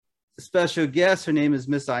special guest. Her name is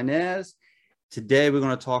Miss Inez. Today, we're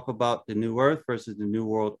going to talk about the New Earth versus the New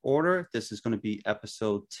World Order. This is going to be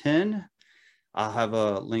episode 10. I'll have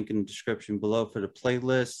a link in the description below for the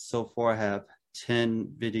playlist. So far, I have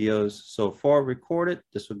 10 videos so far recorded.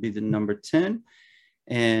 This would be the number 10.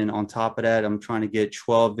 And on top of that, I'm trying to get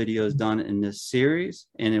 12 videos done in this series.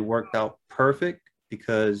 And it worked out perfect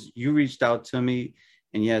because you reached out to me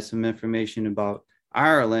and you had some information about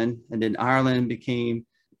Ireland. And then Ireland became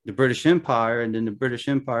the British Empire. And then the British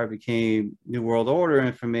Empire became New World Order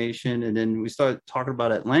information. And then we started talking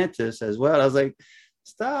about Atlantis as well. I was like,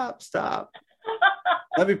 stop.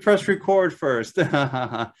 Let me press record first.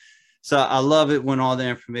 So I love it when all the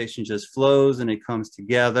information just flows and it comes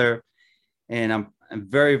together. And I'm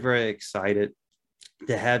very, very excited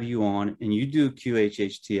to have you on. And you do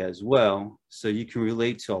QHHT as well. So you can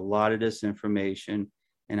relate to a lot of this information.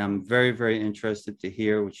 And I'm very, very interested to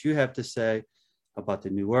hear what you have to say about the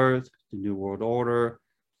New Earth, the New World Order,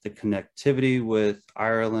 the connectivity with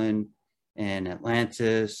Ireland and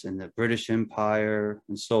Atlantis and the British Empire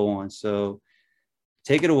and so on. So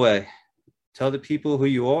take it away. Tell the people who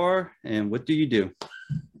you are and what do you do?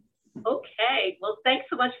 Okay. Well, thanks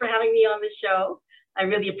so much for having me on the show. I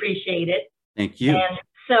really appreciate it. Thank you. And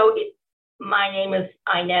so my name is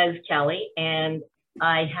Inez Kelly, and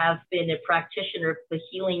I have been a practitioner of the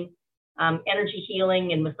healing, energy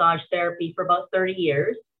healing and massage therapy for about 30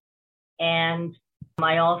 years. And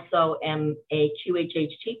I also am a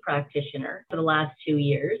QHHT practitioner for the last 2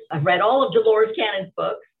 years. I've read all of Dolores Cannon's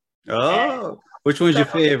books. Oh, which one's your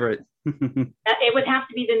favorite? It would have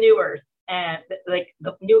to be the New Earth, and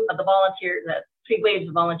the volunteers, the 3 waves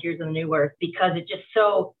of volunteers in the New Earth, because it just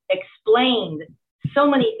so explained so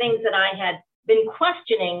many things that I had been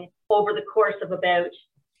questioning over the course of about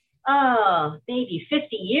maybe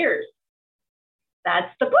 50 years.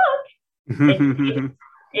 That's the book.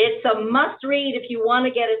 It's a must read if you want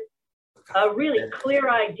to get a really clear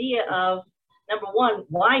idea of, number one,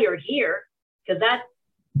 why you're here, because that's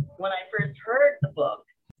when I first heard the book,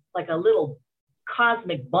 like a little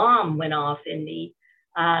cosmic bomb went off in me,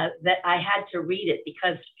 that I had to read it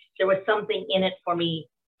because there was something in it for me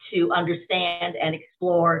to understand and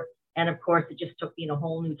explore. And of course, it just took me in a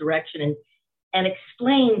whole new direction and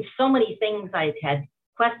explained so many things I'd had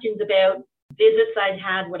questions about, visits I'd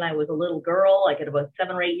had when I was a little girl, like at about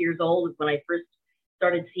 7 or 8 years old, is when I first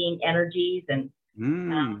started seeing energies and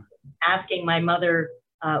asking my mother,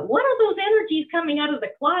 what are those energies coming out of the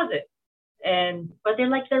closet? But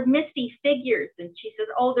they're misty figures. And she says,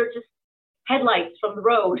 oh, they're just headlights from the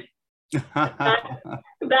road.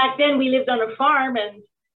 Back then we lived on a farm, and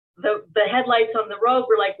the headlights on the road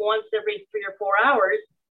were like once every 3 or 4 hours.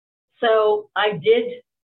 So I did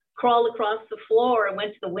crawl across the floor and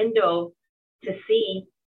went to the window to see,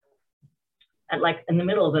 like in the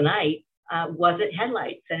middle of the night, was it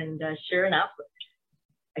headlights? And sure enough,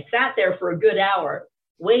 I sat there for a good hour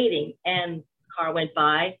waiting, and the car went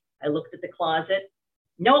by. I looked at the closet.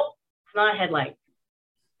 Nope, it's not a headlight.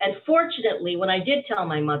 And fortunately, when I did tell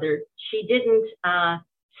my mother, she didn't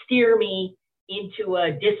steer me into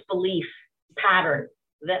a disbelief pattern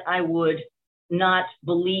that I would not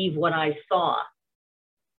believe what I saw.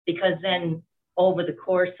 Because then over the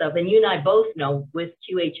course of, and you and I both know with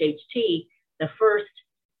QHHT, the first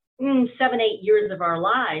 7, 8 years of our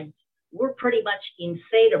lives, we're pretty much in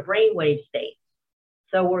theta brainwave state.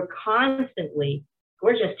 So we're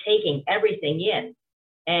just taking everything in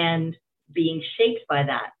and being shaped by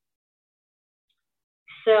that.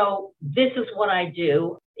 So this is what I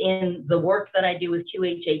do in the work that I do with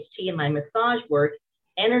QHHT and my massage work.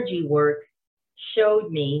 Energy work showed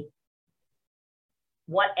me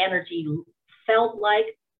what energy felt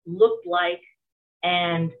like, looked like,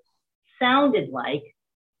 and sounded like.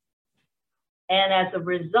 And as a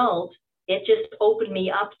result, it just opened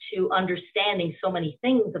me up to understanding so many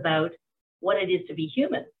things about what it is to be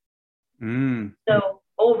human. So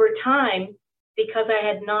over time, because I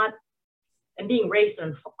had not, and being raised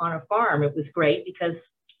on a farm, it was great because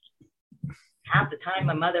half the time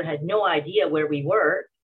my mother had no idea where we were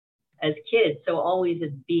as kids. So always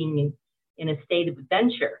as being in a state of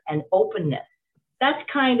adventure and openness. That's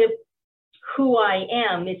kind of who I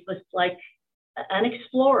am. It's just like an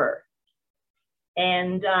explorer.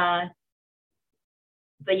 And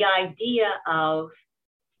the idea of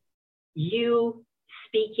you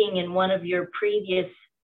speaking in one of your previous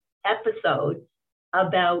episodes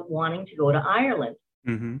about wanting to go to Ireland.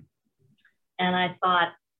 And I thought,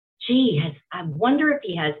 gee, I wonder if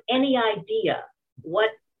he has any idea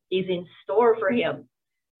what is in store for him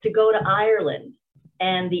to go to Ireland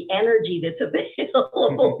and the energy that's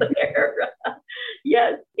available there.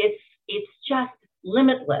 Yes, it's just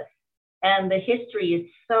limitless. and the history is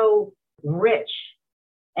so rich.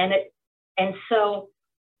 And so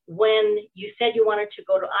when you said you wanted to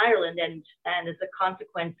go to Ireland, and as a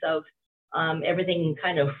consequence of everything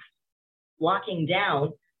kind of locking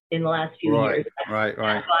down in the last few years, that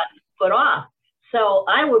got put off. So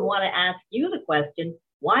I would want to ask you the question,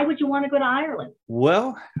 why would you want to go to Ireland?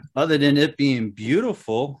 Well, other than it being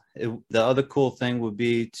beautiful, the other cool thing would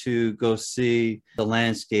be to go see the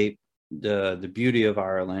landscape, the beauty of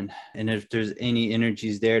Ireland. And if there's any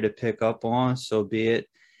energies there to pick up on, so be it.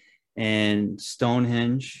 And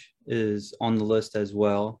Stonehenge is on the list as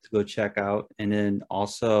well to go check out. And then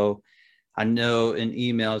also, I know in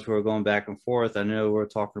emails we were going back and forth. I know we're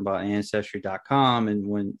talking about Ancestry.com. And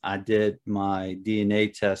when I did my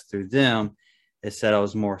DNA test through them, it said I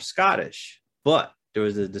was more Scottish. But there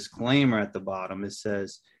was a disclaimer at the bottom. It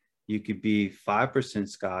says you could be 5%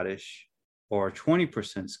 Scottish or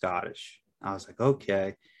 20% Scottish. I was like,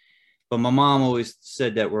 okay. But my mom always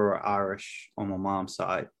said that we were Irish on my mom's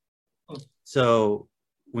side. So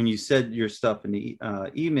when you said your stuff in the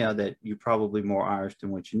email that you're probably more Irish than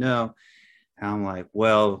what you know, and I'm like,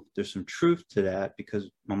 well, there's some truth to that, because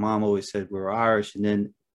my mom always said we were Irish. And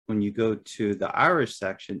then when you go to the Irish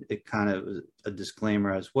section, it kind of was a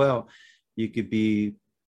disclaimer as well. You could be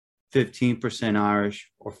 15%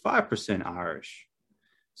 Irish or 5% Irish.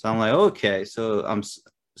 So I'm like, okay, so I'm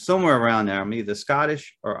somewhere around there. I'm either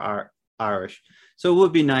Scottish or Irish. So it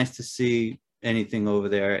would be nice to see anything over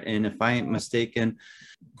there. And if I ain't mistaken,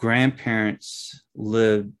 grandparents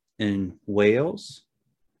lived in Wales.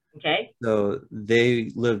 Okay. So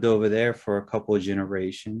they lived over there for a couple of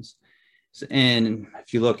generations. And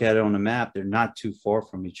if you look at it on the map, they're not too far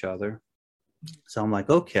from each other. So I'm like,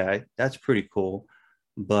 okay, that's pretty cool.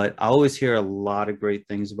 But I always hear a lot of great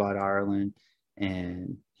things about Ireland.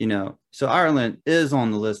 And, you know, so Ireland is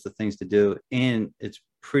on the list of things to do. And it's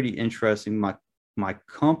pretty interesting. My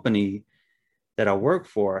company that I work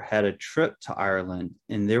for had a trip to Ireland,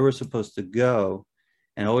 and they were supposed to go.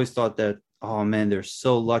 And I always thought that, oh man, they're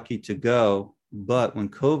so lucky to go. But when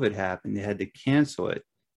COVID happened, they had to cancel it.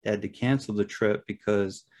 They had to cancel the trip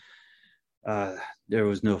because there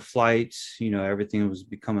was no flights. You know, everything was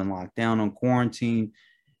becoming locked down on quarantine,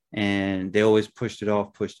 and they always pushed it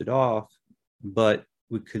off. But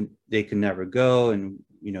they could never go, and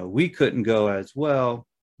you know, we couldn't go as well.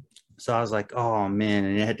 So I was like, oh man,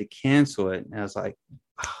 and they had to cancel it. And I was like,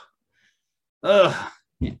 ugh.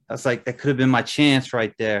 I was like, that could have been my chance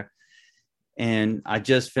right there. And I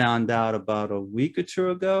just found out about a week or two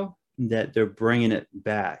ago that they're bringing it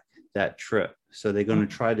back, that trip. So they're going to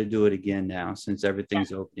try to do it again now since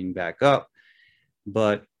everything's opening back up.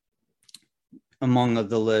 But among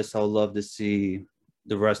the list, I would love to see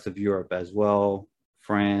the rest of Europe as well.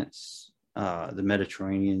 France, the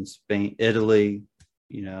Mediterranean, Spain, Italy,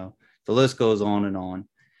 you know, the list goes on and on.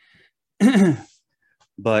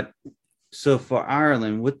 But so for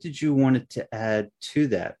Ireland, what did you want to add to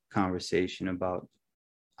that conversation about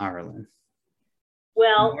Ireland?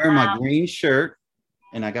 Well, I'm wearing my green shirt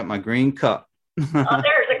and I got my green cup. Oh,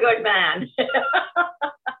 there's a good man.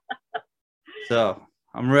 So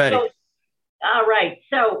I'm ready. So, all right.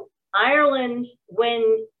 So Ireland,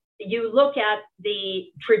 when you look at the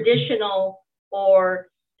traditional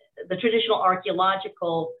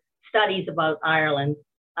archaeological studies about Ireland,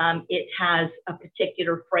 it has a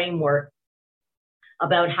particular framework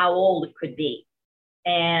about how old it could be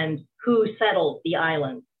and who settled the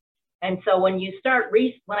island. And so when I started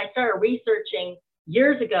researching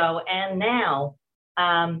years ago and now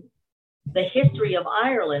the history of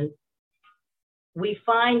Ireland, we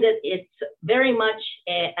find that it's very much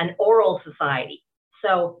an oral society.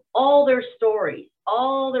 So all their stories,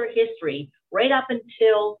 all their history, right up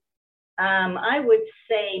until I would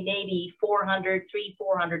say maybe 400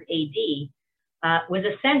 AD, was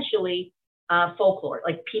essentially folklore,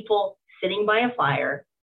 like people sitting by a fire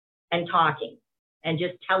and talking and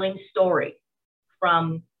just telling stories,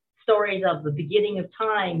 from stories of the beginning of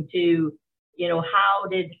time to, you know, how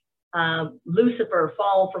did Lucifer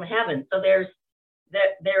fall from heaven? So there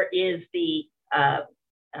is the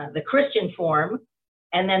Christian form,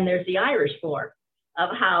 and then there's the Irish form of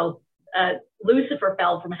how Lucifer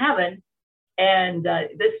fell from heaven, and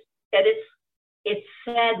it's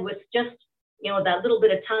said with just, you know, that little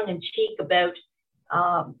bit of tongue in cheek about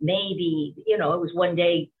maybe, you know, it was one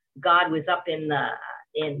day God was up in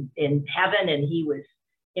heaven and he was,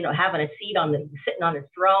 you know, having a seat sitting on his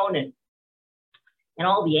throne, and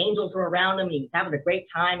all the angels were around him. He was having a great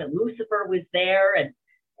time, and Lucifer was there,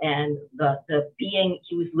 and the being,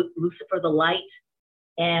 he was Lucifer the light,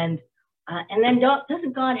 and then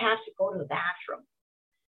doesn't God have to go to the bathroom?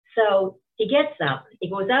 So he gets up, he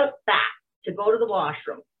goes out back to go to the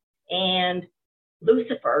washroom, and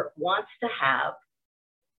Lucifer wants to have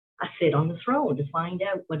a sit on the throne to find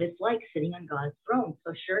out what it's like sitting on God's throne.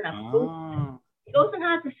 So sure enough, he goes and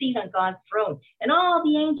has a seat on God's throne, and all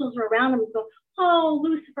the angels are around him go, "Oh,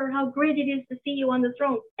 Lucifer, how great it is to see you on the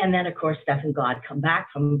throne." And then, of course, Steph and God come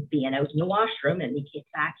back from being out in the washroom, and he gets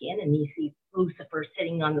back in, and he sees Lucifer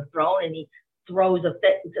sitting on the throne, and he throws a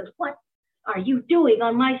fit and says, "What are you doing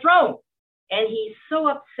on my throne?" And he's so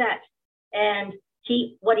upset. And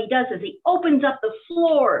what he does is he opens up the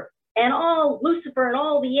floor, and all Lucifer and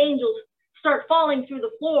all the angels start falling through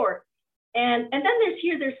the floor. And then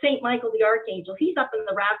there's Saint Michael the Archangel. He's up in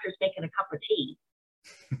the rafters making a cup of tea.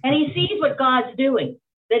 And he sees what God's doing,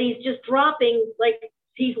 that he's just dropping, like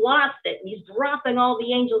he's lost it. And he's dropping all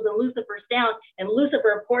the angels and Lucifer's down. And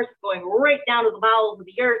Lucifer, of course, is going right down to the bowels of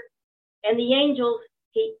the earth. And the angels,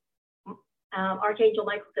 Archangel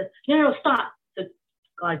Michael says, no, stop. So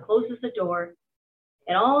God closes the door.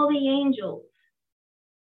 And all the angels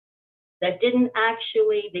that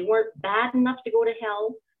they weren't bad enough to go to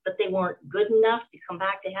hell, but they weren't good enough to come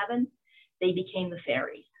back to heaven, they became the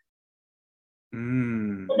fairies.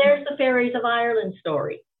 So there's the Fairies of Ireland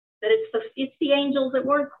story. That it's the angels that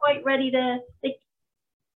weren't quite ready to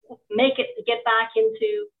make it to get back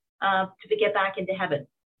into heaven.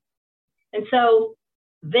 And so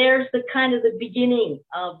there's the kind of the beginning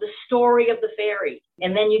of the story of the fairies.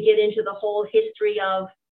 And then you get into the whole history of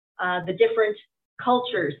the different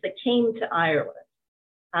cultures that came to Ireland.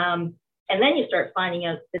 And then you start finding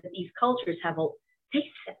out that these cultures have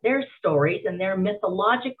their stories, and their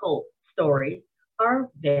mythological stories are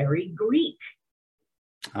very Greek.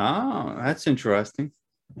 Oh, that's interesting.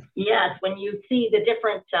 Yes, when you see the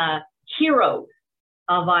different heroes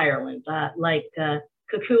of Ireland, like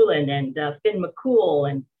Cuchulainn and Finn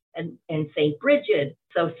McCool and Saint Bridget.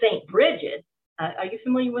 So Saint Bridget, are you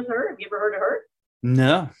familiar with her? Have you ever heard of her?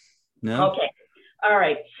 No. Okay. All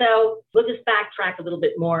right. So we'll just backtrack a little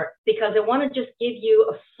bit more, because I want to just give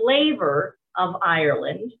you a flavor of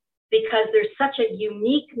Ireland, because there's such a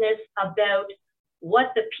uniqueness about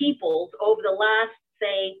what the peoples over the last,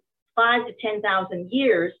 say, 5,000 to 10,000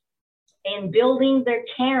 years in building their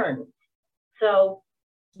cairns. So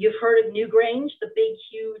you've heard of Newgrange, the big,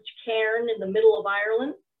 huge cairn in the middle of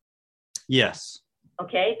Ireland? Yes.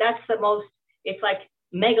 Okay, that's it's like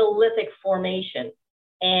megalithic formation.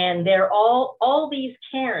 And they're all these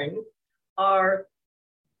cairns are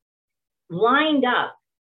lined up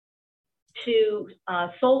to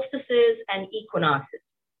solstices and equinoxes.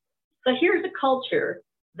 So here's a culture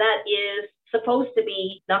that is supposed to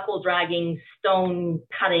be knuckle dragging, stone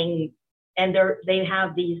cutting, and they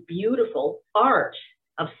have these beautiful art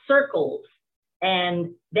of circles.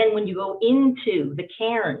 And then when you go into the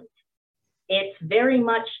cairns, it's very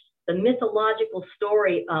much the mythological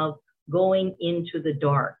story of going into the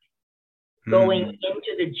dark, going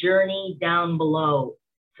into the journey down below,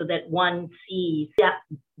 so that one sees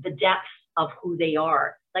the depths of who they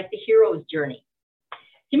are, like the hero's journey.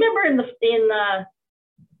 Do you remember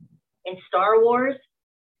in Star Wars,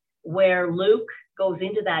 where Luke goes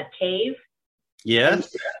into that cave?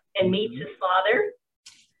 Yes. And meets his father?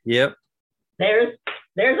 Yep. There's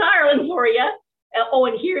Ireland for you. Oh,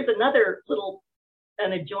 and here's another little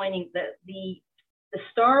adjoining the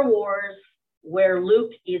Star Wars, where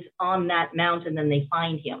Luke is on that mountain and they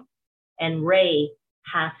find him, and Rey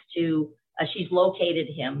has to she's located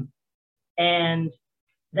him, and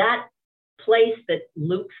that place that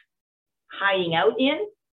Luke's hiding out in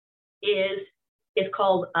is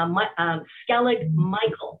called Skellig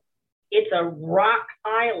Michael. It's a rock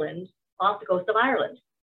island off the coast of Ireland.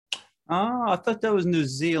 Oh, I thought that was New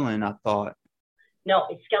Zealand. I thought. No,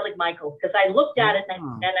 it's Skellig Michael, because I looked at it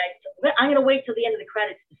and I'm going to wait till the end of the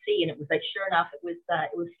credits to see, and it was like, sure enough, it was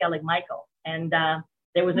Skellig Michael, and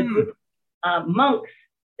there was a group of monks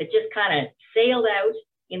that just kind of sailed out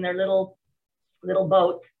in their little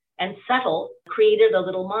boats and created a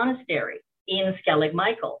little monastery in Skellig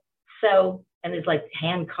Michael. So, and there's like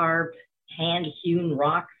hand-carved, hand-hewn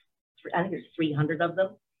rocks. I think there's 300 of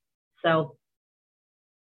them. So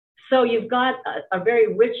you've got a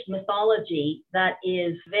very rich mythology that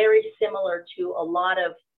is very similar to a lot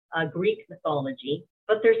of Greek mythology.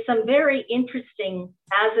 But there's some very interesting,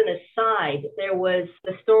 as an aside, there was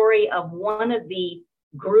the story of one of the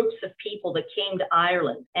groups of people that came to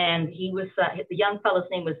Ireland. And he was, the young fellow's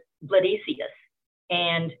name was Bladesius.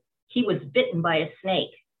 And he was bitten by a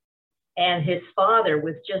snake. And his father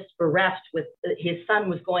was just bereft with, his son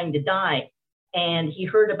was going to die. And he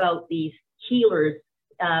heard about these healers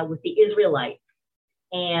with the Israelites.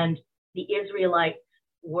 And the Israelites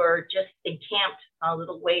were just encamped a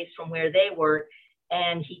little ways from where they were,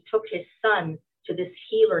 and he took his son to this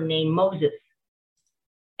healer named Moses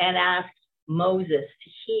and asked Moses to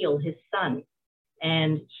heal his son.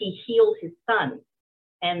 And he healed his son.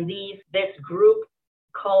 And this group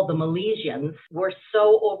called the Milesians were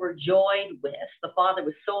so overjoyed with, the father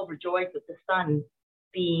was so overjoyed with the son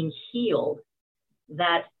being healed,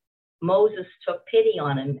 that Moses took pity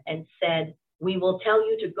on him and said, we will tell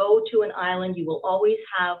you to go to an island. You will always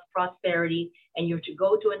have prosperity, and you're to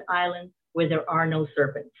go to an island where there are no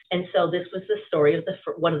serpents. And so this was the story of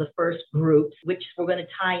one of the first groups, which we're going to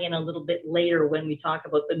tie in a little bit later when we talk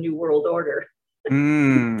about the New World Order.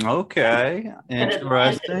 Okay,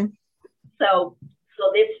 interesting. So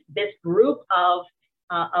this group of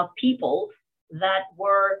peoples that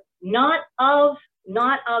were not of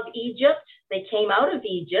Egypt, they came out of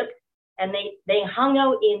Egypt, and they hung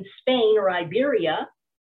out in Spain or Iberia,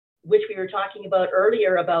 which we were talking about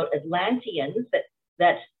earlier about Atlanteans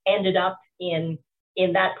that ended up in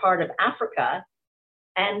that part of Africa.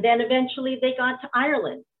 And then eventually they got to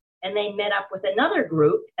Ireland, and they met up with another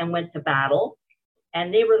group and went to battle,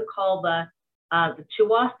 and they were called the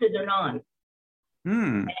Tuatha De Danann.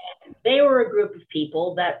 And they were a group of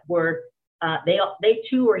people that were they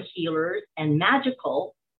too were healers and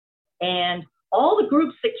magical, and all the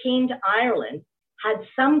groups that came to Ireland had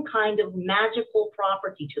some kind of magical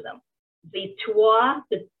property to them. The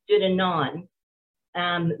Tuatha De Danann,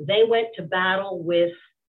 they went to battle with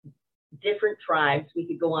different tribes. We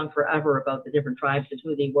could go on forever about the different tribes and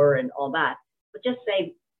who they were and all that, but just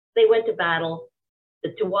say they went to battle.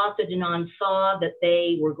 The Tuatha De Danann saw that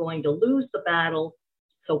they were going to lose the battle,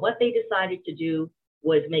 so what they decided to do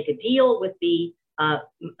was make a deal with the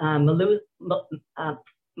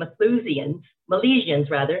Milesians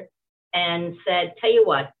rather, and said, tell you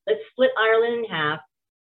what, let's split Ireland in half.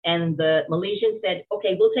 And the Milesians said,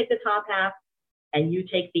 okay, we'll take the top half, and you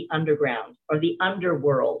take the underground, or the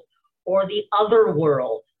underworld, or the other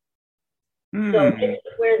world. So this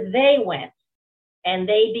is where they went, and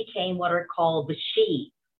they became what are called the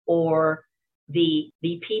Sidhe, or the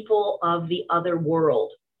people of the other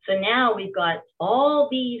world. So now we've got all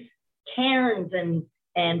these cairns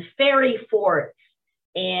and fairy forts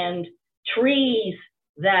and trees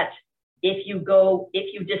that if you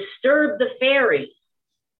disturb the fairies,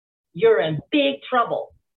 you're in big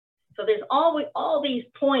trouble. So there's always all these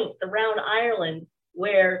points around Ireland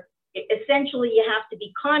where essentially you have to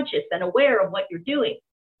be conscious and aware of what you're doing.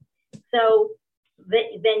 So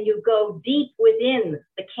then you go deep within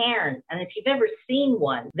the cairn. And if you've ever seen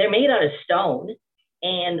one, they're made out of stone,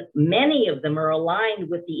 and many of them are aligned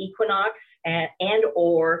with the equinox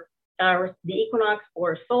or the equinox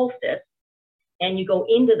or solstice. And you go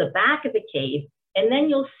into the back of the cave, and then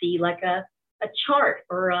you'll see like a chart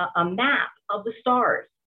or a map of the stars.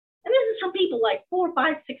 And this is from people like 4,000,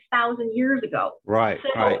 5,000, 6,000 years ago. Right.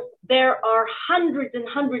 So there are hundreds and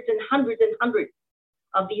hundreds and hundreds and hundreds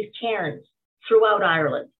of these cairns throughout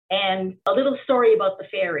Ireland. And a little story about the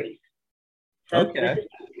fairies. So okay. This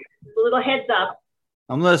is a little heads up.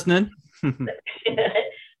 I'm listening. So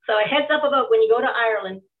a heads up about when you go to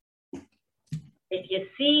Ireland, if you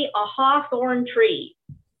see a hawthorn tree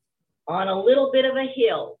on a little bit of a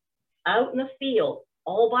hill out in the field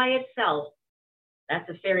all by itself, that's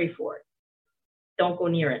a fairy fort. Don't go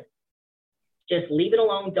near it. Just leave it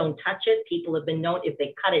alone. Don't touch it. People have been known, if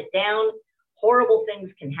they cut it down, horrible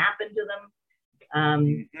things can happen to them.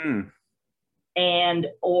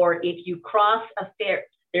 Or if you cross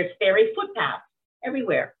there's fairy footpaths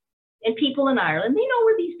everywhere. And people in Ireland, they know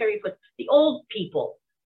where these fairy footpaths, the old people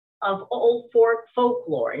of old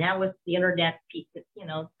folklore. Now with the internet,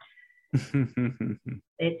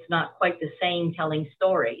 it's not quite the same telling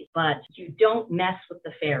stories, but you don't mess with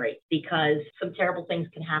the fairy because some terrible things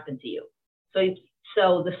can happen to you.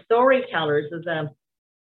 So the storytellers is a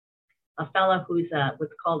fellow who's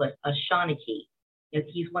what's called a Shawnee.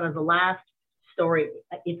 He's one of the last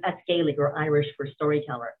that's Gaelic or Irish for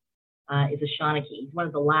storyteller, is a Shawnee. He's one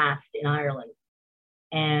of the last in Ireland.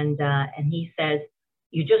 And he says,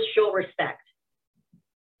 you just show respect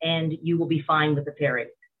and you will be fine with the fairies.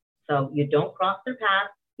 So you don't cross their path,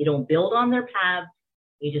 you don't build on their paths,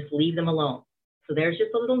 you just leave them alone. So there's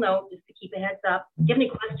just a little note just to keep a heads up. Do you have any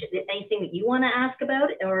questions, anything that you want to ask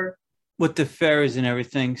about it, or? With the fairies and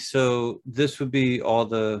everything, so this would be all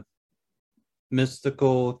the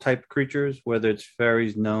mystical type creatures, whether it's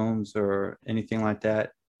fairies, gnomes, or anything like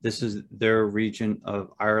that. This is their region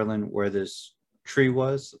of Ireland where this tree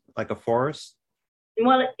was, like a forest.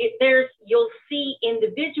 Well, you'll see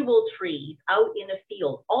individual trees out in a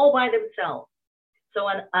field all by themselves. So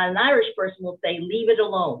an Irish person will say, leave it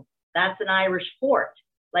alone. That's an Irish fort.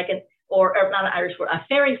 or not an Irish fort, a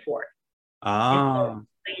fairy fort. So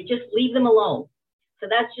you just leave them alone. So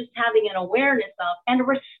that's just having an awareness of and a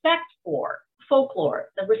respect for folklore,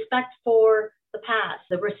 the respect for the past,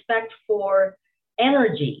 the respect for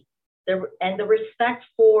energy, and the respect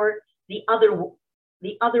for the other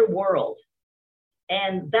world.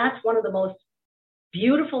 And that's one of the most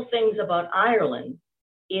beautiful things about Ireland,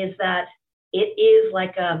 is that it is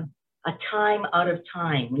like a time out of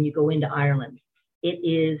time when you go into Ireland.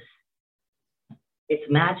 It's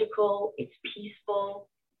magical, it's peaceful,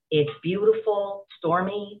 it's beautiful,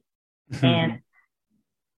 stormy. And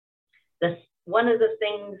one of the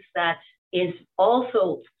things that is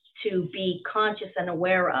also to be conscious and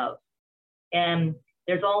aware of, and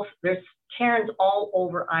there's cairns all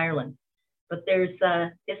over Ireland, but there's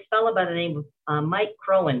this fellow by the name of Mike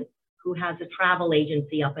Crowan, who has a travel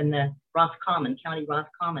agency up in the Roscommon, County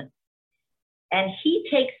Roscommon. And he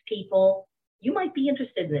takes people, you might be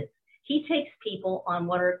interested in this, he takes people on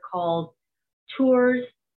what are called tours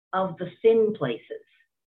of the thin places.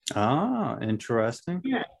 Ah, interesting.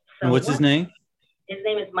 Yeah. So and what's his name? His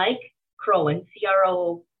name is Mike Crowan,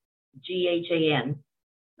 Croghan.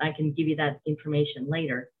 I can give you that information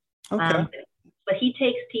later. Okay. But he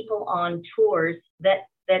takes people on tours that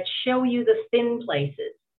show you the thin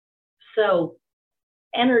places. So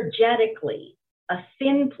energetically, a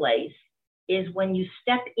thin place is when you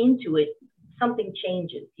step into it, something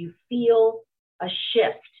changes. You feel a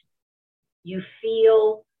shift. You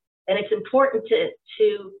feel, and it's important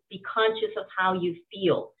to be conscious of how you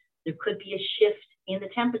feel. There could be a shift in the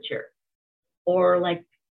temperature, or like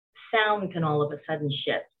sound can all of a sudden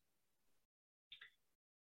shift.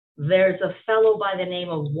 There's a fellow by the name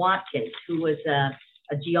of Watkins, who was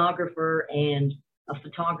a geographer and a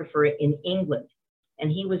photographer in England.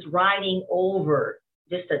 And he was riding over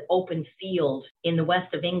just an open field in the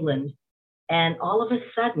west of England. And all of a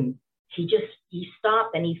sudden, he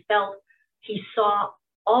stopped and he saw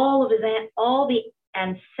all the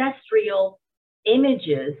ancestral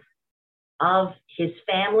images of his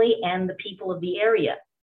family and the people of the area.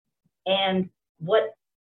 And what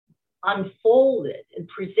unfolded and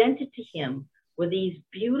presented to him were these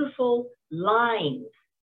beautiful lines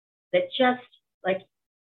that just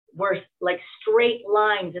were like straight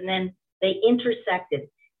lines, and then they intersected.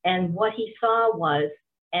 And what he saw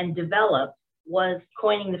and developed was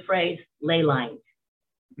coining the phrase ley lines.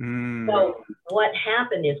 So what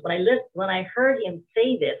happened is when I heard him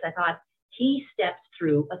say this, I thought he stepped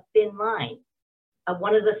through a thin line,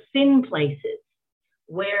 one of the thin places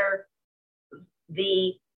where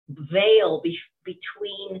the veil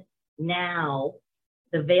between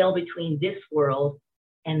this world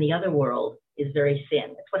and the other world is very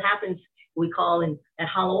thin. That's what happens, we call at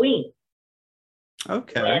Halloween.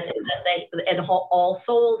 Okay. And All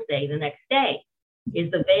Souls Day, the next day,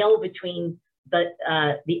 is the veil between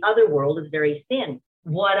the other world is very thin.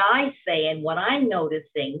 What I say and what I'm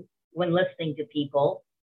noticing when listening to people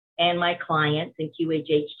and my clients in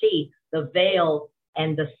QHHT, the veil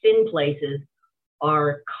and the thin places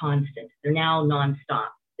are constant. They're now nonstop.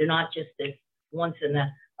 They're not just this once in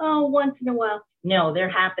a while. No, they're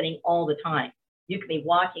happening all the time. You can be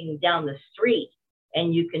walking down the street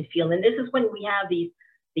and you can feel, and this is when we have the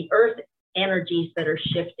earth energies that are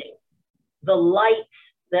shifting, the lights,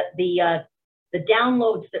 the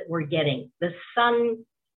downloads that we're getting, the sun,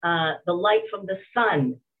 the light from the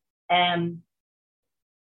sun, and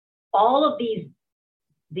all of these,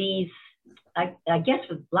 I guess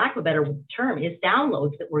for lack of a better term, is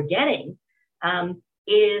downloads that we're getting,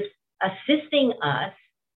 is assisting us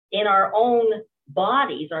in our own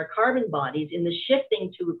bodies, our carbon bodies, in the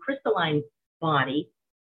shifting to a crystalline body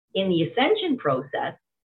in the ascension process,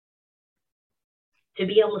 to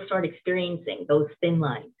be able to start experiencing those thin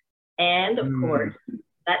lines. And of course,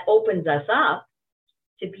 that opens us up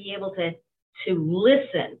to be able to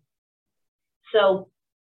listen. So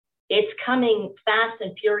it's coming fast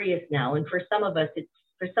and furious now. And for some of us, it's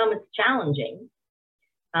challenging,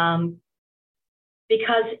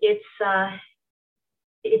 because it's a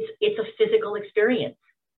physical experience.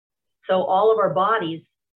 So all of our bodies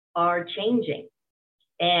are changing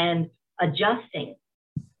and adjusting.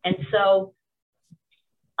 And so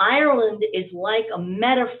Ireland is like a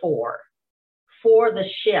metaphor for the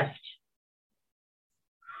shift.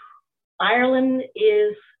 Ireland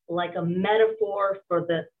is like a metaphor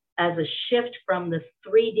as a shift from the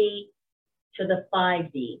 3D to the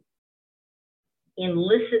 5D, in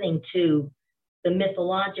listening to the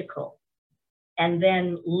mythological, and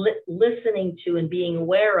then listening to and being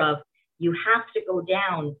aware of, you have to go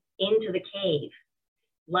down into the cave,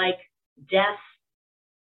 like death,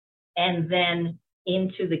 and then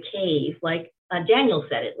into the cave, like Daniel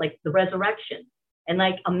said it, like the resurrection, and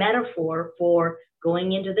like a metaphor for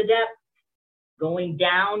going into the depths, going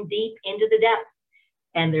down deep into the depths.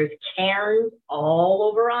 And there's cairns all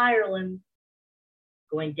over Ireland,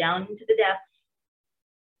 going down into the depths,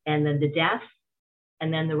 and then the death,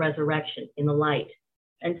 and then the resurrection in the light.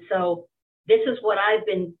 And so this is what I've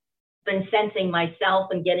been sensing myself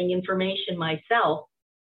and getting information myself.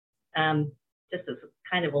 Just as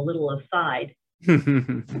kind of a little aside,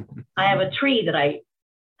 I have a tree that I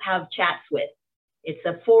have chats with. It's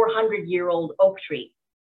a 400-year-old oak tree.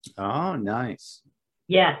 Oh, nice.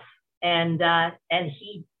 Yes, and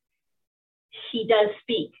he does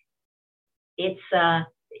speak. It's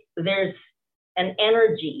there's an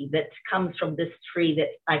energy that comes from this tree that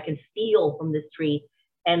I can feel from this tree,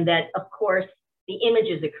 and that, of course, the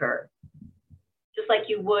images occur, just like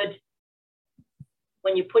you would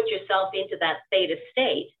when you put yourself into that theta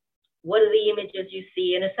state. What are the images you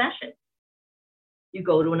see in a session? You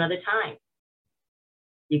go to another time.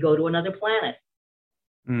 You go to another planet.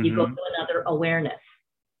 Mm-hmm. You go to another awareness.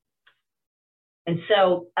 And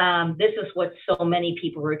so this is what so many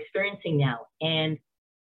people are experiencing now. And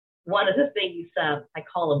one of the things, I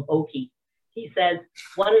call him Oki, he says,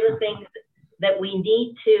 one of the things that we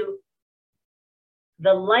need to,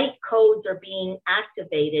 the light codes are being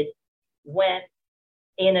activated when,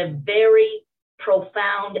 in a very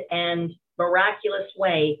profound and miraculous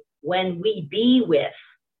way, when we be with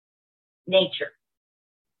nature.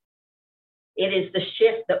 It is the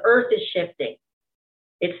shift, the earth is shifting.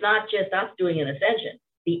 It's not just us doing an ascension.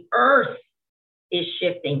 The earth is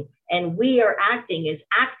shifting, and we are acting as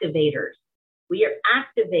activators. We are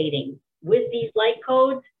activating with these light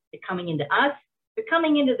codes. They're coming into us. They're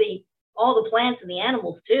coming into all the plants and the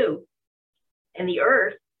animals too, and the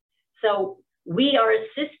earth. So we are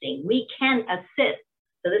assisting. We can assist.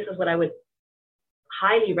 So this is what I would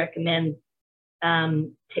highly recommend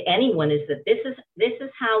to anyone, is that this is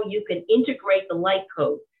how you can integrate the light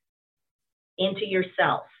codes into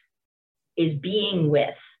yourself, is being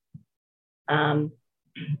with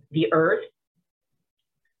the earth.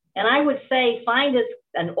 And I would say find as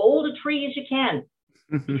old a tree as you can,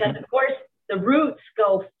 because of course the roots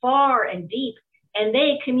go far and deep, and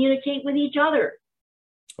they communicate with each other.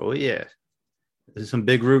 Oh yeah, there's some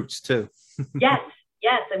big roots too. Yes.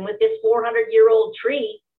 And with this 400-year-old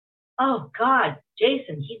tree, oh God,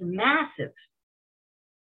 Jason, he's massive.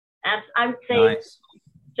 As I would say, nice.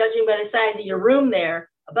 Judging by the size of your room there,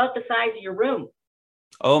 about the size of your room.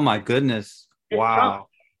 Oh my goodness. Wow. Trunk.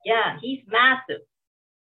 Yeah, he's massive.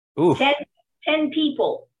 Ooh. 10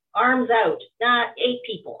 people, arms out. Not 8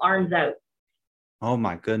 people, arms out. Oh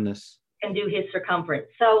my goodness. Can do his circumference.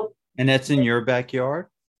 So. And that's in your backyard?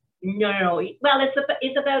 No. Well,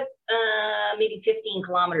 it's about maybe 15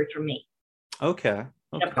 kilometers from me. Okay.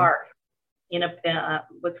 In a park, in a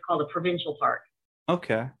what's called a provincial park.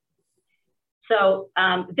 Okay. So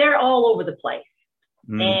they're all over the place.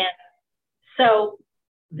 And so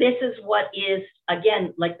this is what is,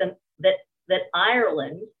 again, like that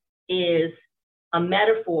Ireland is a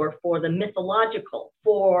metaphor for the mythological,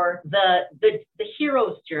 for the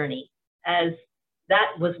hero's journey, as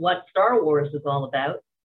that was what Star Wars was all about,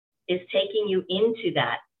 is taking you into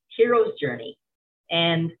that hero's journey.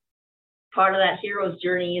 And part of that hero's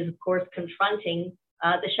journey is, of course, confronting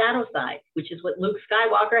the shadow side, which is what Luke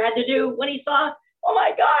Skywalker had to do when he saw, oh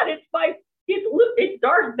my God, it's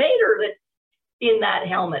Darth Vader that's in that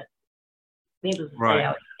helmet. Needless to say, I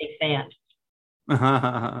was a big fan.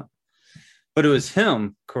 But it was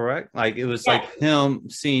him, correct? Like it was like him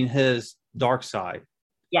seeing his dark side.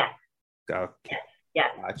 Yes. Okay. Yes.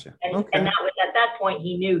 Gotcha. And that was, at that point,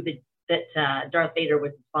 he knew that Darth Vader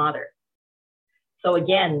was his father. So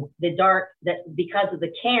again, because of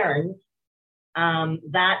the cairns,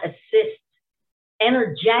 that assists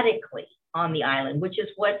energetically on the island, which is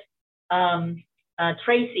what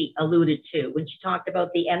Tracy alluded to when she talked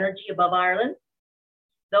about the energy above Ireland.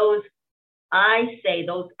 Those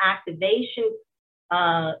activation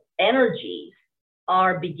energies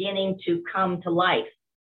are beginning to come to life.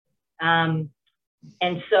 And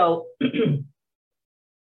so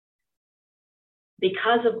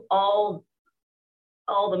because of all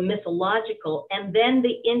the mythological, and then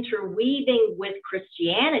the interweaving with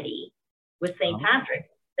Christianity, with St. Patrick,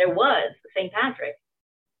 there was St. Patrick.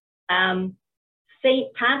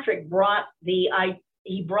 St. Patrick brought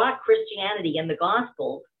Christianity and the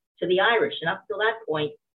Gospels to the Irish, and up till that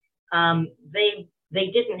point, they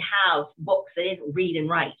didn't have books. They didn't read and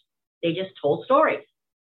write. They just told stories,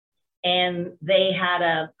 and they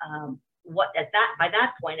had by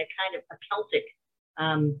that point a kind of a Celtic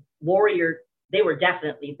warrior they were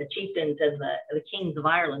definitely the chieftains and the kings of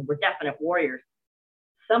Ireland were definite warriors.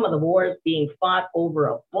 Some of the wars being fought over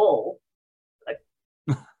a bull.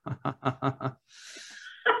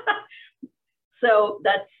 So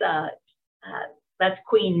that's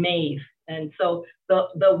Queen Maeve. And so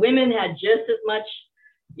the women had just as much,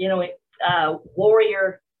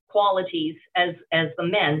 warrior qualities as the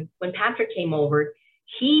men. When Patrick came over,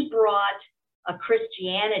 he brought a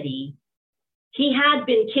Christianity. He had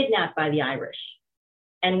been kidnapped by the Irish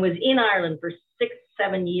and was in Ireland for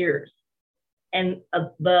 6-7 years. And a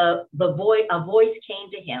voice came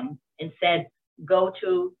to him and said, go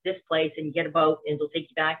to this place and get a boat and it'll take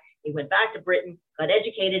you back. He went back to Britain, got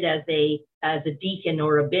educated as a deacon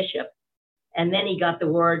or a bishop. And then he got the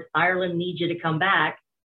word, Ireland needs you to come back.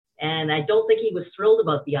 And I don't think he was thrilled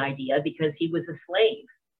about the idea because he was a slave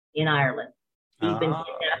in Ireland. He'd been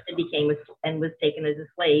kidnapped and was taken as a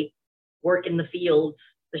slave, work in the fields,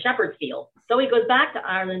 the shepherd's field. So he goes back to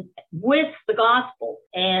Ireland with the gospel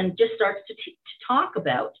and just starts to talk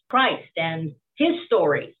about Christ and his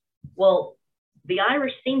stories. Well, the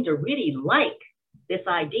Irish seem to really like this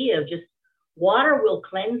idea of just water will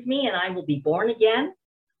cleanse me and I will be born again.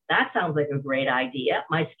 That sounds like a great idea.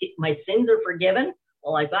 My sins are forgiven.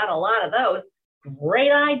 Well, I've got a lot of those.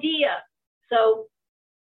 Great idea. So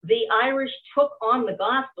the Irish took on the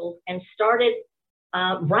Gospels and started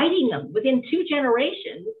writing them. Within 2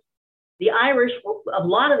 generations, a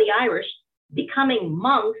lot of the Irish becoming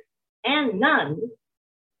monks and nuns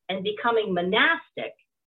and becoming monastic.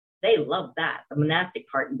 They loved that, the monastic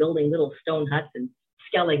part, and building little stone huts and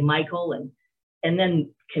Skellig Michael, and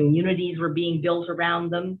then communities were being built around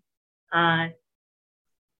them. And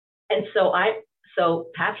so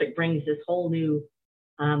Patrick brings this whole new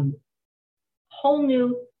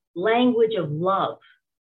language of love,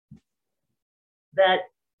 that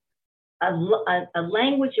a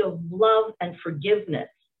language of love and forgiveness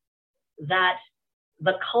that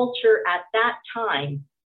the culture at that time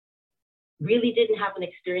really didn't have an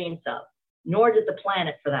experience of, nor did the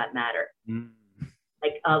planet for that matter.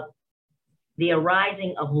 Like the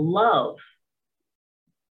arising of love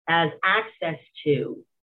as access to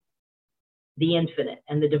the infinite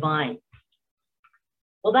and the divine.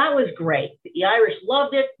 Well, that was great. The Irish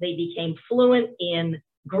loved it. They became fluent in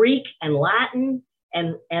Greek and Latin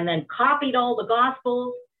and then copied all the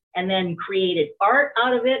Gospels and then created art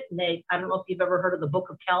out of it. And I don't know if you've ever heard of the Book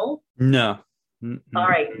of Kells. No. All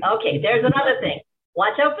right. Okay. There's another thing.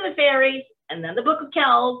 Watch out for the fairies and then the Book of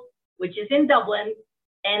Kells, which is in Dublin.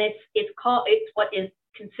 And it's what is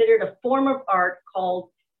considered a form of art called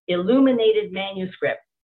illuminated manuscript.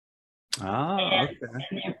 And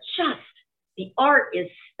they're the art is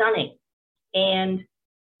stunning. And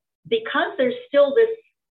because there's still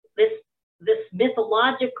this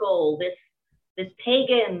mythological, this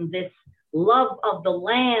pagan, this love of the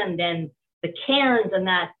land and the cairns and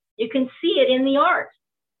that, you can see it in the art,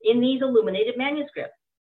 in these illuminated manuscripts.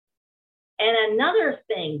 And another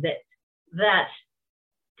thing that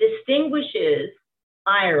distinguishes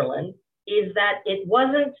Ireland is that it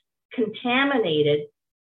wasn't contaminated.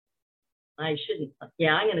 I'm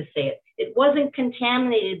going to say it. It wasn't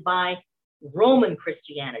contaminated by Roman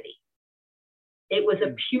Christianity. It was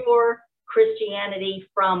a pure Christianity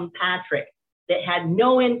from Patrick that had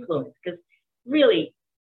no influence, because really,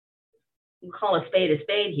 we call a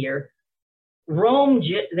spade here.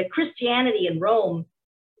 The Christianity in Rome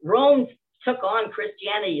took on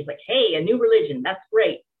Christianity. It's like, hey, a new religion, that's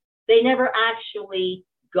great. They never actually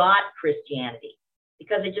got Christianity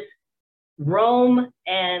because Rome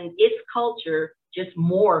and its culture just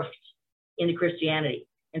morphed into Christianity.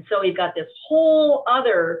 And so we've got this whole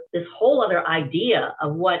other idea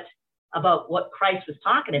about what Christ was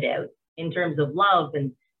talking about in terms of love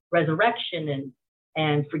and resurrection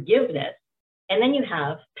and forgiveness. And then you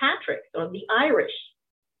have Patrick, or the Irish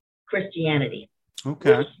Christianity,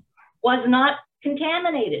 which was not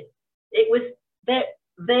contaminated. It was that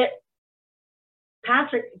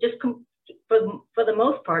Patrick just, for the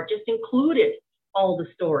most part, just included all the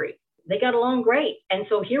stories. They got along great. And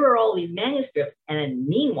so here are all these manuscripts. And then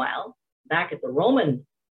meanwhile, back at the Roman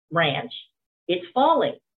ranch, it's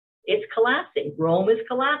falling. It's collapsing. Rome is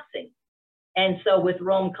collapsing. And so with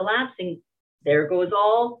Rome collapsing, there goes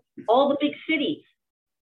all the big cities.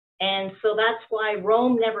 And so that's why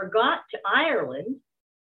Rome never got to Ireland.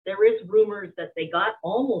 There is rumors that they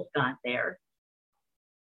almost got there,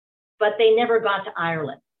 but they never got to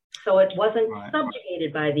Ireland. So it wasn't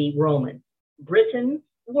subjugated by the Romans. Britons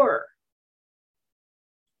were.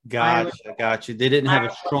 Gotcha. They didn't have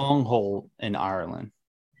a stronghold in Ireland.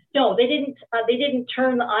 No, they didn't. They didn't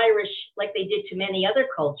turn the Irish like they did to many other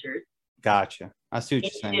cultures. Gotcha. I see what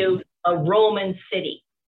you're saying. into a Roman city.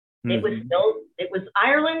 It was Mhm. built, it was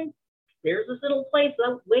Ireland. There's this little place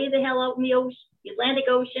way the hell out in the ocean, the Atlantic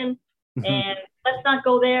Ocean. And let's not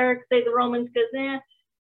go there, say the Romans, because they're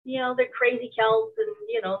crazy Celts and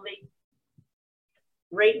they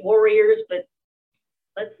great warriors, but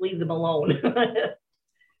let's leave them alone.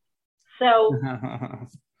 So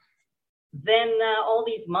then all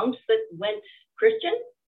these monks that went Christian,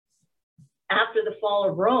 after the fall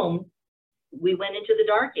of Rome, we went into the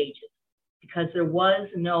Dark Ages because there was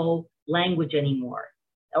no language anymore,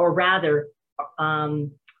 or rather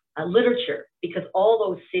literature, because all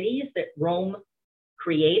those cities that Rome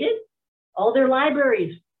created, all their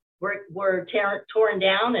libraries were torn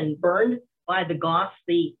down and burned by the Goths,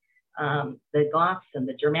 the Goths and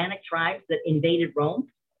the Germanic tribes that invaded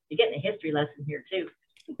Rome. You're getting a history lesson here too.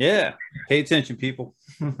 Yeah, pay attention, people.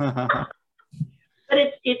 But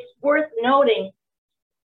it's worth noting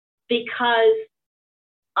because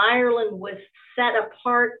Ireland was set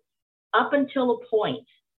apart up until a point,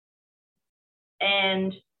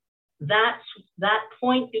 and that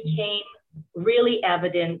point became really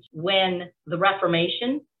evident when the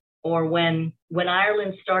Reformation, or when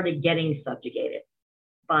Ireland started getting subjugated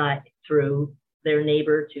through their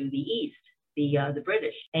neighbor to the east, the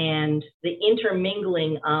British, and the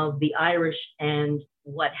intermingling of the Irish and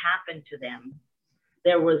what happened to them.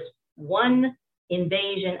 There was one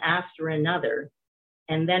invasion after another,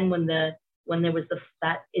 and then when there was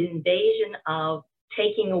that invasion of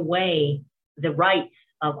taking away the rights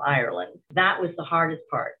of Ireland, that was the hardest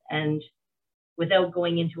part. And without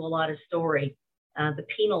going into a lot of story, the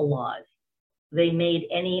penal laws, they made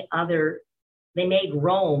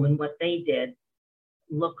Rome and what they did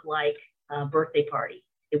look like a birthday party.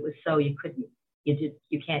 It was so you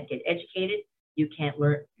can't get educated, you can't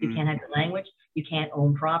learn, you can't have your language, you can't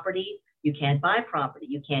own property, you can't buy property,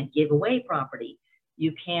 you can't give away property,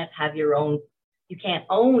 you can't have your own, you can't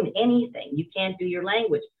own anything, you can't do your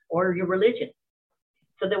language or your religion.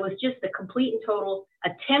 So there was just a complete and total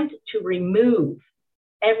attempt to remove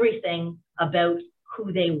everything about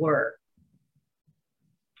who they were.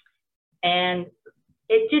 And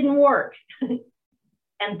it didn't work.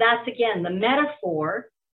 And that's, again, the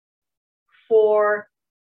metaphor for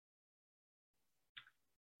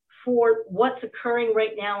what's occurring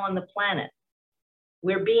right now on the planet.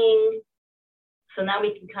 So now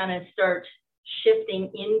we can kind of start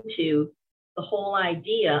shifting into the whole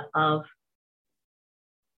idea of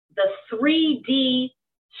the 3D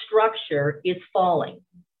structure is falling.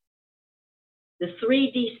 The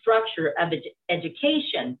 3D structure of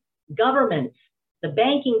education, governments, the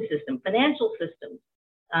banking system, financial systems,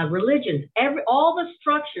 religions, all the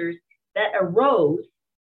structures that arose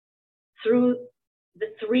through the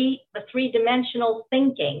three-dimensional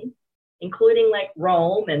thinking, including like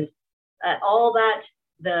Rome and all that,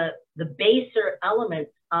 the baser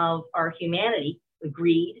elements of our humanity,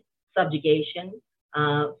 greed, subjugation,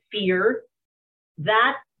 fear,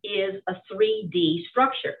 that is a 3D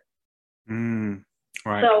structure.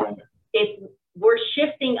 Right. So if we're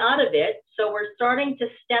shifting out of it, so we're starting to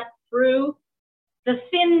step through the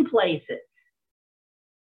thin places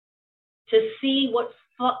to see what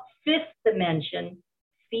fifth dimension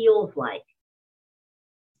feels like.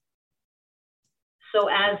 So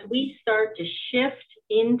as we start to shift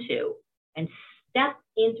into and step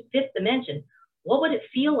into fifth dimension, what would it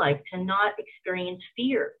feel like to not experience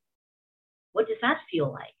fear? What does that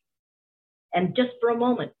feel like? And just for a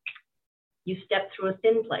moment, you step through a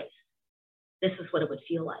thin place. This is what it would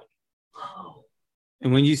feel like. Oh.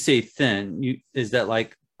 And when you say thin, is that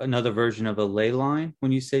like another version of a ley line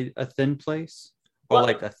when you say a thin place? Or well,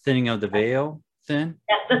 like a thinning of the veil thin?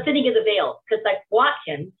 That's the thinning of the veil. Because like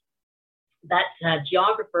Watkins, that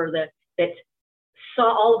geographer that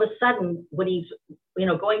saw all of a sudden when he's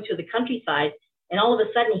going to the countryside, and all of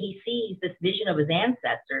a sudden he sees this vision of his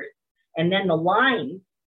ancestors, and then the line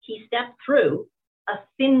he stepped through a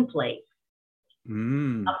thin place,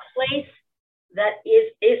 a place that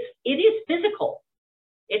is physical.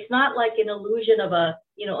 It's not like an illusion of a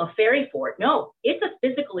fairy fort. No, it's a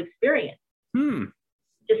physical experience to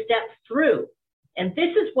step through. And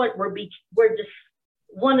this is what we're just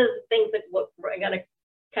one of the things that what we're going to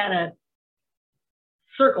kind of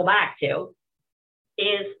circle back to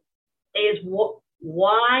is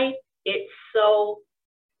why it's so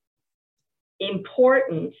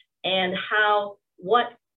important, and how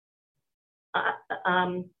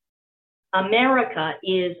America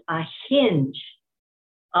is a hinge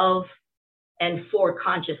of and for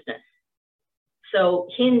consciousness. So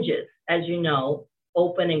hinges, as you know,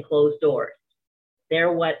 open and close doors.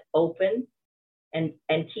 They're what open and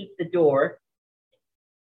keep the door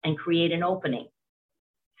and create an opening.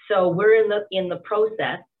 So we're in the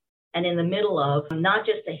process and in the middle of not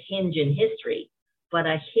just a hinge in history, but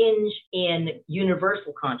a hinge in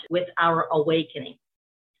universal consciousness with our awakening.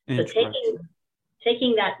 So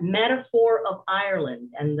taking that metaphor of Ireland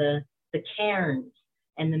and the cairns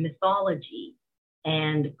and the mythology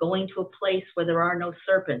and going to a place where there are no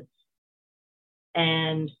serpents.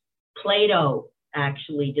 And Plato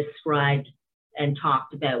actually described and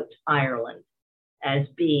talked about Ireland as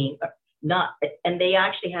being not, and they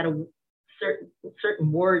actually had a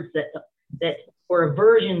certain words that were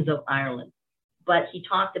versions of Ireland, but he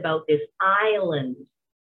talked about this island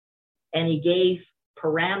and he gave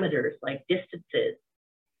parameters like distances,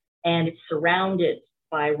 and it's surrounded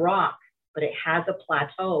by rock, but it has a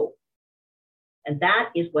plateau. And that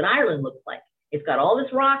is what Ireland looks like. It's got all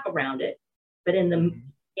this rock around it, but in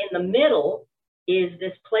the middle is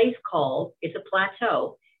this place it's a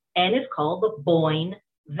plateau, and it's called the Boyne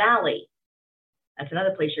Valley. That's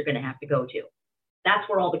another place you're going to have to go to. That's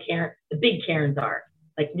where all the big cairns are,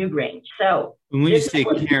 like Newgrange. So when you say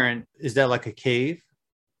cairn, is that like a cave?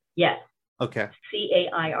 Yes. Okay.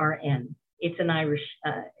 Cairn. It's an Irish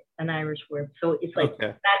word. So it's like okay.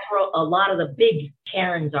 That's where a lot of the big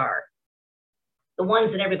cairns are, the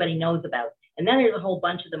ones that everybody knows about. And then there's a whole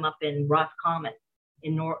bunch of them up in Roscommon, a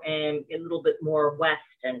little bit more west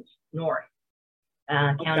and north,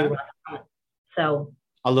 County Roscommon. So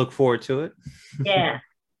I'll look forward to it. Yeah.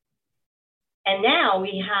 And now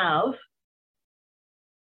we have,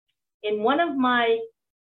 in one of my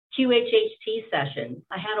QHHT sessions,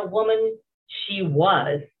 I had a woman, she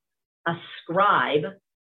was a scribe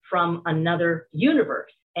from another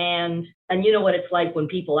universe. And you know what it's like when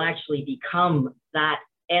people actually become that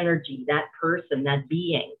energy, that person, that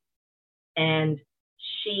being. And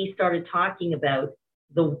she started talking about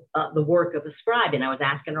the work of a scribe. And I was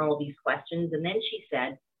asking her all these questions. And then she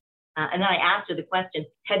said, and then I asked her the question,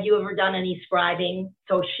 have you ever done any scribing?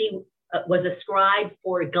 So she was a scribe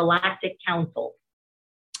for Galactic Council.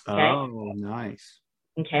 Okay? Oh, nice.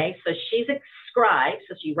 Okay, so she's a scribe.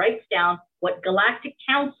 So she writes down what Galactic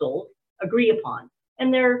Councils agree upon.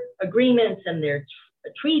 And their agreements and their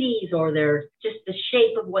treaties, or their just the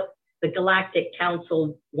shape of what the Galactic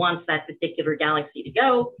Council wants that particular galaxy to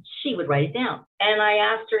go, she would write it down. And I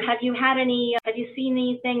asked her, have you seen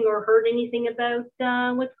anything or heard anything about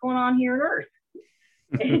what's going on here on Earth?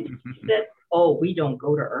 And she said, oh, we don't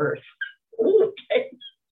go to Earth. Okay,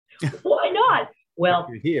 why not? Well,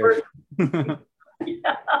 you're here.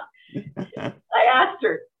 Yeah. I asked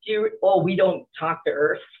her, we don't talk to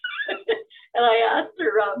Earth. And I asked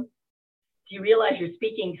her, do you realize you're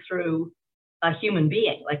speaking through a human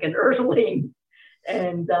being, like an earthling,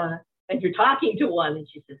 and you're talking to one? And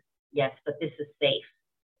she says, yes, but this is safe.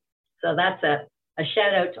 So that's a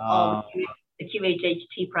shout out to all the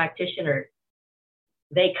QHHT practitioners.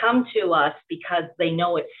 They come to us because they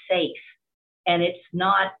know it's safe, and it's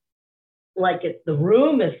not like the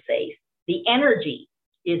room is safe. The energy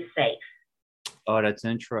is safe. Oh, that's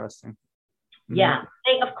interesting. Yeah,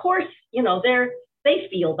 of course, they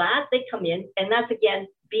feel that. They come in, and that's, again,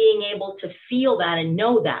 being able to feel that and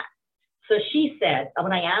know that. So she said,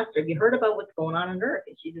 when I asked her, have you heard about what's going on Earth?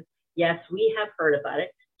 And she says, yes, we have heard about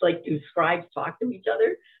it. It's like, do scribes talk to each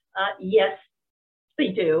other? Yes, they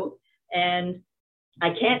do. And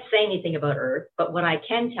I can't say anything about Earth, but what I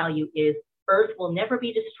can tell you is Earth will never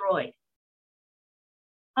be destroyed.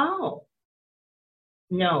 Oh,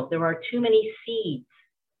 no, there are too many seeds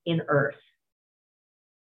in Earth.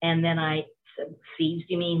 And then I said, seeds,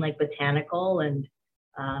 you mean like botanical and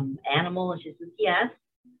animal? And she says, yes,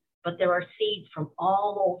 but there are seeds from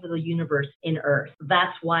all over the universe in Earth.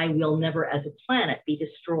 That's why we'll never, as a planet, be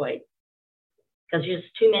destroyed. Because there's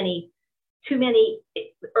too many,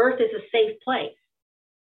 Earth is a safe place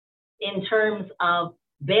in terms of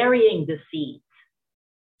burying the seeds.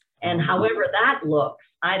 And however that looks,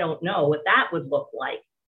 I don't know what that would look like.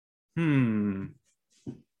 And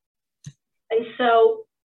so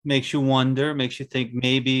makes you wonder, makes you think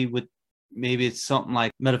maybe it's something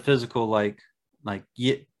like metaphysical, like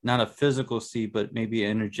not a physical seed, but maybe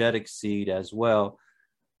an energetic seed as well,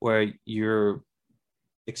 where you're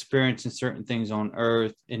experiencing certain things on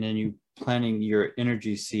Earth, and then you planting your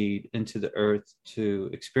energy seed into the Earth to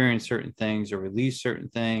experience certain things or release certain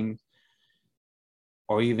things,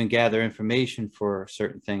 or even gather information for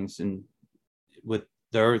certain things. And with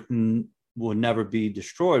the Earth will never be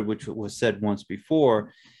destroyed, which was said once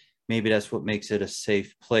before, maybe that's what makes it a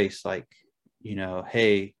safe place. Like,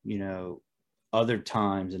 hey, other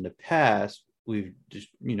times in the past, we've just,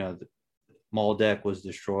 the Maldek was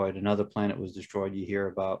destroyed, another planet was destroyed, you hear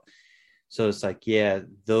about. So it's like, yeah,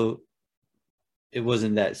 though it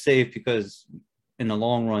wasn't that safe because in the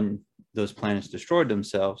long run, those planets destroyed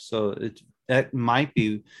themselves. So that might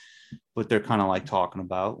be what they're kind of like talking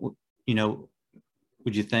about. You know,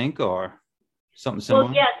 would you think, or something similar?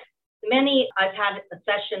 Well, yes, I've had a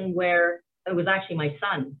session where it was actually my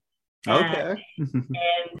son. Okay.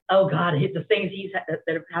 And oh God, the things that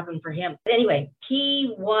have happened for him. Anyway,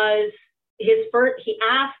 he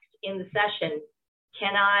asked in the session,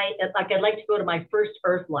 I'd like to go to my first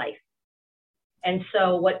Earth life. And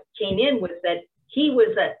so what came in was that he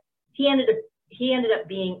ended up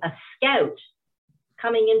being a scout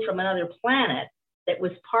coming in from another planet that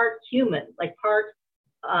was part human, like part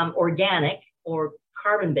organic or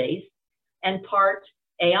carbon based, and part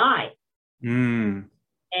AI. Mm.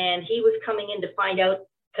 And he was coming in to find out,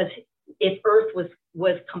 because if Earth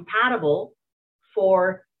was compatible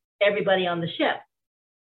for everybody on the ship,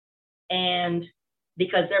 and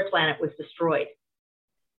because their planet was destroyed.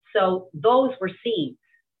 So those were seeds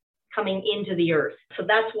coming into the Earth. So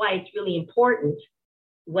that's why it's really important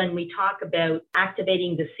when we talk about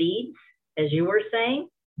activating the seeds, as you were saying,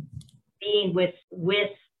 being with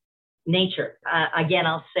nature. Again,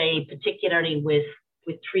 I'll say particularly with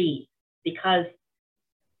trees, because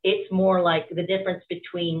it's more like the difference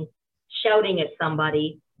between shouting at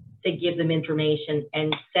somebody to give them information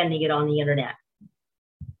and sending it on the internet.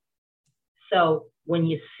 So when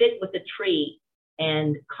you sit with a tree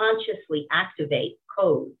and consciously activate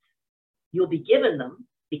codes, you'll be given them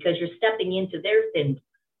because you're stepping into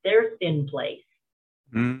their thin place.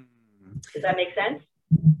 Mm. Does that make sense?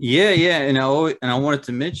 Yeah. And I wanted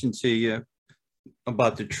to mention to you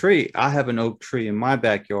about the tree. I have an oak tree in my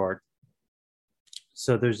backyard.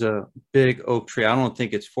 So there's a big oak tree. I don't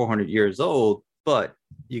think it's 400 years old, but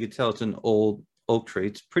you could tell it's an old oak tree.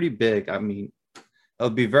 It's pretty big. I mean, it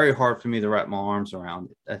would be very hard for me to wrap my arms around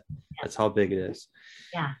it. That's how big it is.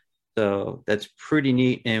 Yeah. So that's pretty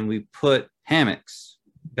neat. And we put hammocks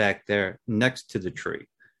back there next to the tree.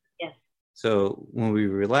 Yes. So when we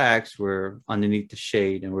relax, we're underneath the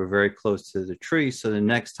shade and we're very close to the tree. So the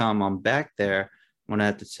next time I'm back there, I'm going to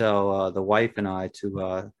have to tell the wife and I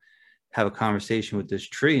to have a conversation with this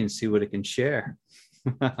tree and see what it can share.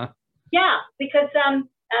 Yeah, because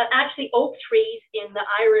actually oak trees in the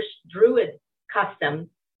Irish Druid custom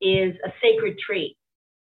is a sacred tree.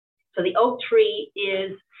 So the oak tree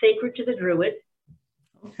is sacred to the Druids.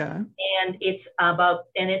 Okay. And its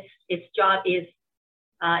job is,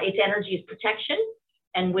 its energy is protection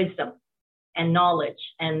and wisdom and knowledge.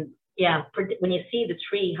 And yeah, when you see the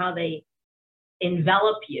tree, how they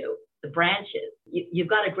envelop you, the branches, you've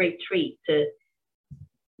got a great tree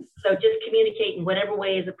so just communicate in whatever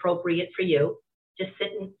way is appropriate for you. Just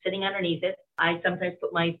sitting underneath it. I sometimes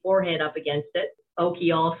put my forehead up against it.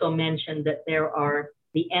 Oki also mentioned that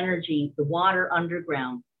the energy, the water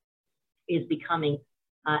underground is becoming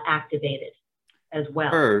activated as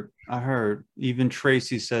well. I heard. Even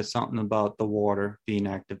Tracy said something about the water being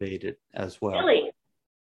activated as well. Really?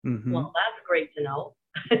 Mm-hmm. Well, that's great to know.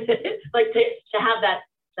 Like to have that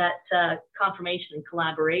confirmation and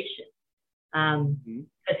collaboration.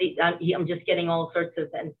 Because I'm just getting all sorts of,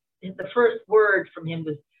 and the first word from him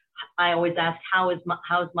was, I always ask, how's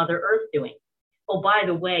Mother Earth doing? Oh, by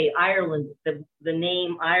the way, Ireland, the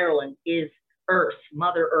name Ireland is Earth,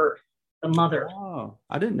 Mother Earth, the mother. Oh,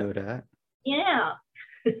 I didn't know that. Yeah.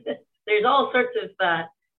 There's all sorts of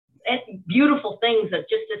beautiful things that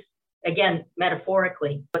just again,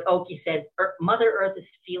 metaphorically, but Oki said, Mother Earth is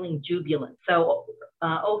feeling jubilant. So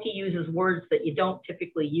Oki uses words that you don't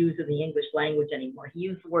typically use in the English language anymore. He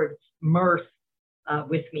used the word mirth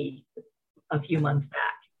with me a few months back.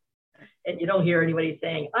 And you don't hear anybody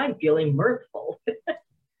saying, I'm feeling mirthful.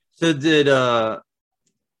 So did, for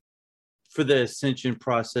the ascension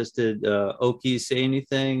process, did Oki say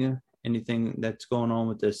anything that's going on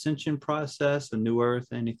with the ascension process, the New Earth,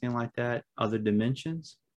 anything like that, other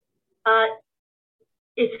dimensions?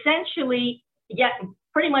 Essentially, yeah,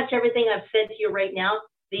 pretty much everything I've said to you right now.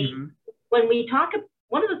 When we talk,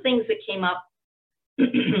 one of the things that came up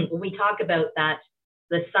when we talk about that,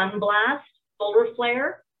 the sun blast, solar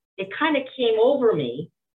flare, it kind of came over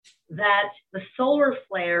me that the solar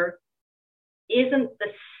flare isn't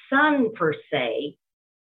the sun per se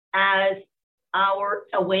as our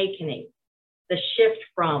awakening, the shift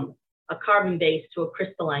from a carbon base to a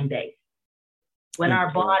crystalline base. When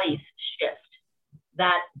our bodies shift,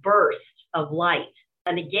 that burst of light.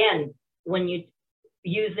 And again,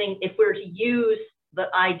 if we're to use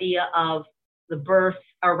the idea of the birth,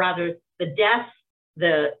 or rather the death,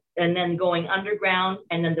 and then going underground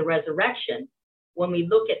and then the resurrection, when we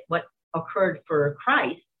look at what occurred for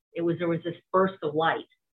Christ, there was this burst of light,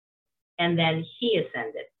 and then he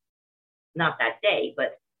ascended. not that day,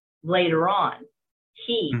 but later on,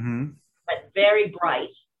 he Mm-hmm. went very bright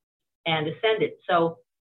and ascended. So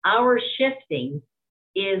our shifting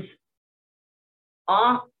is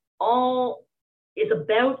all is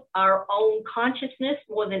about our own consciousness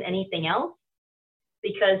more than anything else,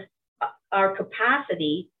 because our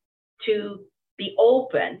capacity to be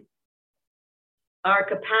open, our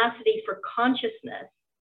capacity for consciousness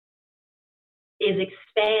is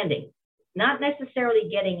expanding, not necessarily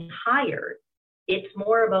getting higher. It's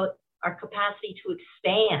more about our capacity to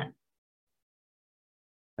expand.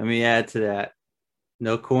 Let me add to that.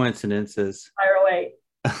 No coincidences. Fire away.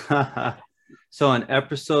 So in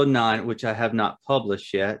episode 9, which I have not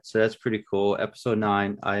published yet, so that's pretty cool. Episode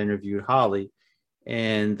 9, I interviewed Holly,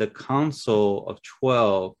 and the Council of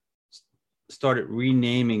 12 started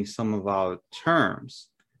renaming some of our terms.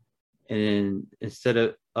 And instead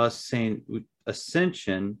of us saying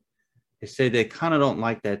ascension, they say they kind of don't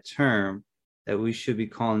like that term, that we should be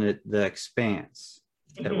calling it the expanse,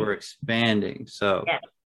 that we're expanding. So, Yeah.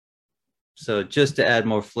 So just to add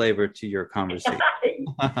more flavor to your conversation.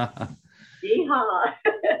 Yeehaw.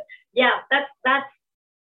 Yeah, that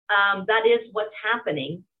is what's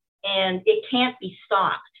happening, and it can't be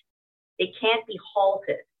stopped. It can't be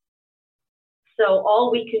halted. So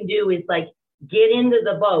all we can do is like get into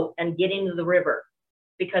the boat and get into the river,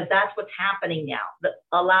 because that's what's happening now,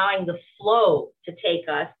 allowing the flow to take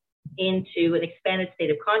us into an expanded state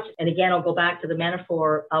of consciousness. And again, I'll go back to the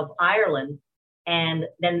metaphor of Ireland, and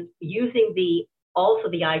then using also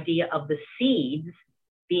the idea of the seeds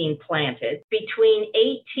being planted. Between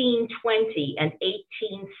 1820 and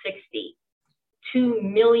 1860, 2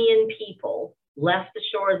 million people left the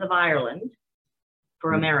shores of Ireland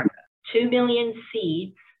for America. 2 million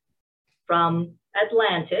seeds from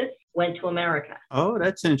Atlantis went to America. Oh,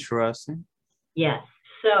 that's interesting. Yes.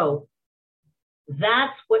 So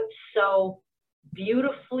that's what's so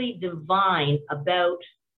beautifully divine about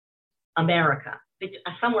America.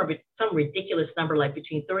 Some ridiculous number, like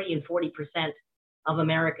between 30 and 40% of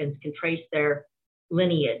Americans can trace their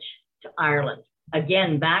lineage to Ireland.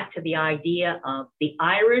 Again, back to the idea of the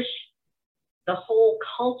Irish, the whole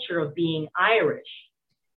culture of being Irish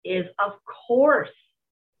is, of course,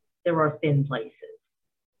 there are thin places.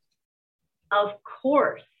 Of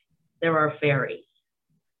course, there are fairies.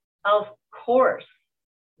 Of course,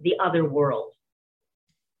 the other world.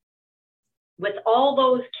 With all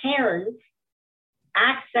those cairns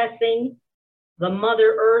accessing the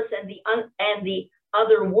Mother Earth and the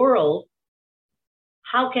other world,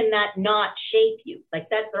 how can that not shape you? Like,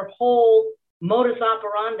 that's their whole modus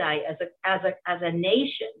operandi as a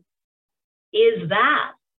nation, is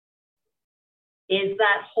that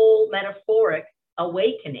whole metaphoric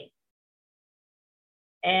awakening.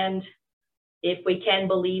 And if we can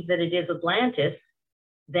believe that it is Atlantis,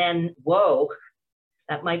 then whoa,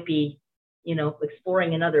 that might be,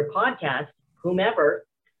 exploring another podcast, whomever.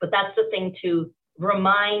 But that's the thing to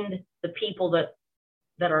remind the people that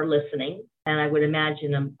are listening, and I would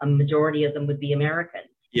imagine a majority of them would be Americans.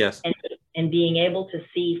 Yes. And being able to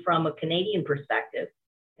see from a Canadian perspective,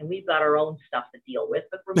 and we've got our own stuff to deal with,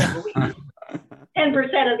 but remember,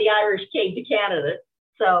 10% of the Irish came to Canada,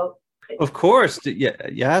 so. Of course, yeah,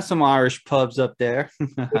 you have some Irish pubs up there.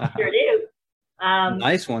 Sure do.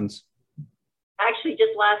 Nice ones. Actually,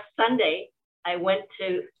 just last Sunday, I went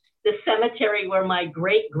to the cemetery where my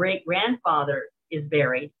great-great-grandfather is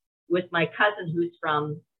buried with my cousin who's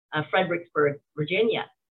from Fredericksburg, Virginia.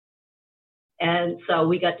 And so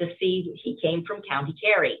we got to see, he came from County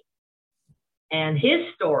Kerry. And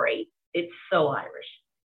his story, it's so Irish.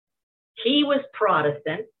 He was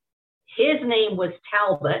Protestant. His name was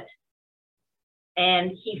Talbot.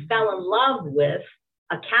 And he fell in love with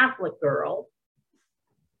a Catholic girl.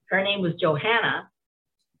 Her name was Johanna.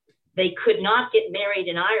 They could not get married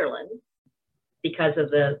in Ireland because of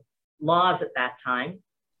the laws at that time.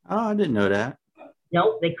 Oh, I didn't know that.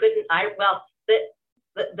 No, they couldn't.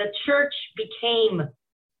 The church became,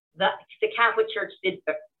 the Catholic Church did,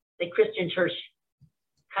 the Christian Church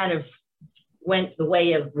kind of went the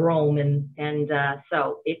way of Rome, and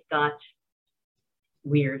so it got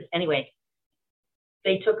weird. Anyway,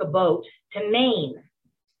 they took a boat to Maine,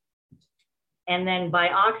 and then by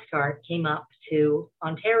oxcart came up to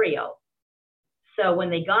Ontario. So when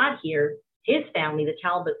they got here, his family, the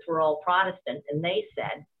Talbots, were all Protestant, and they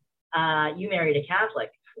said, you married a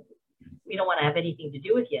Catholic. We don't want to have anything to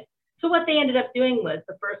do with you. So what they ended up doing was,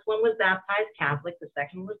 the first one was baptized Catholic, the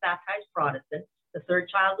second one was baptized Protestant, the third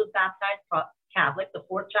child was baptized Catholic, the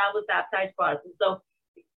fourth child was baptized Protestant. So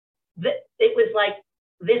it was like,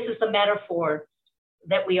 this is the metaphor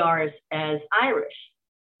that we are as Irish.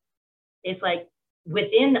 It's like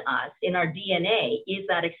within us, in our DNA, is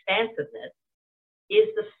that expansiveness, is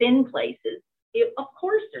the thin places. Of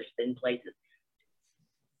course, there's thin places.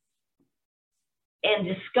 And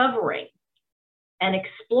discovering and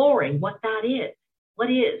exploring what that is.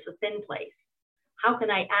 What is a thin place? How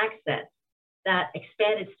can I access that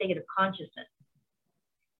expanded state of consciousness?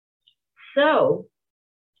 So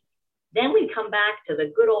then we come back to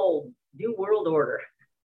the good old New World Order.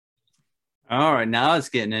 All right, now it's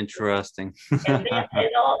getting interesting. and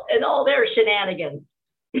all their shenanigans.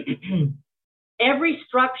 Every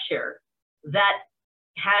structure that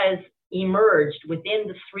has emerged within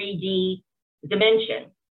the 3D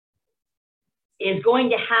dimension is going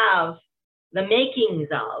to have the makings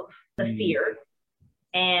of the fear,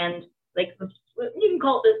 and like you can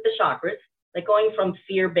call it the chakras, like going from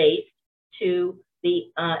fear-based to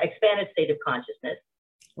the expanded state of consciousness.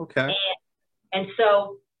 Okay. And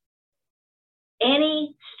so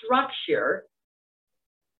any structure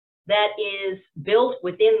that is built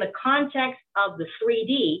within the context of the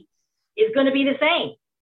 3D is going to be the same.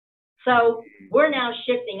 So we're now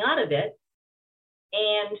shifting out of it.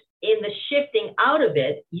 And in the shifting out of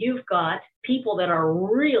it, you've got people that are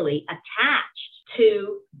really attached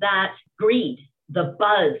to that greed, the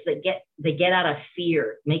buzz that get out of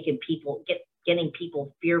fear, getting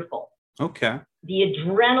people fearful. Okay. The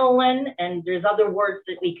adrenaline, and there's other words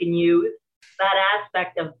that we can use. That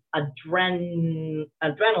aspect of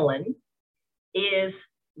adrenaline is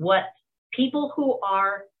what people who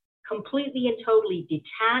are completely and totally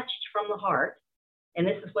detached from the heart, and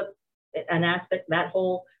this is what an aspect, that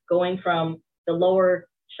whole going from the lower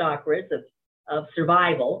chakras of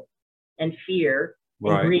survival and fear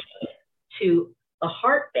and greed to the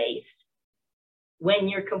heart-based. When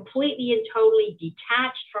you're completely and totally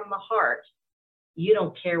detached from the heart, you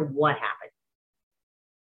don't care what happens.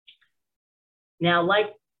 Now,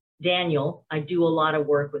 like Daniel, I do a lot of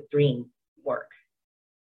work with dream work.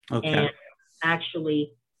 Okay. And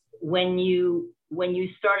actually, when you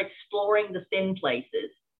start exploring the thin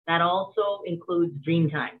places, that also includes dream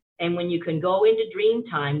time. And when you can go into dream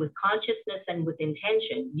time with consciousness and with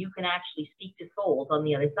intention, you can actually speak to souls on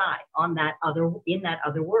the other side, in that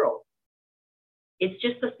other world. It's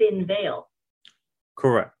just a thin veil.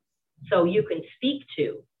 Correct. So you can speak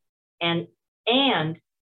to and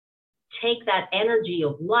take that energy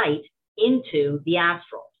of light into the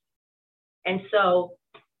astral. And so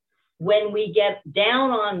when we get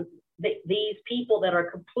down on these people that are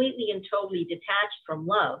completely and totally detached from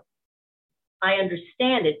love, I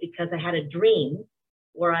understand it because I had a dream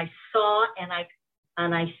where I saw and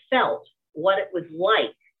I felt what it was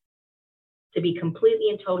like to be completely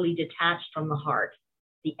and totally detached from the heart,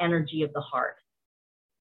 the energy of the heart.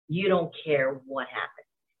 You don't care what happens.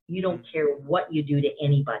 You don't care what you do to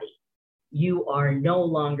anybody. You are no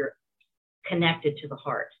longer connected to the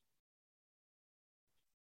heart.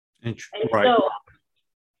 And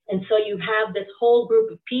so you have this whole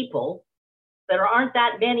group of people that aren't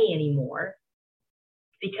that many anymore,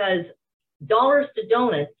 because dollars to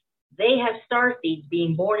donuts, they have starseeds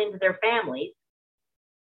being born into their families,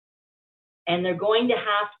 and they're going to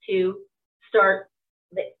have to start,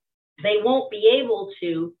 they won't be able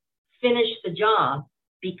to finish the job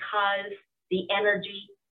because the energy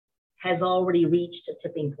has already reached a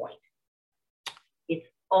tipping point. We've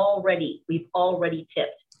already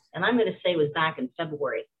tipped. And I'm going to say it was back in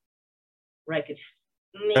February, where I could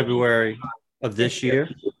February of this year?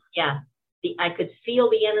 Yeah. I could feel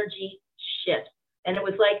the energy shift. And it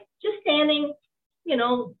was like just standing,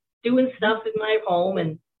 doing stuff in my home.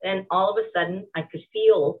 And then all of a sudden I could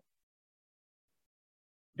feel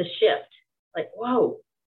the shift. Like, whoa.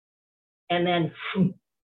 And then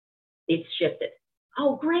it's shifted.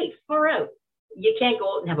 Oh, great. Far out. You can't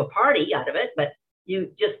go out and have a party out of it, but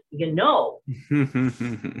you just, And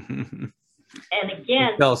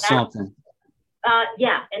again, something.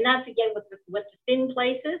 Yeah. And that's again with the thin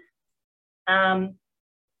places.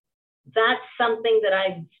 That's something that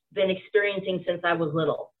I've been experiencing since I was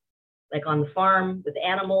little, like on the farm with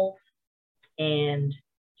animals and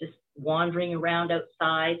just wandering around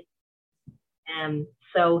outside. And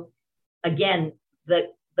so again,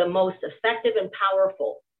 the most effective and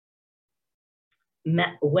powerful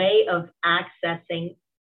way of accessing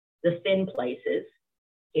the thin places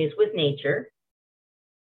is with nature.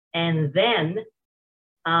 And then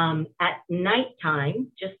at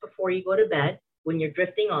nighttime, just before you go to bed, when you're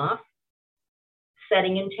drifting off,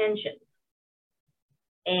 setting intentions.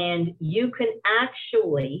 And you can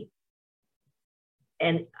actually,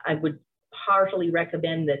 and I would heartily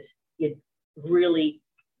recommend that you really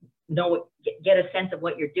get a sense of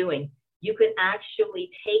what you're doing. You can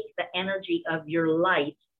actually take the energy of your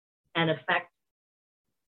light and affect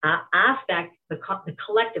aspect, the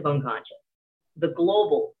collective unconscious, the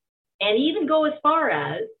global, and even go as far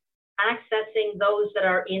as accessing those that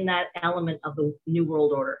are in that element of the New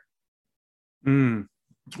World Order.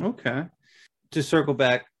 Okay. To circle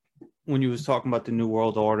back, when you was talking about the New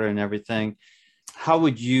World Order and everything, how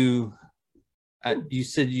would you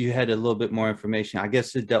said you had a little bit more information. I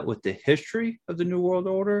guess it dealt with the history of the New World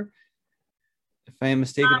Order, if I am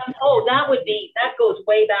mistaken. That goes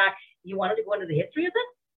way back. You wanted to go into the history of it?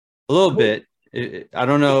 A little bit. I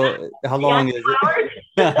don't know how long is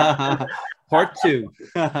it. Part 2.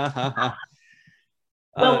 Well,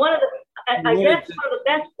 I guess one of the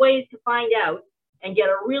best ways to find out and get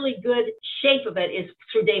a really good shape of it is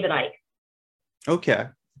through David Icke. Okay.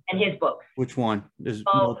 And his books. Which one? There's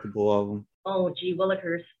multiple of them. Oh, gee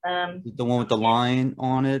willikers. The one with the lion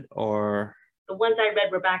on it, or the ones I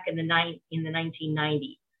read were back in the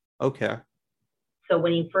 1990s. Okay. So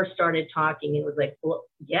when he first started talking, it was like, well,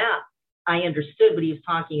 yeah, I understood what he was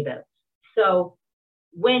talking about. So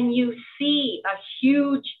when you see a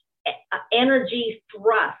huge energy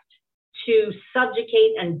thrust to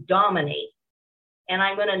subjugate and dominate, and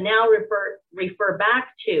I'm going to now refer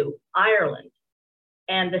back to Ireland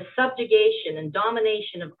and the subjugation and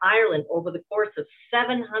domination of Ireland over the course of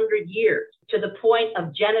 700 years to the point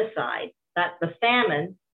of genocide, that the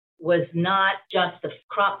famine was not just a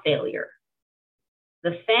crop failure.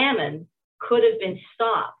 The famine could have been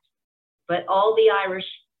stopped, but all the Irish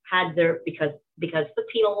had because the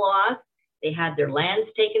penal laws, they had their lands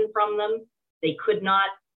taken from them. They could not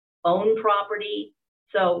own property.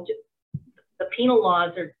 So the penal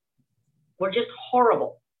laws were just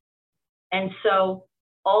horrible. And so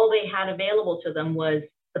all they had available to them was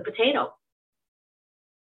the potato.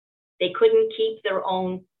 They couldn't keep their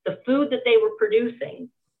own, the food that they were producing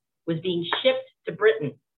was being shipped to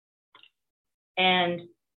Britain. And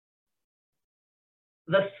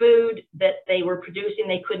the food that they were producing,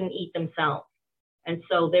 they couldn't eat themselves. And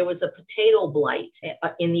so there was a potato blight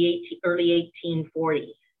in the early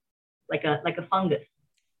 1840s, like a fungus.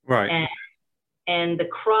 Right. And the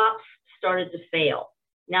crops started to fail.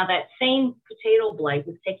 Now that same potato blight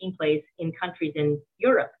was taking place in countries in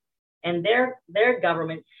Europe, and their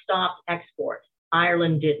government stopped export.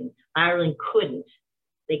 Ireland didn't. Ireland couldn't.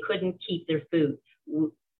 They couldn't keep their food.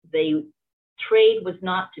 Trade was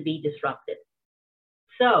not to be disrupted.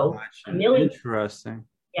 So Interesting.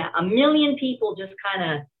 Yeah, 1 million people just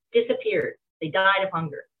kind of disappeared. They died of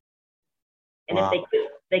hunger. And wow. If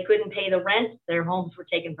they couldn't pay the rent, their homes were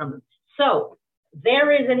taken from them. So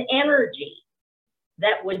there is an energy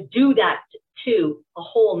that would do that to a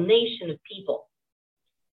whole nation of people.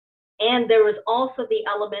 And there was also the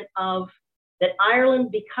element of that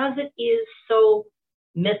Ireland, because it is so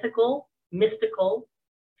mystical,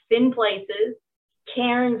 thin places,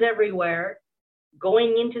 cairns everywhere,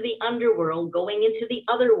 going into the underworld, going into the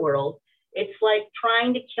other world, it's like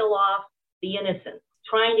trying to kill off the innocent,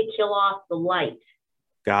 trying to kill off the light.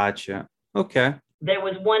 Gotcha. Okay. There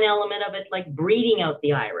was one element of it like breeding out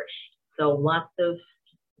the Irish. So lots of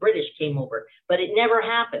British came over, but it never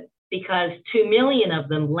happened because 2 million of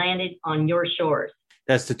them landed on your shores.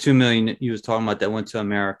 That's the 2 million that you was talking about that went to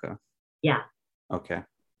America. Yeah. Okay.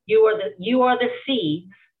 You are the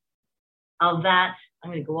seeds of that.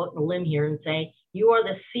 I'm going to go out on a limb here and say you are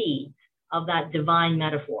the seeds of that divine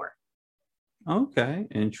metaphor. Okay.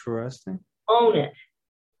 Interesting. Own it.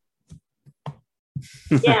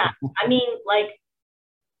 Yeah. I mean, like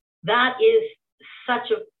that is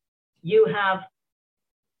you have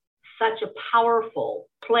such a powerful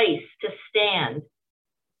place to stand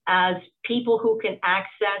as people who can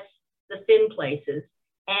access the thin places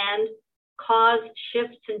and cause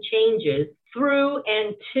shifts and changes through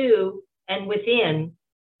and to and within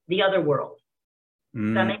the other world.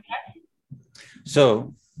 Does that make sense?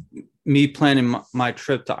 So me planning my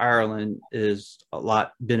trip to Ireland is a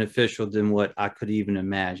lot beneficial than what I could even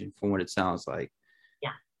imagine from what it sounds like.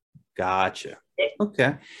 Yeah. Gotcha.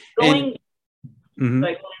 Okay.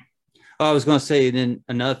 I was going to say, then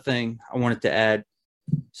another thing I wanted to add.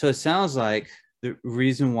 So it sounds like the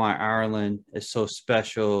reason why Ireland is so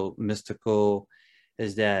special, mystical,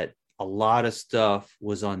 is that a lot of stuff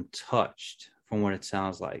was untouched from what it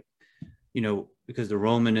sounds like, because the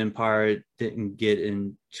Roman Empire didn't get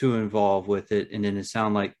too involved with it. And then it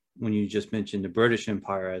sounded like when you just mentioned the British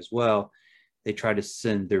Empire as well, they tried to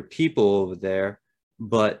send their people over there,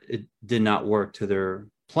 but it did not work to their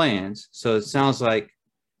plans. So it sounds like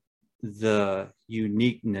the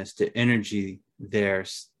uniqueness, the energy there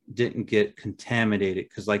didn't get contaminated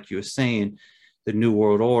because, like you were saying, the New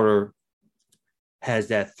World Order has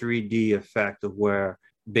that 3D effect of where,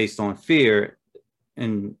 based on fear,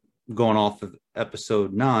 and going off of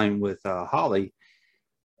episode 9 with Holly,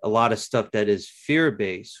 a lot of stuff that is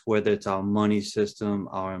fear-based, whether it's our money system,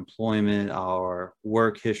 our employment, our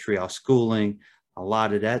work history, our schooling, a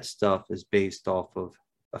lot of that stuff is based off of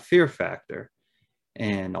a fear factor.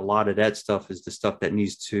 And a lot of that stuff is the stuff that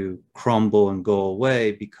needs to crumble and go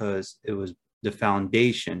away because the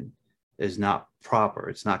foundation is not proper.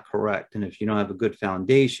 It's not correct. And if you don't have a good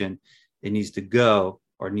foundation, it needs to go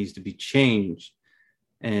or needs to be changed.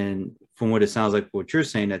 And from what it sounds like, what you're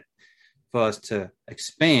saying, that for us to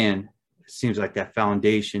expand, it seems like that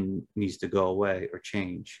foundation needs to go away or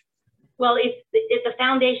change. Well, it's the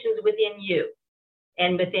foundation's within you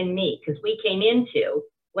and within me, because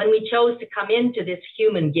when we chose to come into this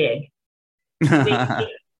human gig,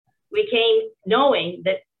 we came knowing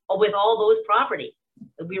that with all those properties,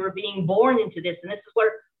 that we were being born into this. And this is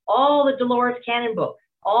where all the Dolores Cannon books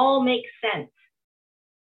all make sense,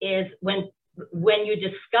 is when you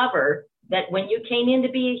discover that when you came in to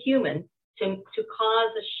be a human, to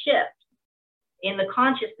cause a shift in the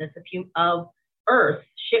consciousness of Earth,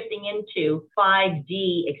 shifting into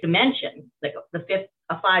 5D dimension, like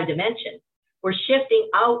a 5 dimension. We're shifting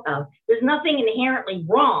out of, there's nothing inherently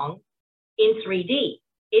wrong in 3D.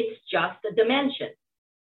 It's just a dimension.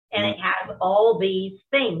 And it has all these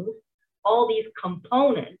things, all these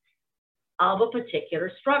components of a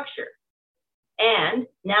particular structure. And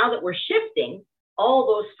now that we're shifting, all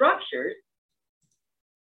those structures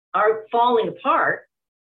are falling apart.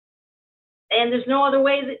 And there's no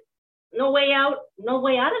way out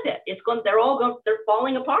of it. They're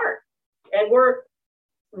falling apart. And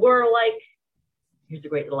we're like, here's a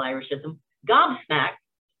great little Irishism, gobsmacked,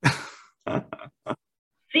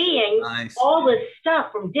 seeing nice. All this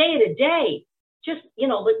stuff from day to day. Just,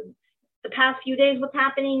 the past few days, what's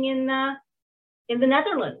happening in the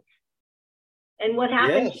Netherlands, and what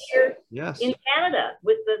happened here in Canada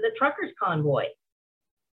with the truckers convoy.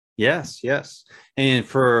 Yes. And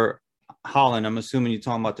for Holland, I'm assuming you're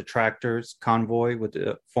talking about the tractors convoy with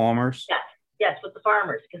the farmers. Yes, with the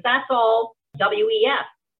farmers, because that's all WEF.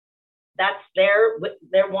 That's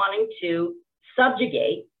they're wanting to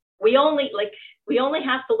subjugate. We only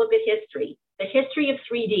have to look at the history of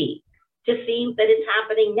 3D, to see that it's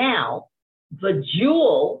happening now. The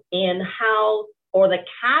jewel in how, or the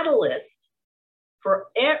catalyst for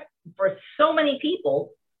so many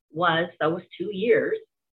people, was those 2 years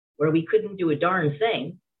where we couldn't do a darn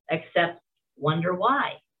thing except wonder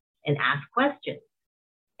why and ask questions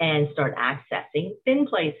and start accessing thin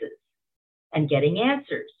places and getting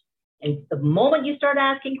answers. And the moment you start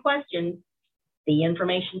asking questions, the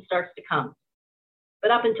information starts to come.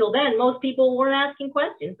 But up until then, most people weren't asking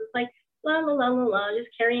questions. It's like, la, la, la, la, la, just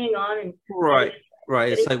carrying on. And Right.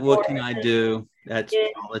 It's like, what can I do? That's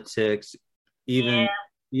politics. Even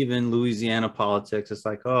Louisiana politics. It's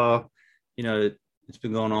like, it's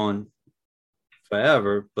been going on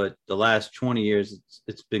forever, but the last 20 years,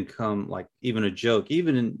 it's become like even a joke.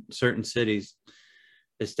 Even in certain cities,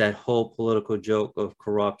 it's that whole political joke of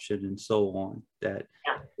corruption and so on that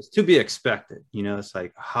is to be expected. It's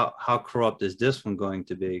like, how corrupt is this one going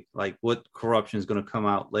to be? Like, what corruption is going to come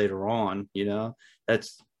out later on?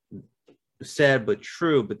 That's sad but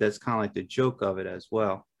true, but that's kind of like the joke of it as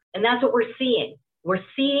well. And that's what we're seeing. We're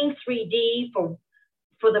seeing 3D for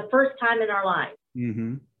the first time in our lives.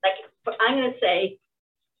 Mm-hmm. Like, I'm going to say,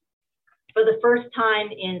 for the first time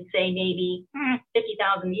in, say, maybe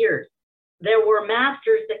 50,000 years, there were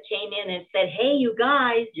masters that came in and said, hey, you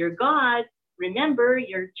guys, you're gods. Remember,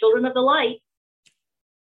 you're children of the light.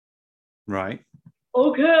 Right.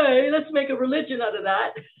 Okay, let's make a religion out of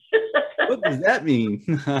that. What does that mean?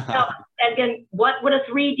 Now, again, what would a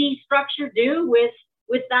 3D structure do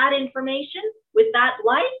with that information, with that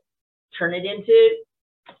light? Turn it into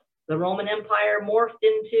the Roman Empire morphed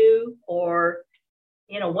into, or,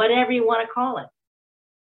 whatever you want to call it.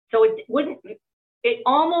 So it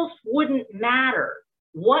almost wouldn't matter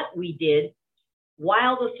what we did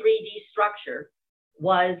while the 3D structure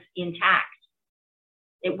was intact.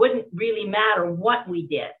 It wouldn't really matter what we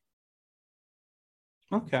did.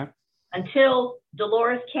 Okay. Until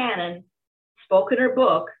Dolores Cannon spoke in her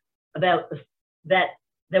book about that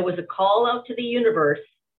there was a call out to the universe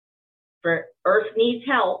for Earth needs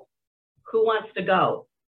help. Who wants to go?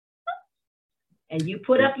 And you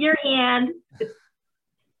put up your hand,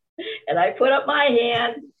 and I put up my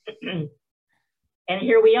hand, and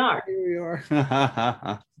here we are.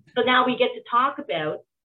 So now we get to talk about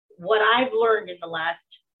what I've learned in the last,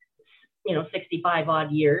 65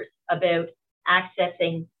 odd years about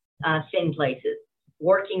accessing thin places,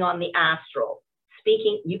 working on the astral,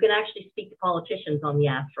 speaking. You can actually speak to politicians on the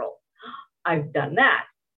astral. I've done that.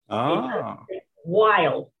 Oh. It's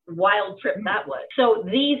wild, wild trip that was. So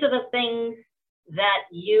these are the things that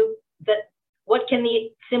what can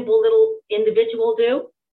the simple little individual do?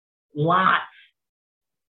 Lots.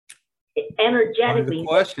 Energetically. One of the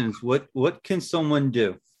questions, what can someone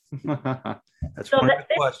do? That's so one of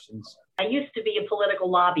the questions. I used to be a political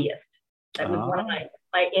lobbyist. That was one of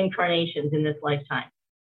my incarnations in this lifetime.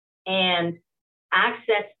 And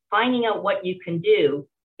finding out what you can do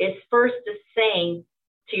is first just saying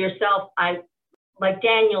to yourself, like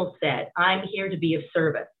Daniel said, I'm here to be of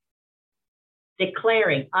service.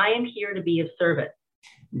 Declaring, I am here to be of service.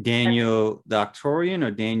 Daniel the Octorian,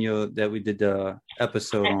 or Daniel that we did the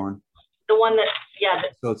episode on? The one that,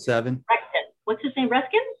 episode 7. Reskin. What's his name,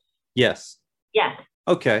 Reskin? Yes. Yes.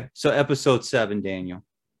 Okay, so episode 7, Daniel.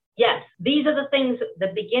 Yes, these are the things,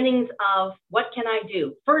 the beginnings of what can I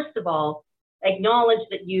do? First of all, acknowledge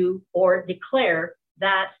that or declare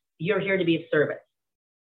that you're here to be of service.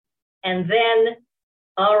 And then,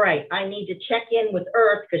 all right, I need to check in with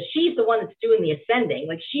Earth, because she's the one that's doing the ascending.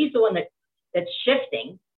 Like, she's the one that's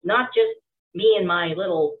shifting, not just me and my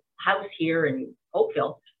little house here in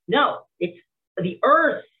Oakville. No, it's the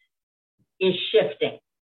Earth is shifting,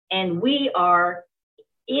 and we are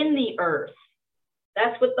in the Earth.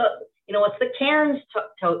 That's what it's the Cairns.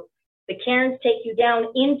 The Cairns take you down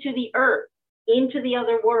into the Earth, into the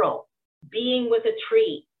other world. Being with a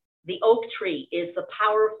tree, the oak tree is the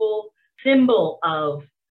powerful symbol of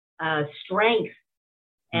strength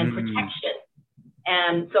and protection.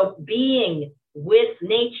 And so being with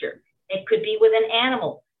nature, it could be with an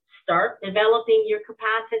animal. Start developing your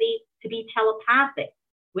capacity to be telepathic.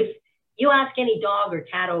 You ask any dog or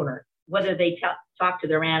cat owner whether they talk to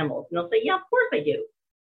their animals, and they'll say, yeah, of course I do.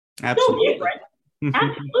 Absolutely. So different.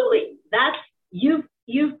 Absolutely. That's,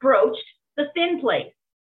 you've broached the thin place.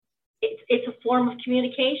 It's a form of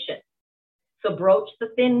communication. So broach the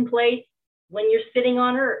thin place when you're sitting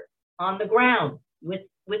on Earth, on the ground, with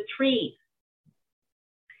trees.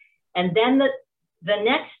 And then the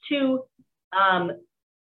next two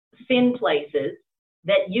thin places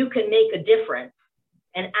that you can make a difference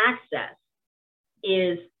and access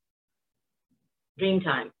is dream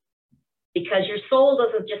time. Because your soul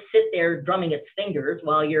doesn't just sit there drumming its fingers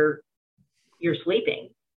while you're sleeping.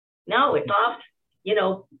 No, it's off,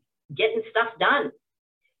 getting stuff done.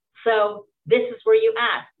 So this is where you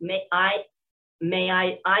ask, I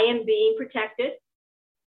am being protected,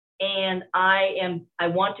 and I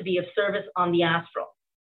want to be of service on the astral.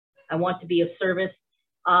 I want to be of service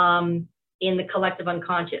in the collective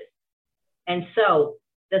unconscious. And so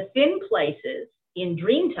the thin places in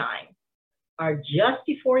dream time are just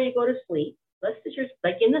before you go to sleep. Let's say you're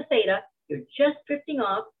like in the theta, you're just drifting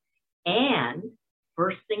off, and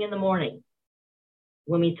first thing in the morning.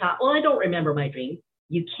 When we talk, I don't remember my dreams.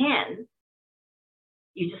 You can.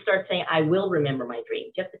 You just start saying, I will remember my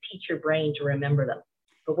dreams. You have to teach your brain to remember them.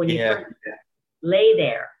 But when you first lay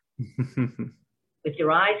there with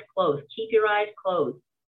your eyes closed, keep your eyes closed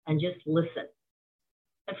and just listen.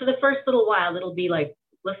 And for the first little while, it'll be like,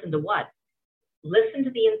 listen to what? Listen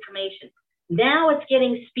to the information. Now it's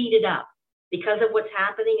getting speeded up because of what's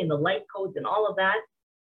happening in the light codes and all of that.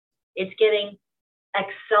 It's getting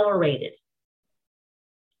accelerated.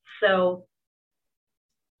 So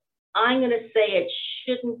I'm going to say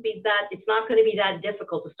it's not going to be that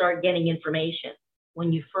difficult to start getting information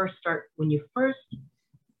when you first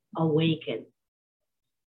awaken.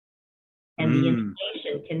 And the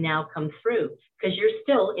information can now come through because you're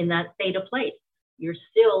still in that theta place. You're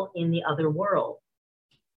still in the other world.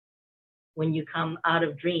 When you come out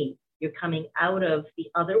of dream, you're coming out of the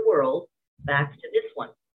other world back to this one.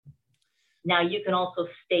 Now you can also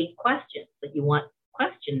state questions that you want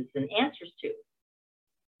questions and answers to.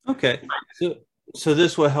 Okay. So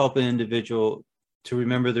this will help an individual to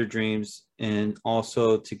remember their dreams and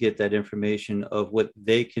also to get that information of what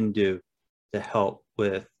they can do to help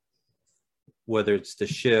with whether it's the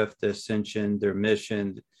shift, the ascension, their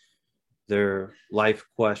mission, their life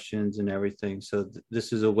questions and everything. So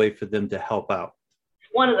this is a way for them to help out.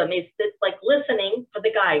 One of them is like listening for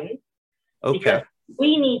the guidance. Okay. Because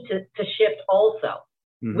we need to shift also.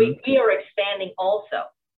 Mm-hmm. We are expanding also.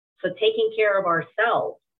 So taking care of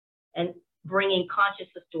ourselves and bringing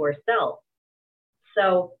consciousness to ourselves.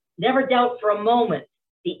 So never doubt for a moment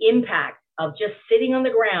the impact of just sitting on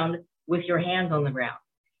the ground with your hands on the ground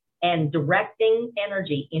and directing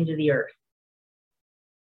energy into the earth.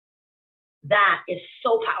 That is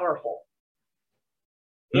so powerful.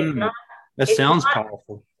 That sounds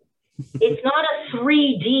powerful. It's not a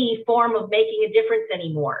 3D form of making a difference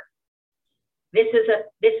anymore. This is a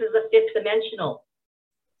fifth dimensional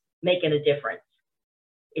making a difference.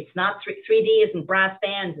 It's not 3D isn't brass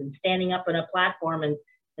bands and standing up on a platform and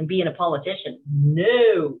and being a politician.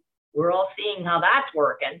 No, we're all seeing how that's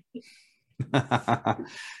working.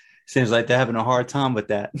 Seems like they're having a hard time with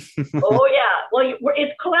that. Oh yeah, well,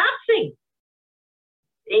 it's collapsing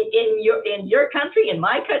in your country, in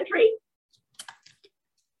my country.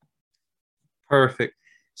 Perfect.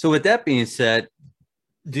 So with that being said,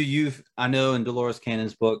 I know in Dolores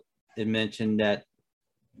Cannon's book, it mentioned that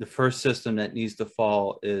the first system that needs to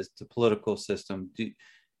fall is the political system. Do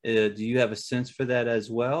you have a sense for that as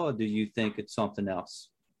well, or do you think it's something else?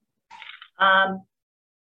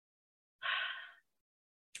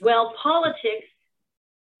 Well, politics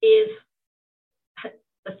is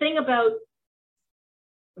the thing about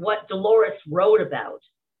what Dolores wrote about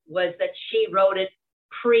was that she wrote it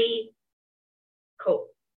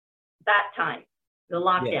that time, the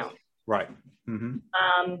lockdown. Yes. Right. Mm-hmm.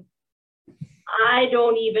 I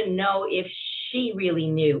don't even know if she really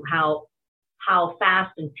knew how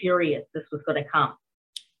fast and furious this was going to come.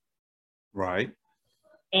 Right.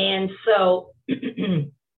 And so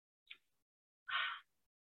the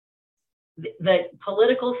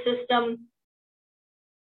political system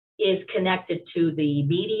is connected to the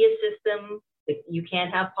media system. You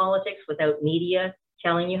can't have politics without media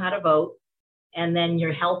telling you how to vote. And then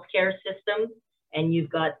your healthcare system, and you've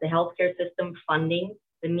got the healthcare system funding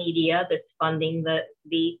the media that's funding the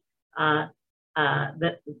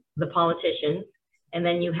politicians. And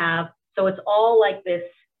then you have, so it's all like this.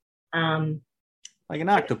 Like an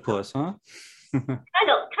octopus, huh? Kind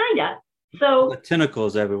of. So the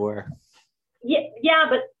tentacles everywhere. Yeah,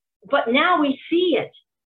 but now we see it.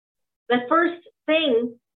 The first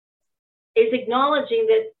thing is acknowledging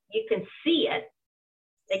that you can see it,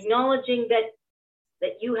 acknowledging that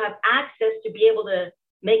you have access to be able to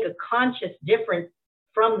make a conscious difference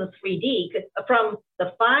from the 3D, from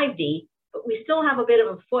the 5D, but we still have a bit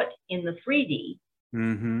of a foot in the 3D.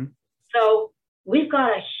 Mm-hmm. So we've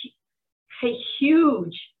got a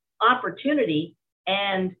huge opportunity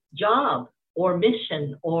and job or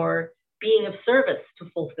mission or being of service to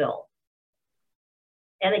fulfill.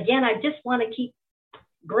 And again, I just want to keep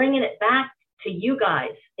bringing it back to you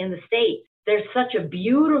guys in the States. There's such a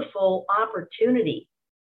beautiful opportunity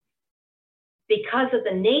because of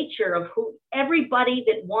the nature of everybody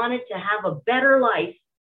that wanted to have a better life,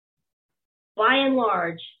 by and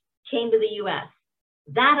large, came to the US.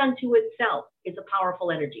 That unto itself is a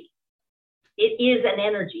powerful energy. It is an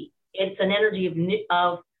energy. It's an energy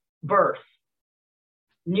of birth,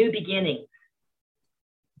 new beginnings.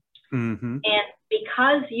 Mm-hmm. And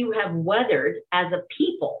because you have weathered as a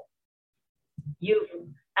people,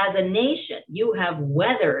 as a nation, you have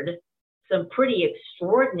weathered some pretty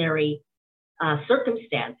extraordinary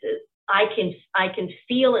circumstances. I can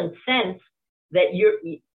feel and sense that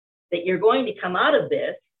you're going to come out of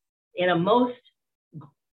this in a most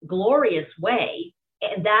glorious way,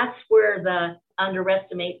 and that's where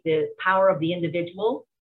underestimate the power of the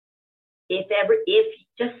if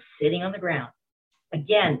just sitting on the ground.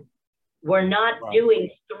 Again, we're not doing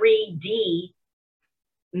 3D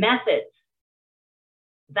methods.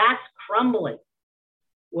 That's crumbling.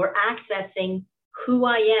 We're accessing who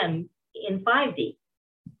I am in 5D.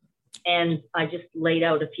 And I just laid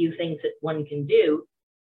out a few things that one can do.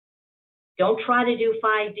 Don't try to do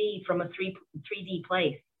 5D from a 3D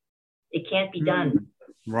place. It can't be done.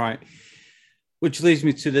 Right. Which leads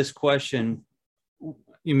me to this question.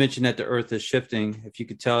 You mentioned that the Earth is shifting. If you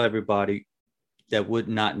could tell everybody that would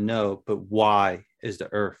not know, but why is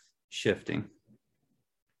the Earth shifting?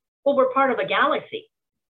 Well, we're part of a galaxy.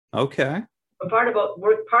 Okay. We're part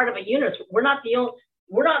of a universe. We're not the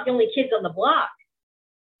only kids on the block.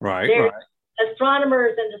 Right. There's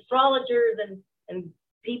astronomers and astrologers and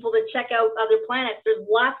people that check out other planets. There's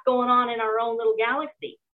lots going on in our own little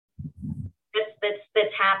galaxy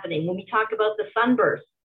that's happening. When we talk about the sunburst,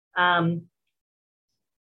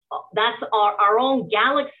 that's our own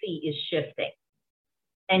galaxy is shifting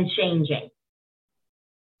and changing.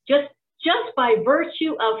 Just by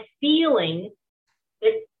virtue of feeling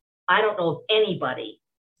that, I don't know of anybody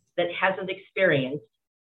that hasn't experienced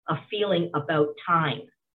a feeling about time.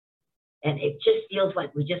 And it just feels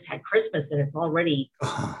like we just had Christmas and it's already.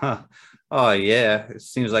 Oh, yeah. It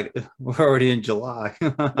seems like we're already in July.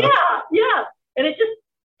 Yeah.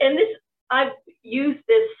 And I've used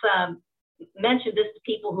this, mentioned this to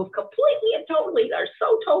people who've completely and totally are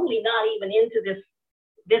so totally not even into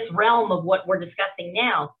this realm of what we're discussing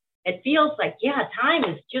now. It feels like, time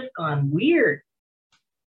has just gone weird.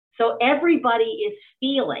 So everybody is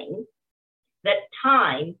feeling that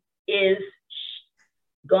time is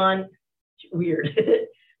gone weird,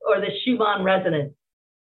 or the Schumann resonance.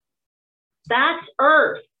 That's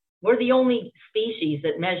Earth. We're the only species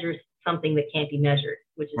that measures something that can't be measured.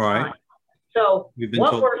 which is Right. time. So We've been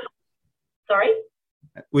what told. we're, sorry?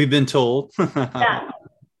 We've been told. Yeah.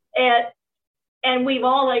 And we've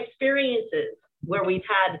all had experiences where we've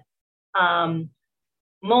had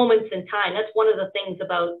moments in time. That's one of the things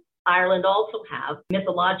about Ireland also have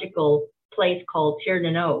mythological place called Tir na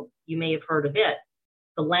Nog. You may have heard of it,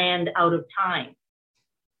 the land out of time,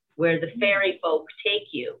 where the fairy folk take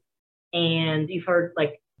you. And you've heard,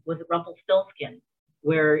 like, was it Rumpelstiltskin,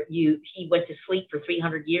 where he went to sleep for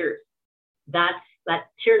 300 years. That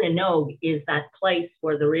Tir na Nog is that place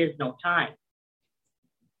where there is no time.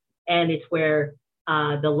 And it's where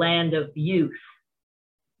the land of youth.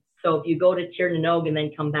 So if you go to Tir na Nog and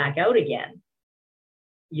then come back out again,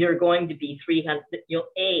 you're going to be 300, you'll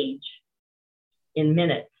age in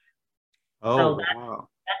minutes. Oh, so wow.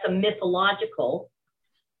 That's a mythological,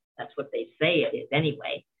 that's what they say it is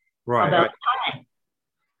anyway, Right. about Right. time.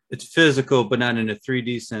 It's physical, but not in a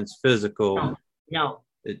 3D sense. Physical. No.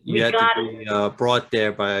 You have to be brought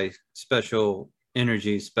there by special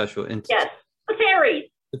energy, special entities. Yes, the fairies.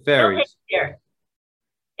 The fairies. There.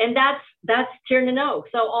 And that's Tir na Nog.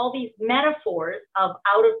 So all these metaphors of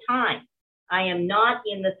out of time. I am not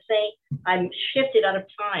in the same, I'm shifted out of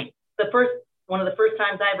time. One of the first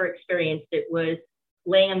times I ever experienced it was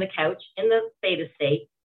laying on the couch in the theta state.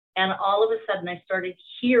 And all of a sudden I started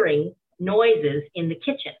hearing noises in the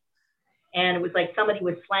kitchen. And it was like somebody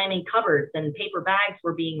was slamming cupboards and paper bags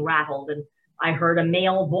were being rattled. And I heard a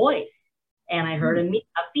male voice and I heard a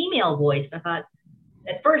female voice. I thought,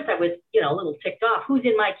 at first I was, a little ticked off. Who's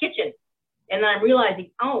in my kitchen? And then I'm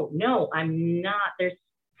realizing, oh no, I'm not. There's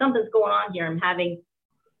something's going on here. I'm having,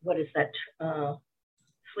 what is that?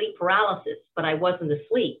 Sleep paralysis, but I wasn't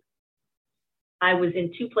asleep. I was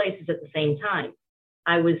in two places at the same time.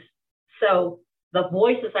 So the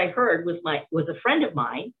voices I heard was a friend of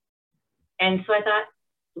mine. And so I thought,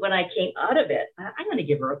 when I came out of it, I'm going to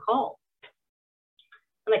give her a call.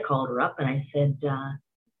 And I called her up and I said,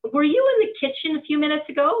 were you in the kitchen a few minutes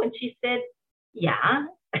ago? And she said, yeah.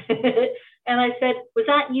 And I said, was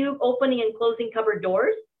that you opening and closing cupboard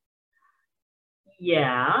doors?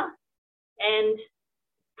 Yeah. And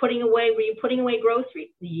were you putting away groceries?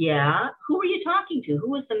 Yeah. Who were you talking to? Who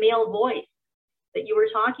was the male voice that you were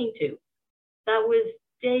talking to? That was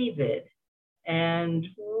David. And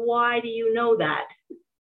why do you know that?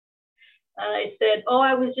 And I said,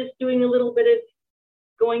 I was just doing a little bit of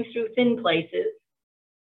going through thin places.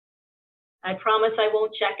 I promise I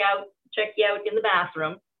won't check you out in the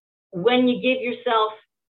bathroom. When you give yourself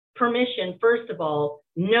permission, first of all,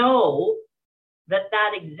 know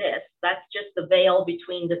that exists. That's just the veil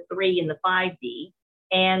between the 3 and the 5D.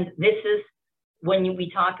 And this is when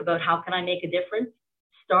we talk about how can I make a difference?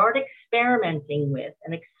 Start experimenting with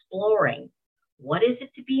and exploring. What is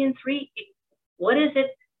it to be in 3? What is it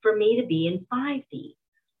for me to be in 5D?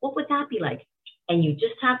 What would that be like? And you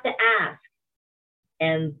just have to ask.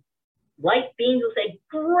 And light beings will say,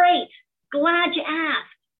 great, glad you asked.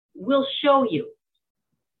 We'll show you.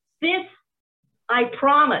 This, I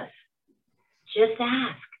promise. Just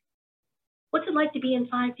ask. What's it like to be in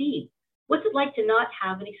 5D? What's it like to not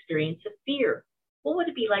have an experience of fear? What would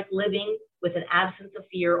it be like living with an absence of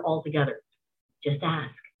fear altogether? Just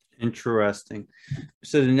ask. Interesting.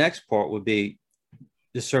 So the next part would be,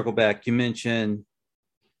 to circle back, you mentioned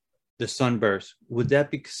the sunburst. Would that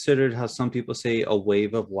be considered how some people say a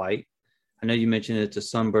wave of light? I know you mentioned it's a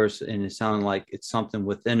sunburst and it sounded like it's something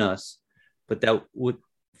within us, but that would,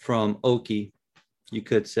 from Oki, you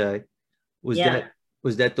could say, was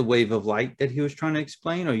that the wave of light that he was trying to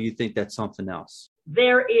explain, or you think that's something else?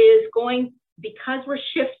 There is because we're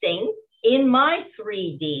shifting in my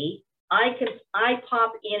 3D, I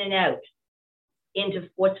pop in and out into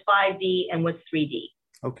what's 5D and what's 3D.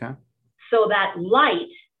 Okay. So that light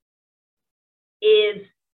is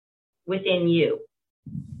within you.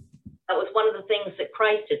 That was one of the things that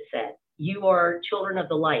Christ had said. You are children of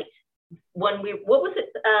the light. What was it?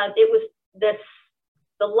 It was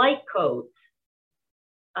the light codes.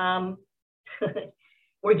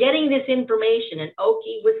 We're getting this information, and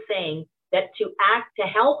Oki was saying that to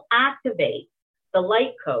help activate the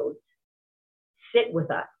light codes, sit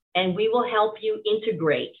with us, and we will help you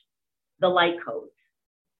integrate the light codes.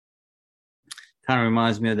 Kind of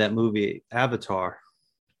reminds me of that movie Avatar.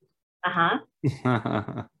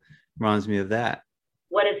 Reminds me of that.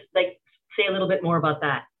 What is, say a little bit more about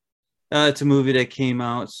that? It's a movie that came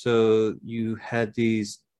out. So you had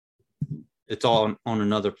it's all on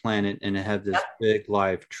another planet, and it had this big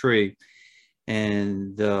live tree,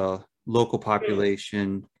 and the local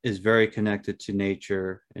population is very connected to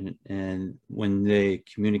nature, and when they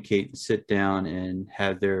communicate and sit down and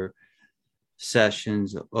have their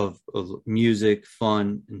sessions of music,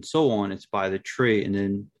 fun, and so on, it's by the tree. And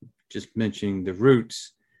then just mentioning the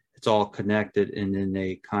roots, it's all connected, and then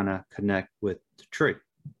they kind of connect with the tree.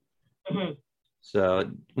 Mm-hmm.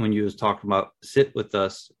 So when you was talking about sit with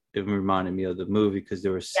us, it reminded me of the movie, because they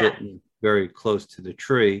were sitting very close to the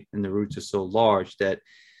tree, and the roots are so large that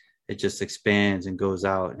it just expands and goes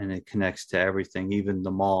out, and it connects to everything, even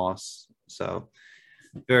the moss. So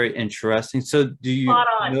very interesting. So do you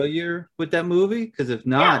familiar with that movie? Because if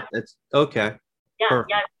not, that's okay. Yeah,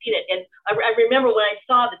 Perfect. I've seen it. And I remember when I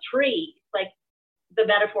saw the tree, like the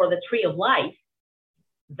metaphor of the tree of life,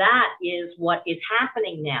 that is what is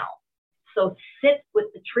happening now. So sit with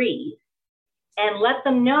the trees and let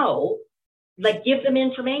them know, like give them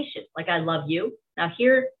information. Like, I love you. Now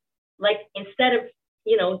here, like instead of,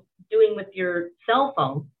 doing with your cell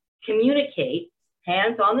phone, communicate,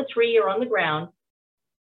 hands on the tree or on the ground,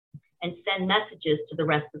 and send messages to the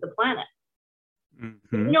rest of the planet.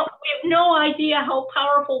 Mm-hmm. No, we have no idea how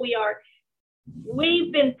powerful we are.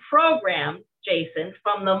 We've been programmed, Jason,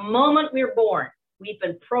 from the moment we were born. We've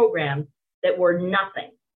been programmed that we're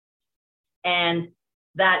nothing. And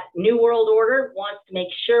that New World Order wants to make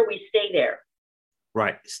sure we stay there.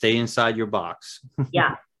 Right. Stay inside your box.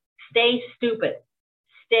 Yeah. Stay stupid.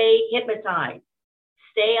 Stay hypnotized.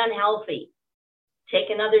 Stay unhealthy. Take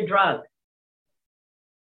another drug.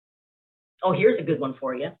 Oh, here's a good one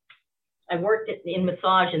for you. I worked in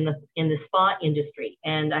massage in the spa industry,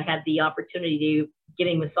 and I had the opportunity of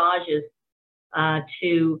giving massages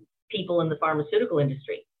to people in the pharmaceutical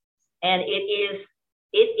industry. And it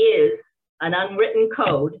is an unwritten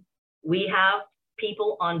code. We have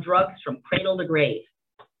people on drugs from cradle to grave.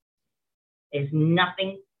 There's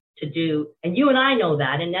nothing to do, and you and I know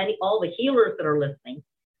that, and all the healers that are listening,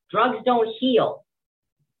 drugs don't heal.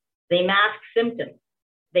 They mask symptoms.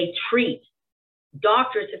 They treat.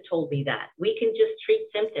 Doctors have told me that. We can just treat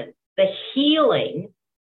symptoms. The healing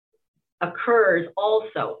occurs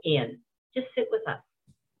also in, just sit with us.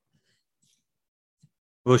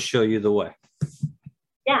 We'll show you the way.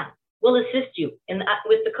 Yeah, we'll assist you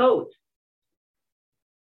with the codes.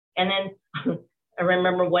 And then I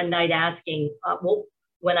remember one night asking,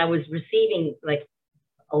 when I was receiving, like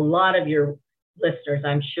a lot of your listeners,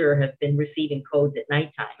 I'm sure, have been receiving codes at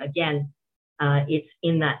nighttime. Again, it's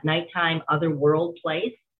in that nighttime other world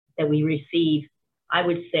place that we receive, I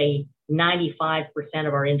would say 95%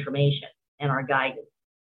 of our information and our guidance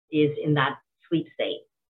is in that sleep state.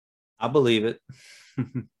 I believe it.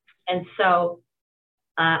 And so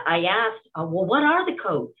I asked, well, what are the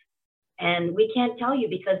codes? And we can't tell you,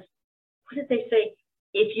 because what did they say?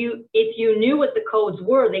 If you knew what the codes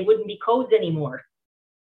were, they wouldn't be codes anymore.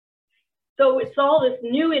 So it's all this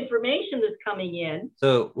new information that's coming in.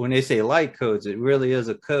 So when they say light codes, it really is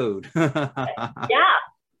a code. Yeah.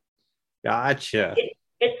 Gotcha.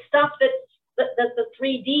 It's stuff that the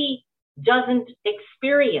 3D doesn't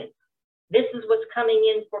experience. This is what's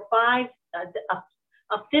coming in for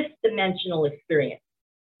a fifth dimensional experience.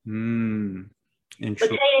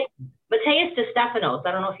 Interesting. Matthias DeStephanos,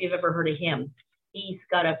 I don't know if you've ever heard of him. He's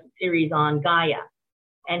got a series on Gaia,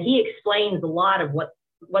 and he explains a lot of what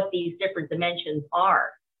these different dimensions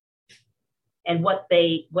are, and what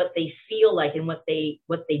they feel like, and what they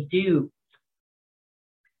do.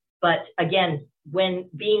 But again, when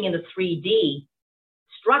being in a 3D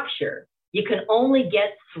structure, you can only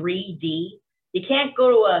get 3D. You can't go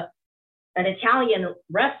to an Italian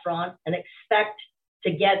restaurant and expect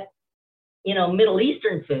to get, Middle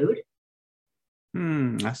Eastern food.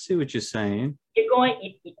 I see what you're saying.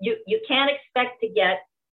 You can't expect to get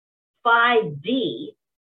 5D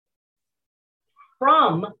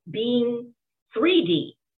from being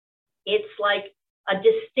 3D. It's like a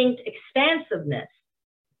distinct expansiveness.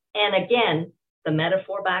 And again, the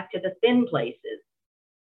metaphor back to the thin places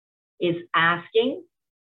is asking,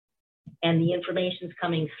 and the information's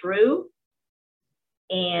coming through,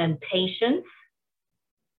 and patience,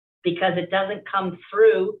 because it doesn't come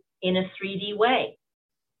through in a 3D way,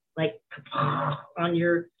 like on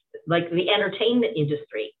like the entertainment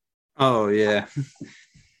industry. Oh, yeah.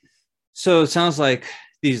 So it sounds like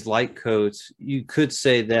these light codes, you could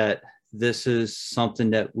say that this is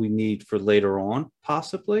something that we need for later on,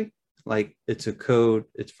 possibly. Like it's a code,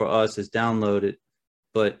 it's for us, it's downloaded,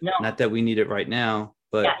 but not that we need it right now.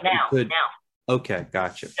 But now. Okay,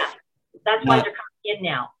 gotcha. Yeah. That's why they're coming in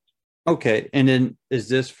now. Okay, and then is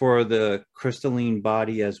this for the crystalline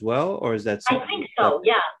body as well, or is that something? I think so.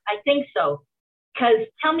 Yeah, I think so. Because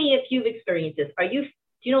tell me if you've experienced this. Do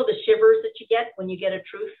you know the shivers that you get when you get a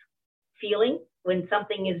truth feeling, when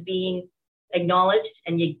something is being acknowledged,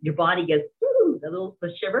 and your body gets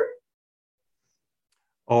the shiver?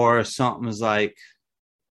 or something's like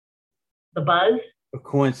The buzz. a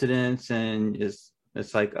coincidence and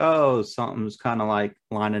it's like, oh, something's kind of like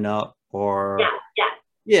lining up, or Yeah,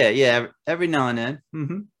 yeah. yeah, every now and then.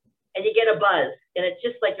 And you get a buzz, and it's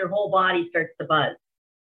just like your whole body starts to buzz.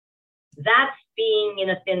 That's being in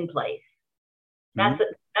a thin place. That's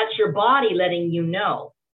your body letting you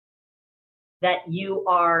know that you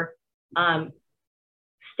are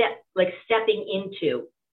stepping into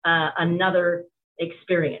another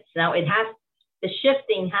experience. Now the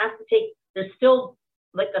shifting has to take. There's still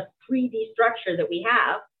like a 3D structure that we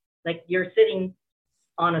have. Like you're sitting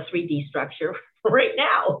on a 3D structure right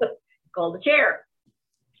now called a chair.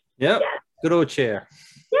 Yep. Yeah. Good old chair.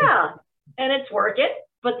 Yeah. And it's working.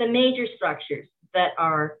 But the major structures that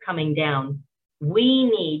are coming down, we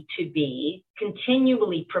need to be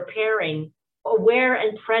continually preparing, aware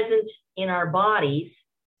and present in our bodies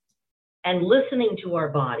and listening to our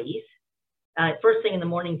bodies. First thing in the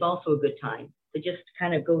morning is also a good time to just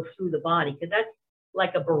kind of go through the body, because that's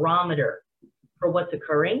like a barometer for what's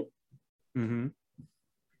occurring.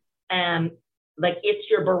 And like it's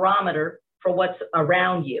your barometer for what's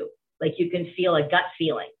around you. Like you can feel a gut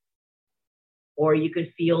feeling, or you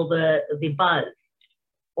could feel the buzz,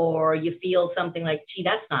 or you feel something like, gee,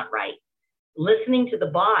 that's not right. Listening to the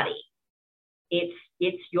body,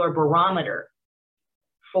 it's your barometer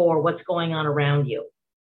for what's going on around you.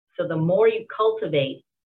 So the more you cultivate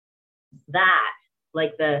that,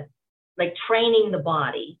 like training the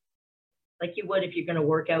body, like you would if you're going to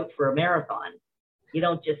work out for a marathon, you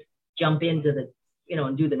don't just jump into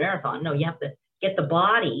and do the marathon. No, you have to get the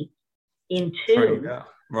body in tune.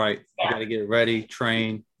 Right. Yeah. You got to get it ready,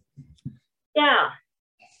 train. Yeah.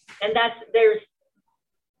 And there's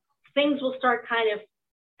things will start kind of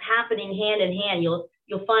happening hand in hand. You'll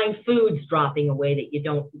find foods dropping away that you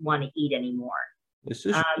don't want to eat anymore. This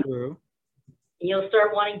is true. You'll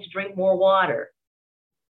start wanting to drink more water.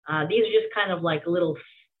 These are just kind of like little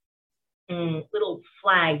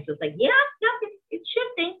flags. It's like, it's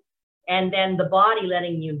shifting. And then the body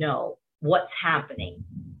letting you know what's happening.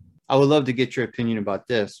 I would love to get your opinion about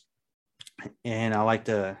this. And I like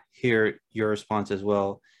to hear your response as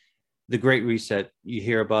well. The Great Reset, you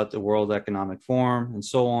hear about the World Economic Forum and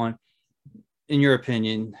so on. In your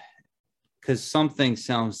opinion, because some things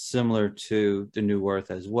sound similar to the New Earth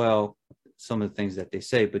as well, some of the things that they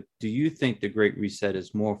say, but do you think the Great Reset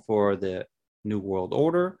is more for the New World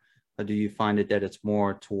Order, or do you find that it's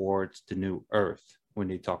more towards the New Earth when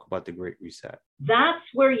they talk about the Great Reset? That's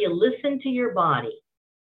where you listen to your body.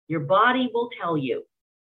 Your body will tell you.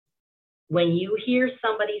 When you hear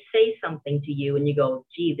somebody say something to you and you go,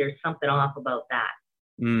 gee, there's something off about that.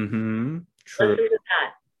 True. Listen to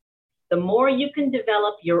that. The more you can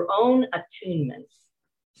develop your own attunement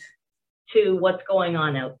to what's going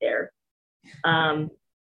on out there, and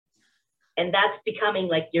that's becoming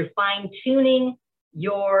like you're fine-tuning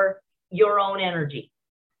your own energy.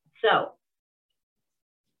 So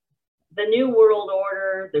the New World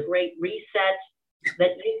Order, the Great Reset,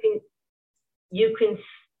 that you can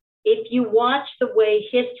if you watch the way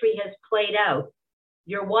history has played out,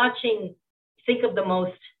 you're watching, think of the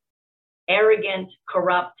most arrogant,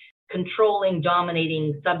 corrupt, controlling,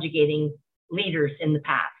 dominating, subjugating leaders in the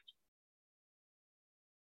past.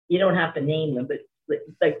 You don't have to name them, but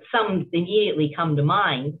like some immediately come to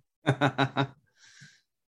mind. And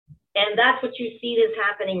that's what you see is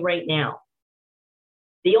happening right now.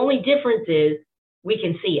 The only difference is we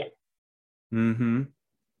can see it.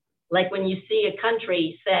 Like when you see a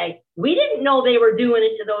country say, we didn't know they were doing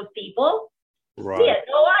it to those people. Right. We had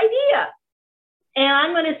no idea. And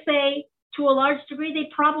I'm going to say, to a large degree, they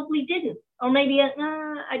probably didn't. Or maybe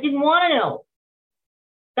I didn't want to know.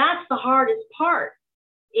 That's the hardest part.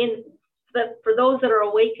 For those that are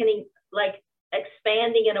awakening, like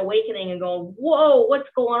expanding and awakening and going, whoa, what's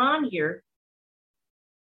going on here?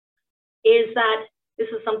 Is that this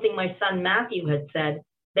is something my son Matthew had said,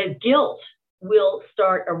 that guilt will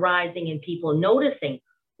start arising in people noticing,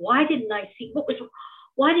 why didn't I see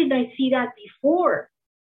that before?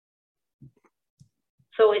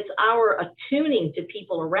 So it's our attuning to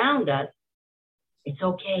people around us. It's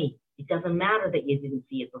okay. It doesn't matter that you didn't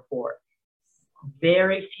see it before.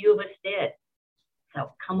 Very few of us did.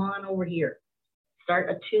 So come on over here. Start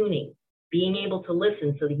attuning, being able to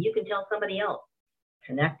listen so that you can tell somebody else.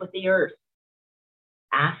 Connect with the earth.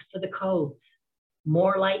 Ask for the codes.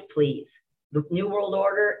 More light, please. The New World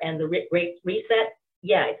Order and the Great Reset.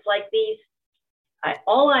 Yeah, it's like these.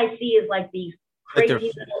 All I see is like these crazy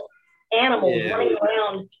little animals running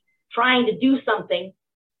around trying to do something.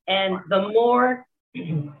 And the more,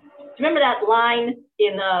 remember that line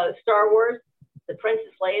in Star Wars? the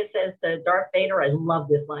Princess Leia says to Darth Vader, I love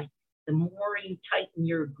this line. The more you tighten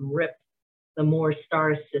your grip, the more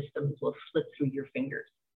star systems will slip through your fingers.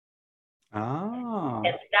 Oh.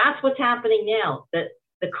 And that's what's happening now. That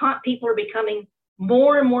people are becoming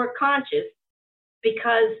more and more conscious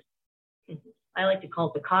because I like to call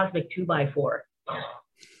it the cosmic 2x4.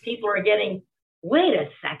 People are getting, wait a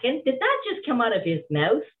second, did that just come out of his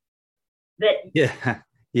mouth? Yeah.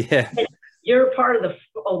 That you're part of the,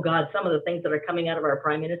 oh God, some of the things that are coming out of our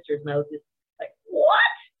prime minister's mouth is like, what?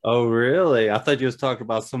 Oh, really? I thought you was talking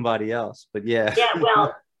about somebody else, but yeah. Yeah,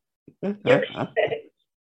 well, you're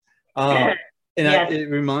and yes. it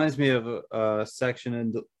reminds me of a section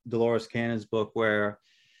in Dolores Cannon's book where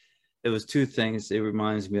it was two things it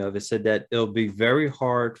reminds me of. It said that it'll be very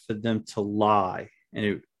hard for them to lie.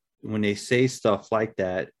 And when they say stuff like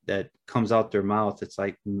that comes out their mouth, it's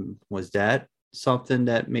like, was that something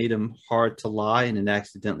that made them hard to lie and it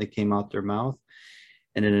accidentally came out their mouth?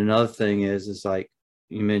 And then another thing is like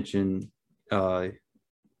you mentioned, the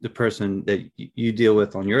person that you deal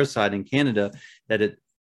with on your side in Canada,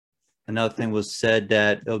 another thing was said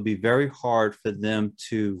that it'll be very hard for them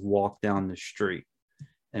to walk down the street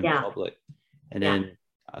in public. And then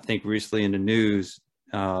I think recently in the news,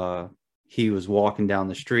 he was walking down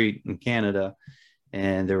the street in Canada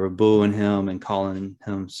and they were booing him and calling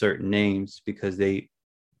him certain names because they,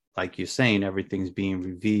 like you're saying, everything's being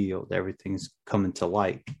revealed, everything's coming to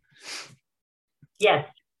light. Yes.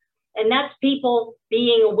 And that's people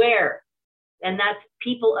being aware, and that's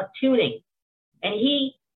people attuning. And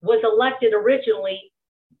he was elected originally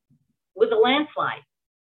with a landslide,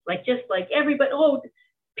 just like everybody. Oh,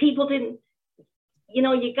 people didn't,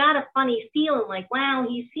 you got a funny feeling like, wow,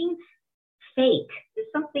 he seems fake. There's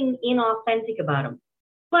something inauthentic about him.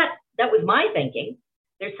 But that was my thinking.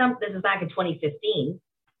 This is back in 2015.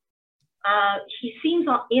 He seems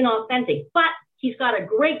inauthentic, but he's got a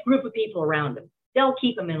great group of people around him. They'll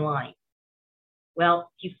keep him in line.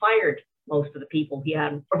 Well, he fired most of the people he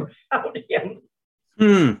had around him.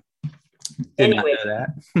 Anyway,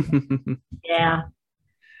 yeah,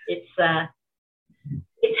 it's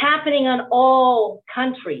happening on all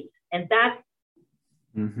countries, and that's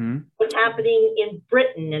what's happening in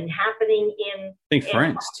Britain and happening in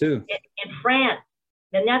France too. In France,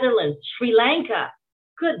 the Netherlands, Sri Lanka.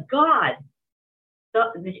 Good God!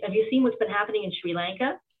 Have you seen what's been happening in Sri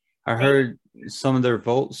Lanka? I heard some of their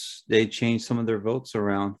votes. They changed some of their votes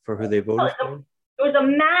around for who they voted for. It was a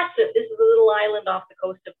massive. This is a little island off the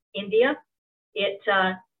coast of India.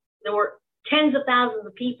 There were tens of thousands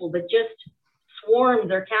of people that just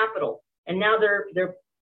swarmed their capital, and now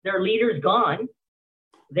their leader's gone.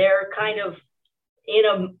 They're kind of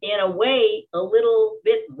in a way a little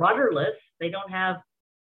bit rudderless. They don't have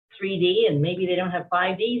 3D, and maybe they don't have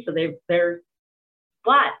 5D, so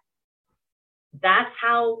but that's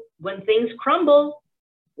how, when things crumble,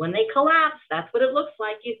 when they collapse, that's what it looks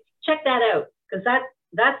like. You check that out, because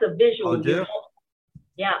that's a visual. Will do.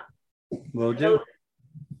 Yeah. Will do.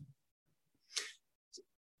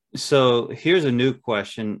 So here's a new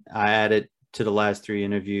question I added to the last 3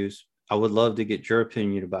 interviews. I would love to get your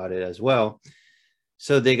opinion about it as well.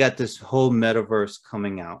 So they got this whole metaverse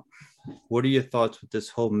coming out. What are your thoughts with this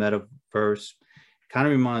whole metaverse? Kind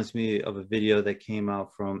of reminds me of a video that came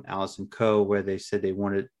out from Alice & Co. where they said they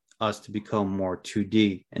wanted us to become more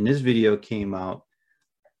 2D. And this video came out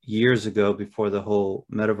years ago before the whole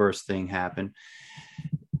metaverse thing happened.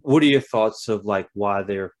 What are your thoughts of why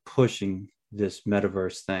they're pushing this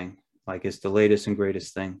metaverse thing? It's the latest and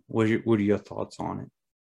greatest thing. What are your thoughts on it?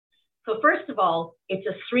 So first of all,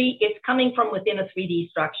 it's coming from within a 3D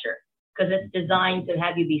structure because it's designed to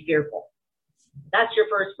have you be fearful. That's your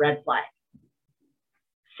first red flag.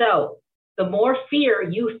 So the more fear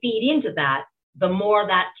you feed into that, the more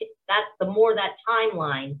that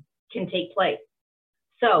timeline can take place.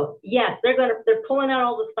 So yes, they're pulling out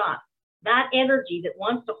all the stops. That energy that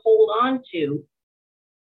wants to hold on to,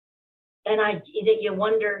 and you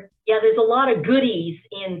wonder, there's a lot of goodies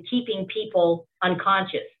in keeping people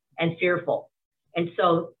unconscious and fearful. And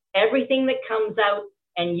so everything that comes out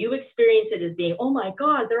and you experience it as being, oh my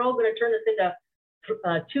God, they're all going to turn us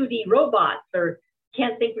into 2D robots or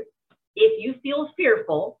can't think. If you feel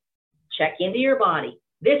fearful, check into your body.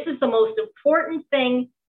 This is the most important thing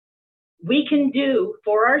we can do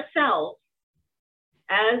for ourselves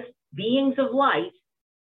as beings of light,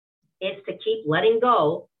 is to keep letting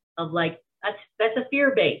go of that's a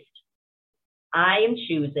fear-based. I am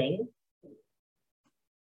choosing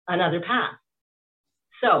another path.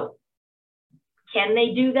 So can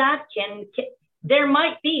they do that? There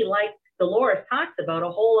might be, like Dolores talks about, a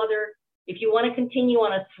whole other, if you want to continue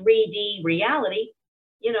on a 3D reality,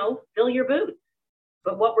 fill your boots.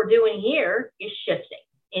 But what we're doing here is shifting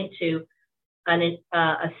into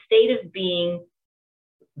a state of being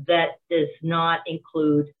that does not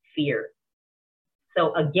include fear.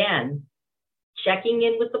 So again, checking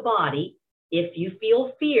in with the body. If you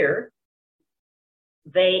feel fear,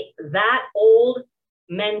 that old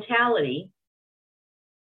mentality,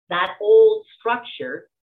 that old structure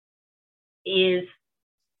is,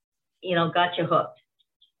 got you hooked.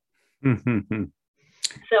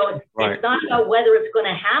 So it's not about whether it's going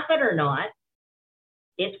to happen or not.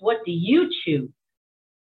 It's what do you choose?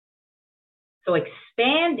 So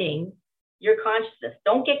expanding your consciousness.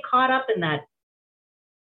 Don't get caught up in that.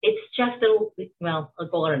 It's just I'll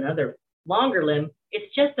go on another longer limb.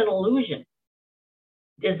 It's just an illusion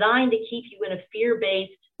designed to keep you in a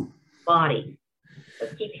fear-based body.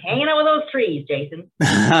 Let's keep hanging out with those trees, Jason.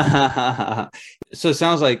 So it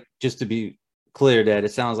sounds like, just to be clear, Dad,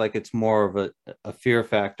 it sounds like it's more of a fear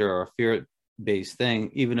factor or a fear-based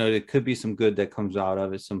thing, even though there could be some good that comes out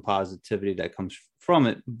of it, some positivity that comes from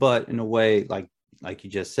it. But in a way, like you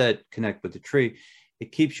just said, connect with the tree.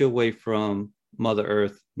 It keeps you away from Mother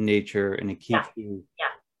Earth, nature, and it keeps you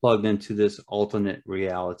plugged into this alternate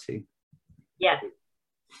reality. Yes.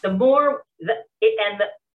 The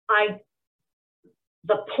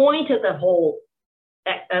point of the whole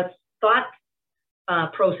thought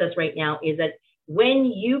process right now is that when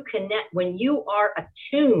you are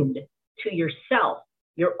attuned to yourself,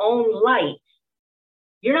 your own light,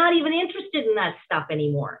 you're not even interested in that stuff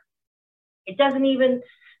anymore. It doesn't even.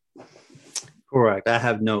 Correct. I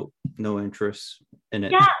have no interest in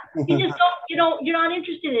it. Yeah, you just don't. You're not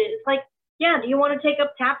interested in it. It's like, do you want to take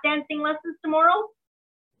up tap dancing lessons tomorrow?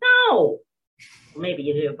 No. Maybe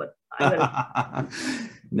you do, but I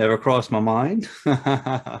never crossed my mind.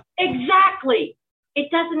 Exactly. It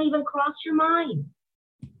doesn't even cross your mind.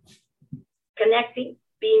 Connecting,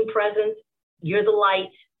 being present, you're the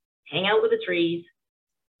light, hang out with the trees,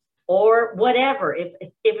 or whatever. If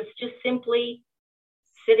it's just simply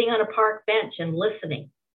sitting on a park bench and listening,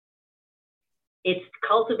 it's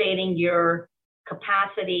cultivating your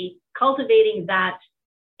capacity, cultivating that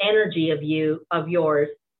energy of yours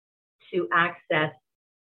to access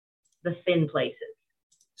the thin places.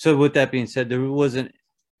 So with that being said,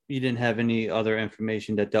 you didn't have any other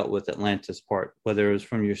information that dealt with Atlantis part, whether it was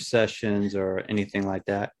from your sessions or anything like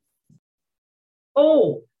that?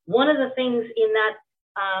 Oh, one of the things in that,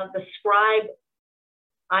 the scribe,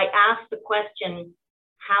 I asked the question,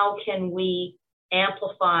 how can we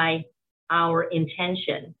amplify our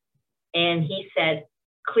intention? And he said,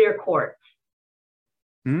 clear quartz.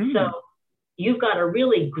 So you've got a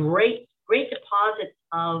really great deposit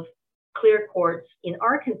of clear quartz in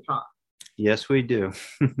Arkansas. Yes, we do.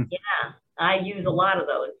 Yeah, I use a lot of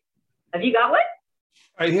those. Have you got one?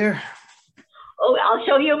 Right here. Oh, I'll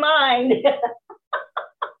show you mine.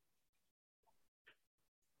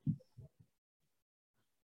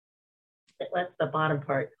 That's the bottom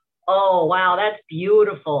part. Oh, wow, that's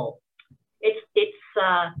beautiful.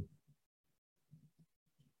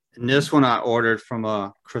 And this one I ordered from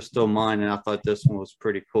a crystal mine, and I thought this one was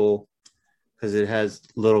pretty cool because it has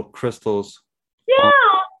little crystals. Yeah.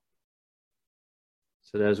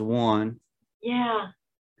 So there's one. Yeah.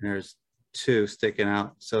 And there's two sticking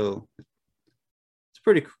out. So it's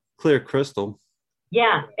pretty clear crystal.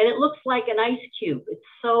 Yeah. And it looks like an ice cube. It's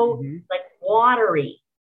so like watery.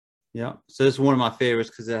 Yeah. So this is one of my favorites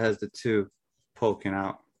because it has the two poking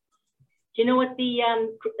out. Do you know what do you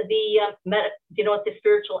know what the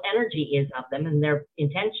spiritual energy is of them and their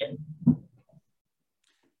intention?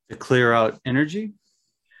 To clear out energy?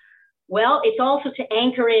 Well, it's also to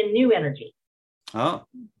anchor in new energy. Oh.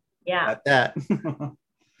 Yeah. Got that.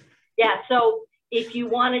 Yeah. So if you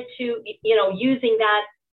wanted to, using that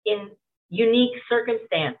in unique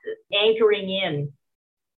circumstances, anchoring in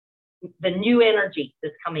the new energy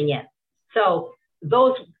that's coming in. So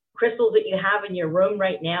those crystals that you have in your room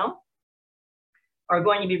right now are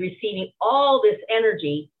going to be receiving all this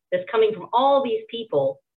energy that's coming from all these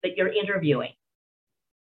people that you're interviewing.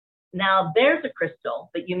 Now there's a crystal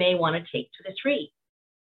that you may want to take to the tree.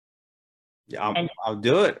 Yeah, I'll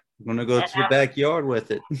do it. I'm going to go to the backyard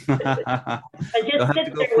with it. And just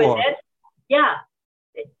sit there with it. Yeah.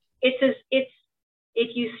 It's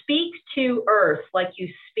if you speak to Earth like if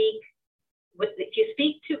you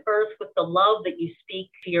speak to Earth with the love that you speak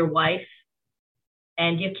to your wife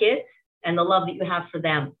and your kids and the love that you have for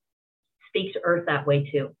them, speak to Earth that way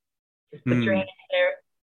too. Just put your hand there.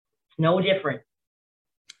 It's no different.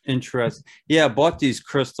 Interesting. Yeah, I bought these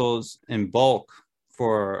crystals in bulk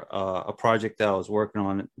for a project that I was working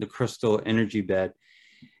on, the crystal energy bed.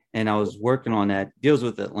 And I was working on that. It deals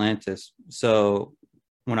with Atlantis. So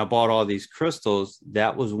when I bought all these crystals,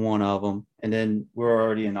 that was one of them. And then we're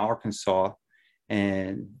already in Arkansas,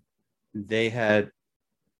 and they had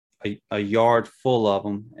a yard full of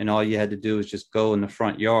them, and all you had to do was just go in the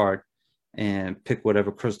front yard and pick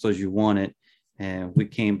whatever crystals you wanted. And we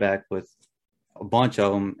came back with a bunch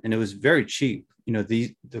of them, and it was very cheap. You know,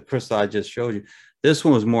 the crystal I just showed you, this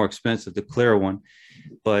one was more expensive, the clear one.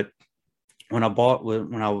 But when I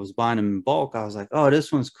was buying them in bulk, I was like, oh,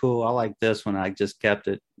 this one's cool. I like this one. I just kept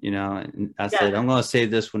it, you know, and I said, I'm going to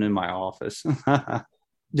save this one in my office.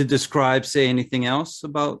 Did the scribe say anything else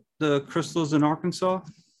about the crystals in Arkansas?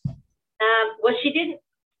 Well,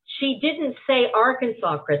 she didn't say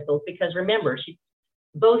Arkansas crystals, because remember,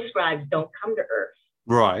 both scribes don't come to Earth.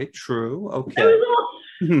 Right. True. Okay. There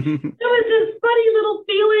was this funny little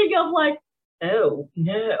feeling of like, oh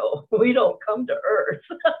no, we don't come to Earth.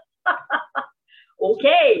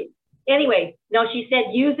 Okay. Anyway, no, she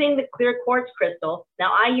said using the clear quartz crystal.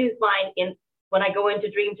 Now I use mine when I go into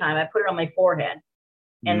Dreamtime. I put it on my forehead,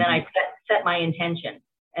 and then I set my intention,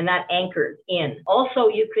 and that anchors in. Also,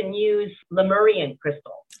 you can use Lemurian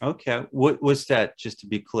crystal. Okay. What's that? Just to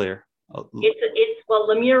be clear. Well,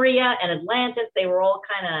 Lemuria and Atlantis, they were all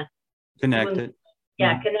kind of connected.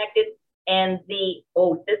 Connected. And the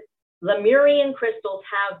Lemurian crystals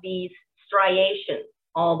have these striations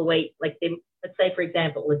all the way, like let's say, for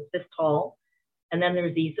example, it's this tall, and then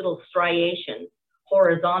there's these little striations,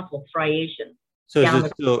 horizontal striations. So is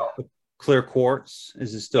it still clear quartz?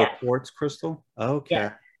 Is it still quartz crystal? Okay.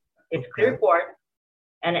 Yes. It's clear quartz,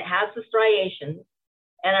 and it has the striations.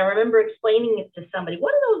 And I remember explaining it to somebody.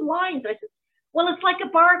 What are those lines? I said, well, it's like a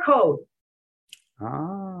barcode.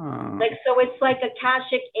 Ah. So it's like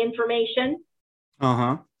Akashic information.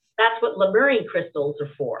 Uh-huh. That's what Lemurian crystals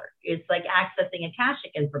are for. It's like accessing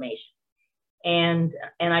Akashic information. And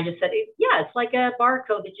I just said, it's like a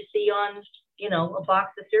barcode that you see on, a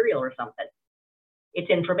box of cereal or something.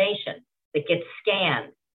 It's information that gets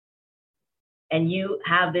scanned. And you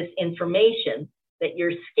have this information that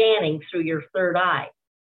you're scanning through your third eye.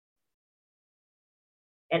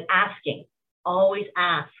 And asking, always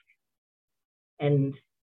ask. And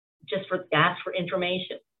just ask for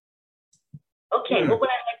information. Okay, what would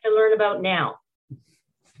I like to learn about now?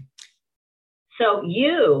 So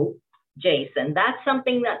you, Jason, that's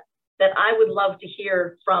something that I would love to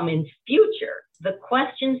hear from in future. The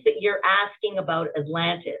questions that you're asking about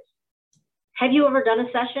Atlantis. Have you ever done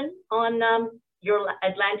a session on your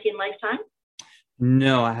Atlantean lifetime?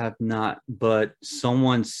 No, I have not. But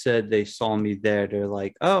someone said they saw me there. They're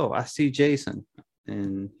like, oh, I see Jason.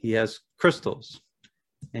 And he has crystals.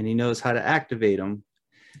 And he knows how to activate them.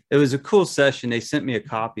 It was a cool session. They sent me a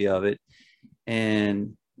copy of it.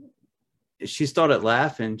 And she started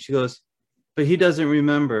laughing. She goes, but he doesn't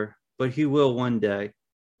remember, but he will one day.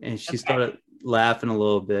 And she started laughing a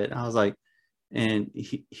little bit. I was like, and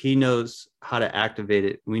he knows how to activate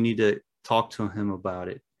it. We need to talk to him about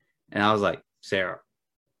it. And I was like, Sarah,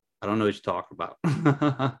 I don't know what you're talking about.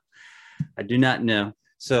 I do not know.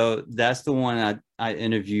 So that's the one I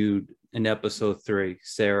interviewed in episode 3,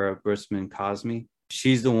 Sarah Brisman Cosme.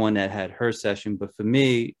 She's the one that had her session. But for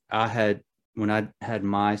me, when I had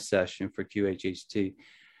my session for QHHT,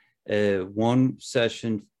 one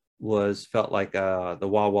session felt like the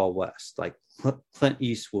Wild Wild West, like Clint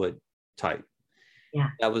Eastwood type. Yeah.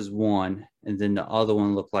 That was one. And then the other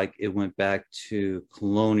one looked like it went back to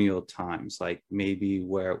colonial times, like maybe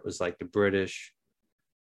where it was like the British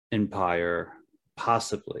Empire,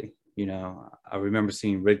 possibly. I remember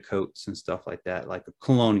seeing redcoats and stuff like that, like the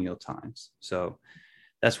colonial times. So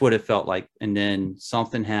that's what it felt like. And then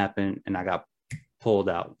something happened and I got pulled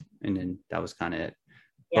out, and then that was kind of it.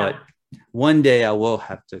 Yeah. But one day I will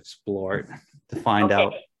have to explore it to find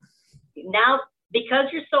out. Now, because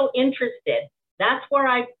you're so interested, that's where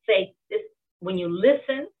I say this: when you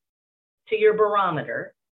listen to your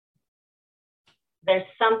barometer, there's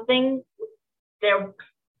something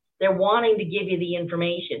they're wanting to give you the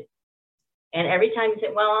information. And every time you say,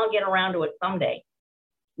 well, I'll get around to it someday.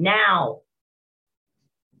 Now.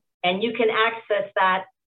 And you can access that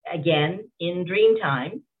again in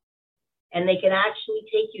Dreamtime, and they can actually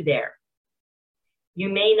take you there. You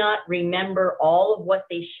may not remember all of what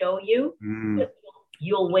they show you, but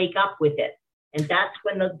you'll wake up with it. And that's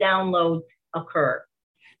when the downloads occur.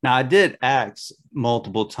 Now, I did ask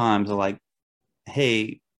multiple times, like,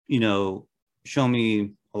 hey, show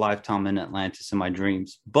me a lifetime in Atlantis in my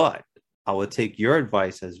dreams. But I would take your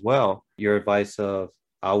advice as well. Your advice of,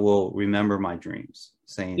 I will remember my dreams,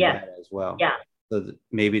 saying that as well. Yeah. So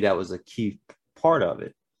maybe that was a key part of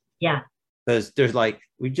it. Yeah. Because there's like,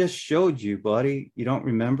 we just showed you, buddy. You don't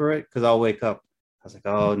remember it? Because I'll wake up. I was like,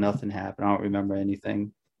 oh, nothing happened. I don't remember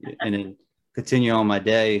anything. And then continue on my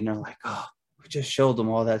day. And they're like, oh, we just showed them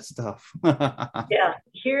all that stuff. Yeah.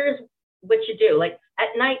 Here's what you do. Like at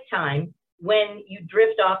nighttime, when you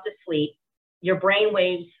drift off to sleep, your brain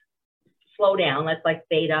waves slow down. That's like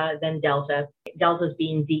theta, then delta. Delta's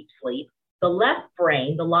being deep sleep. The left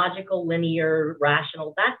brain, the logical, linear,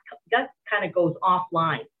 rational, that kind of goes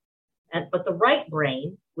offline. But the right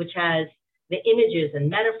brain, which has the images and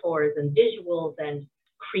metaphors and visuals and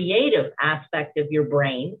creative aspect of your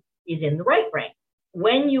brain, is in the right brain.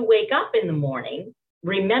 When you wake up in the morning,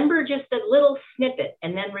 remember just a little snippet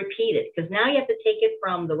and then repeat it, because now you have to take it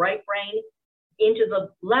from the right brain into the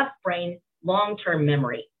left brain, long-term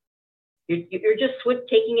memory. You're just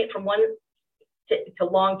taking it from one to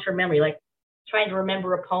long-term memory, like trying to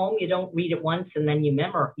remember a poem. You don't read it once and then you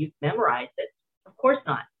memorize it. Of course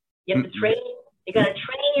not. You have to train. You got to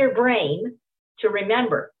train your brain to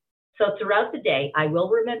remember. So throughout the day, I will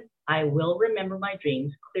remember my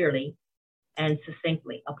dreams clearly and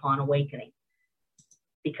succinctly upon awakening.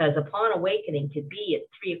 Because upon awakening could be at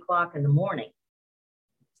 3 o'clock in the morning,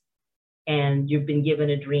 and you've been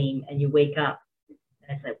given a dream, and you wake up,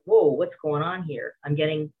 and it's like, whoa, what's going on here?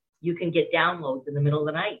 You can get downloads in the middle of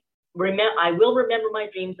the night. I will remember my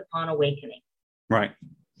dreams upon awakening. Right.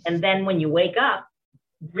 And then when you wake up,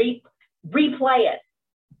 replay it.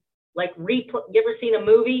 Like you ever seen a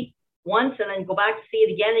movie once and then go back to see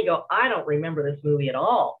it again and go, I don't remember this movie at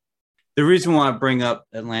all. The reason why I bring up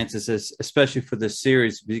Atlantis is, especially for this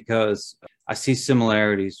series, because I see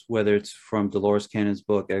similarities, whether it's from Dolores Cannon's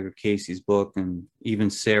book, Edgar Casey's book, and even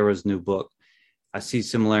Sarah's new book. I see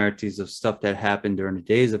similarities of stuff that happened during the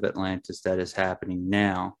days of Atlantis that is happening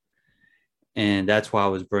now. And that's why I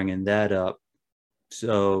was bringing that up.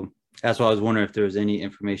 So that's why I was wondering if there was any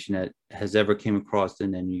information that has ever came across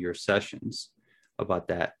in any of your sessions about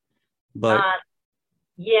that. But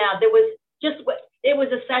yeah, it was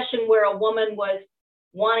a session where a woman was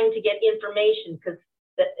wanting to get information because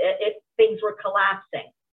things were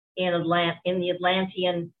collapsing in the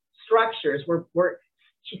Atlantean structures.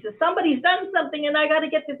 She said, somebody's done something and I got to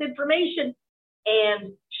get this information.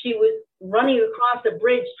 And she was running across a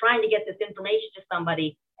bridge trying to get this information to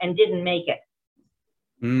somebody and didn't make it.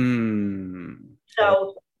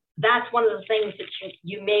 So that's one of the things that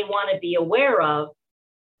you may want to be aware of,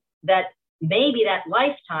 that maybe that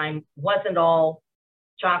lifetime wasn't all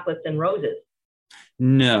chocolates and roses.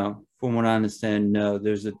 No, from what I understand, no.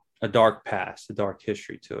 There's a dark past, a dark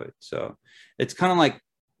history to it. So it's kind of like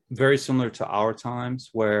very similar to our times,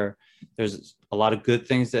 where there's a lot of good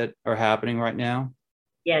things that are happening right now.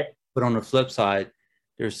 Yes. But on the flip side,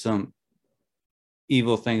 there's some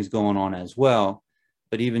evil things going on as well.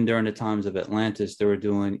 But even during the times of Atlantis, they were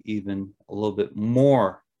doing even a little bit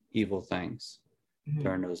more evil things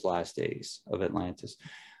during those last days of Atlantis.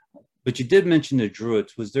 But you did mention the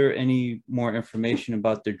Druids. Was there any more information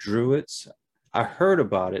about the Druids? I heard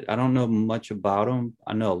about it. I don't know much about them.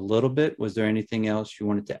 I know a little bit. Was there anything else you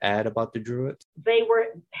wanted to add about the Druids? They were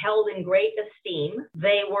held in great esteem.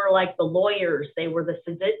 They were like the lawyers. They were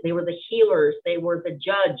the healers. They were the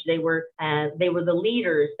judge. They were the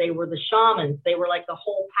leaders. They were the shamans. They were like the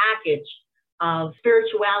whole package of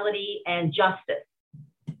spirituality and justice.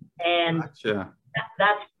 And gotcha.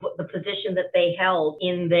 That's the position that they held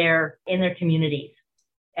in their communities,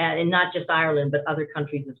 and not just Ireland, but other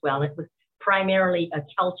countries as well. And it was primarily a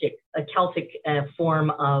Celtic form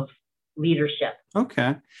of leadership.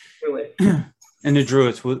 Okay. Druids. And the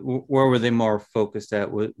Druids, where were they more focused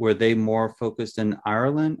at? Were they more focused in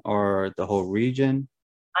Ireland or the whole region?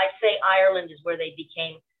 I say Ireland is where they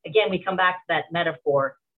became. Again, we come back to that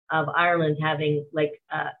metaphor of Ireland having like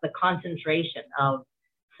the concentration of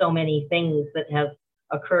so many things that have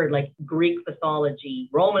occurred, like Greek mythology,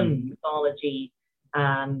 Roman mythology,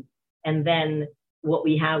 and then what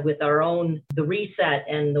we have with our own, the reset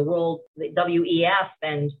and the world, the WEF,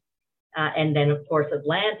 and then of course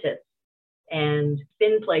Atlantis and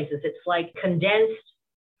spin places. It's like condensed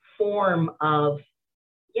form of,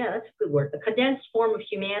 that's a good word, a condensed form of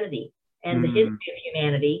humanity and the history of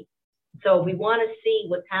humanity. So we want to see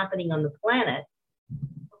what's happening on the planet.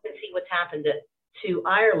 We can see what's happened to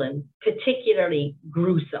Ireland, particularly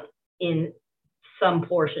gruesome in some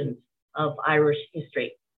portions of Irish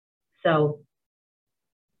history. So,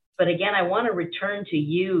 but again, I want to return to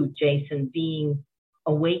you, Jason,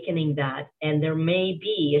 awakening that, and there may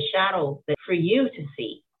be a shadow for you to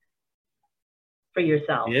see for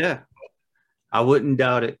yourself. Yeah, I wouldn't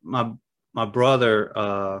doubt it. My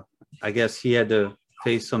brother, I guess he had to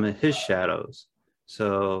face some of his shadows.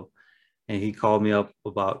 So, and he called me up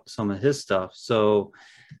about some of his stuff. So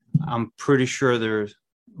I'm pretty sure there's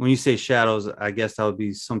when you say shadows, I guess that would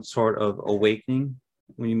be some sort of awakening.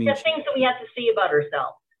 When you mean the things that we have to see about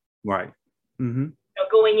ourselves. right. Mm-hmm.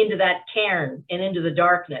 Going into that cairn and into the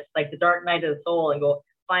darkness, like the dark night of the soul, and go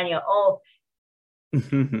finding out, oh,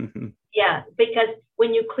 yeah, because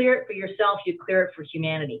when you clear it for yourself, you clear it for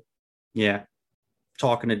humanity. Yeah.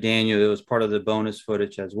 Talking to Daniel, it was part of the bonus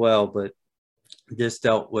footage as well, but this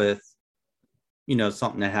dealt with,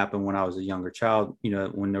 something that happened when I was a younger child,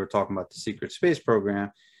 when they were talking about the secret space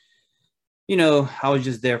program. I was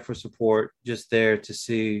just there for support, just there to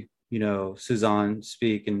see, Suzanne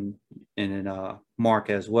speak and Mark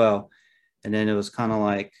as well. And then it was kind of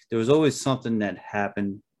like there was always something that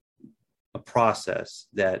happened, a process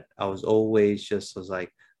that I was always just was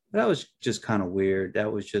like, that was just kind of weird.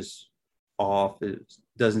 That was just off. It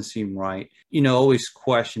doesn't seem right. Always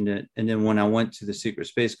questioned it. And then when I went to the Secret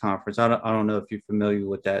Space Conference, I don't know if you're familiar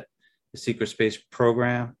with that, the Secret Space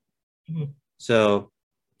program. Mm-hmm. So,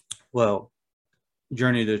 well,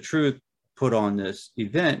 Journey to the Truth put on this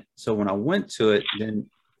event. So when I went to it, then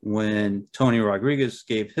when Tony Rodriguez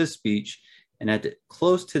gave his speech, and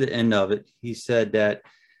close to the end of it, he said that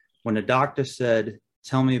when the doctor said,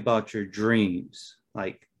 "Tell me about your dreams,"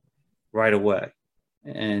 like right away.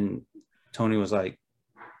 And Tony was like,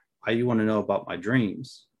 "Why you want to know about my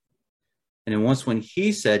dreams?" And then once when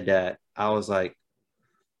he said that, I was like,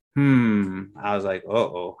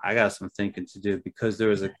 uh-oh, I got some thinking to do, because there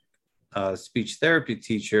was a speech therapy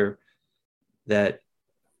teacher that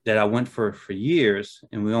I went for years,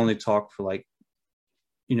 and we only talked for like,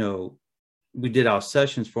 we did our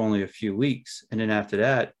sessions for only a few weeks. And then after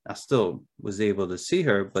that, I still was able to see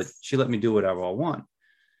her, but she let me do whatever I want.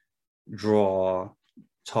 Draw,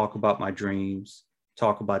 talk about my dreams,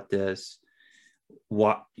 talk about this.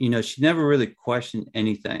 What, she never really questioned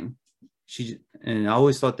anything. And I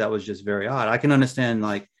always thought that was just very odd. I can understand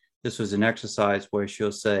like this was an exercise where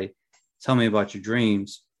she'll say, "Tell me about your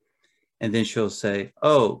dreams." And then she'll say,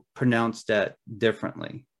 "Oh, pronounce that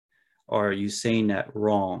differently. Or are you saying that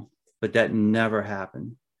wrong?" But that never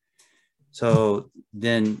happened. So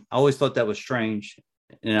then I always thought that was strange.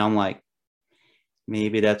 And I'm like,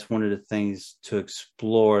 maybe that's one of the things to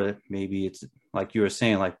explore. Maybe it's like you were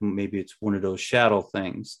saying, like maybe it's one of those shadow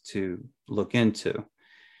things to look into.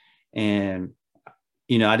 And,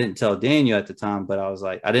 I didn't tell Daniel at the time, but I was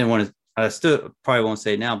like, I still probably won't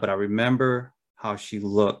say it now, but I remember how she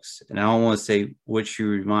looks. And I don't want to say what she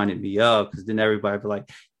reminded me of, because then everybody would be like,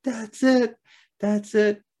 that's it. That's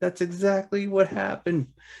exactly what happened.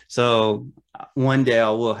 So one day I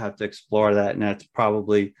will have to explore that. And that's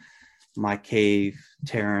probably my cave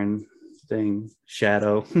Terran thing,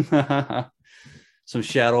 shadow, some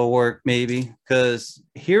shadow work maybe, because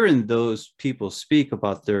hearing those people speak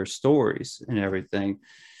about their stories and everything,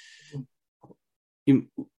 it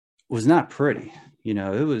was not pretty.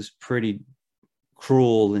 It was pretty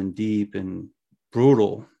cruel and deep and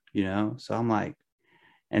brutal, so I'm like,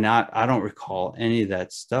 and I don't recall any of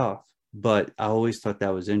that stuff, but I always thought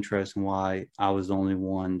that was interesting, why I was the only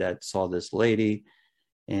one that saw this lady,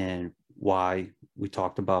 and why we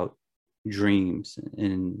talked about dreams.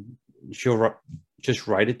 And she'll just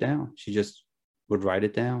write it down. She just would write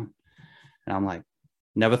it down. And I'm like,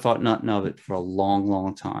 never thought nothing of it for a long,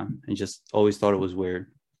 long time, and just always thought it was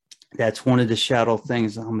weird. That's one of the shadow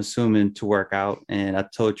things I'm assuming to work out. And I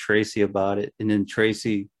told Tracy about it. And then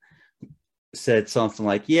Tracy said something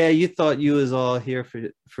like, "Yeah, you thought you was all here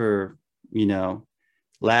for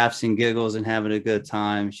laughs and giggles and having a good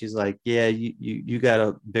time." She's like, "Yeah, you got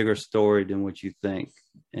a bigger story than what you think."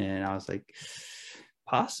 And I was like,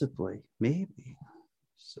 possibly, maybe.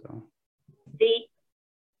 So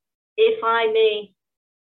if I may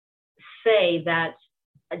say that,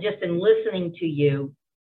 just in listening to you,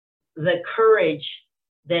 the courage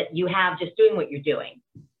that you have just doing what you're doing,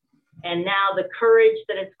 and now the courage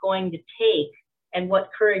that it's going to take, and what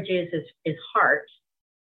courage is heart.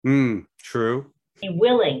 True. Be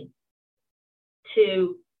willing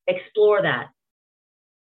to explore that.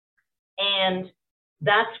 And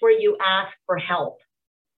that's where you ask for help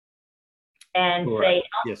and say,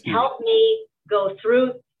 help me go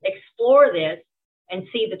through, explore this, and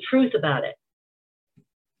see the truth about it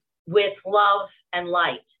with love and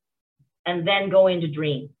light, and then go into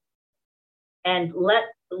dream. And let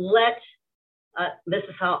this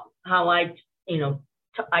is how I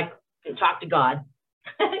I talk to God.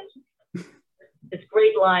 This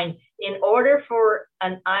great line: in order for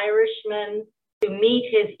an Irishman to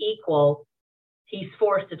meet his equal, he's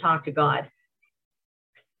forced to talk to God.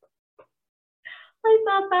 I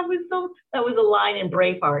thought that was a line in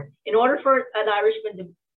Braveheart. In order for an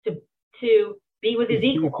Irishman to be with his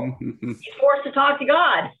equal, he's forced to talk to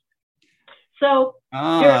God. So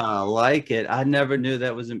I like it. I never knew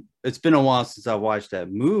that was. It's been a while since I watched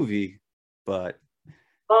that movie, but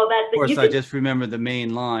of course, I just remember the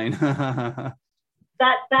main line.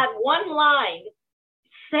 that one line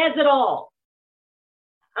says it all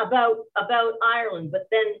about Ireland.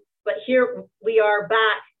 But here we are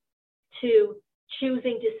back to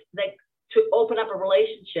choosing to open up a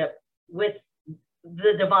relationship with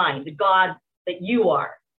the divine, the God that you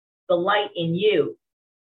are, the light in you.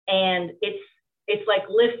 And it's like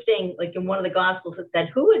lifting, like in one of the Gospels, it said,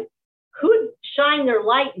 who would shine their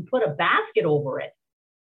light and put a basket over it?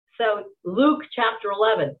 So Luke chapter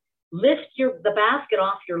 11, lift the basket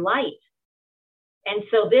off your light. And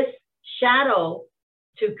so this shadow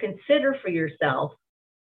to consider for yourself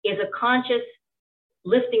is a conscious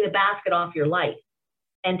lifting the basket off your light,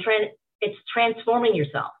 and it's transforming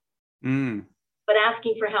yourself, but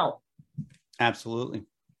asking for help. Absolutely.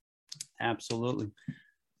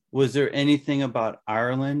 Was there anything about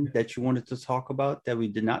Ireland that you wanted to talk about that we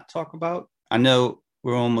did not talk about? I know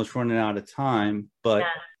we're almost running out of time, but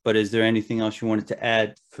is there anything else you wanted to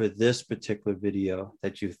add for this particular video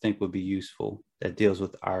that you think would be useful that deals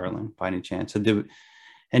with Ireland by any chance? And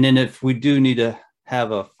then if we do need to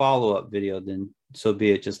have a follow-up video, then so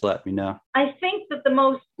be it. Just let me know. I think that the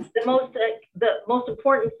most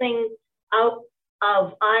important thing out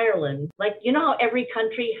of Ireland, like, you know how every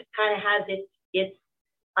country kind of has its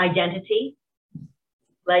identity,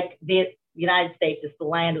 like the United States is the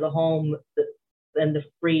land of the home, and the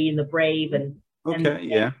free and the brave, and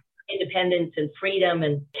independence and freedom.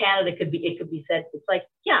 And Canada could be said, it's like,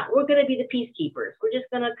 yeah, we're going to be the peacekeepers. We're just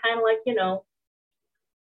going to kind of like,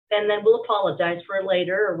 and then we'll apologize for it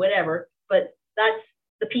later or whatever. But that's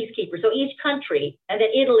the peacekeeper. So each country, and then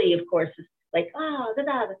Italy, of course, is like,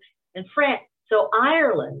 and France. So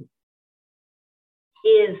Ireland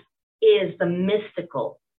is the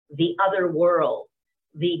mystical, the other world,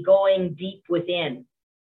 the going deep within.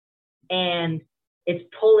 And it's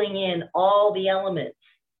pulling in all the elements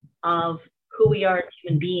of who we are as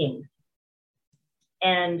human beings.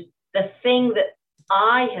 And the thing that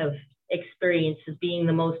I have experienced as being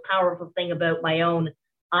the most powerful thing about my own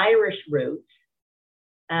Irish roots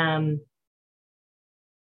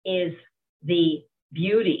is the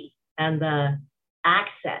beauty and the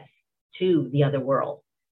access to the other world,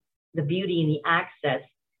 the beauty and the access,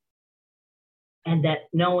 and that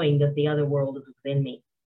knowing that the other world is within me.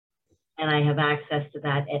 And I have access to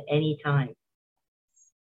that at any time.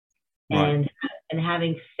 Right. And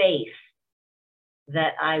having faith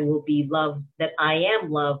that I will be loved, that I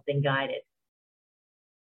am loved and guided.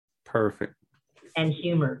 Perfect. And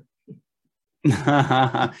humor.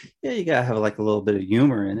 Yeah, you gotta have like a little bit of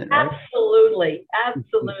humor in it, right? Absolutely.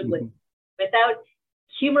 Without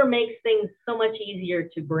humor makes things so much easier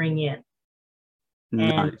to bring in.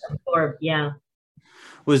 Nice. And absorb, yeah.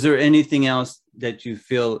 Was there anything else that you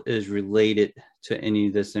feel is related to any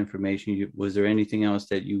of this information? Was there anything else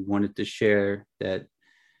that you wanted to share that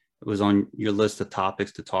was on your list of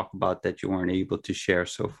topics to talk about that you weren't able to share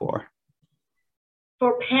so far?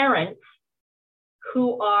 For parents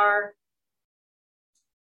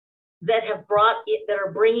that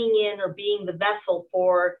are bringing in or being the vessel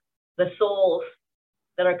for the souls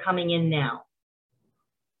that are coming in now,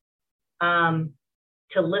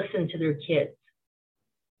 to listen to their kids,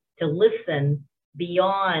 to listen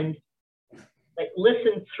beyond, like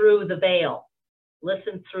listen through the veil,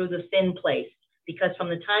 listen through the thin place, because from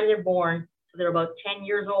the time they're born to they're about 10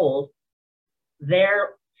 years old, they're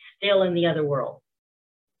still in the other world.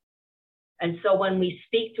 And so when we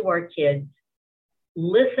speak to our kids,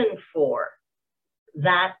 listen for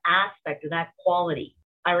that aspect of that quality.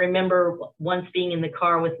 I remember once being in the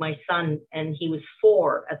car with my son, and he was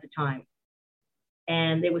 4 at the time.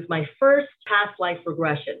 And it was my first past life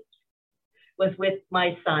regression, was with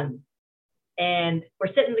my son. And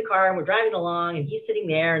we're sitting in the car and we're driving along and he's sitting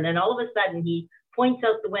there. And then all of a sudden he points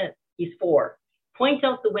out the window. He's 4, points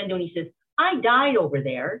out the window and he says, I died over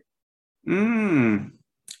there. Really?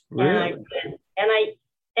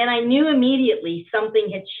 And I knew immediately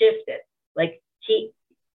something had shifted. Like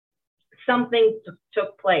something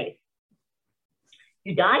took place.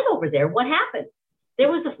 You died over there. What happened?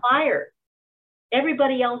 There was a fire.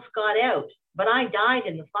 Everybody else got out, but I died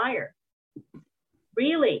in the fire.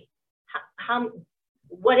 Really?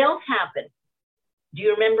 What else happened? Do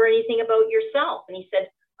you remember anything about yourself? And he said,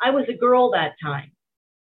 I was a girl that time.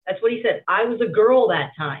 That's what he said. I was a girl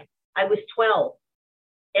that time. I was 12.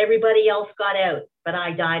 Everybody else got out, but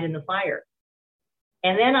I died in the fire.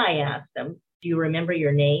 And then I asked him, do you remember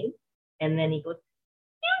your name? And then he goes,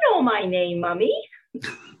 you know my name, Mommy.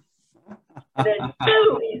 Then,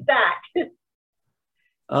 boom, he's back.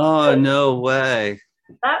 Oh, no way.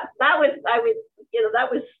 That was I was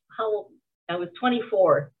that was how I was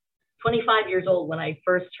 25 years old when I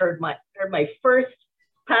first heard my first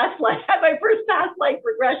past life, had my first past life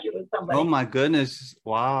regression with somebody. Oh my goodness.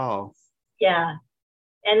 Wow. Yeah.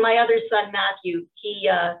 And my other son, Matthew, he,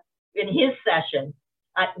 in his session,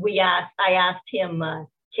 I asked him,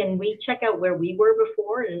 can we check out where we were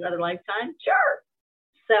before in another lifetime? Sure.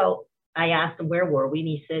 So I asked him, where were we? And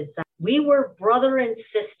he said, we were brother and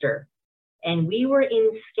sister, and we were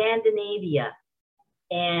in Scandinavia,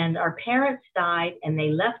 and our parents died, and they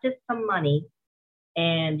left us some money.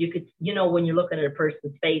 And you could, when you're looking at a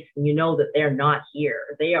person's face and you know that they're not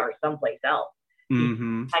here, they are someplace else.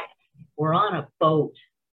 Mm-hmm. We're on a boat.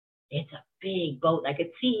 It's a big boat. I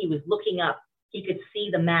could see he was looking up. He could see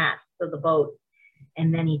the mast of the boat.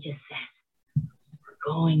 And then he just said,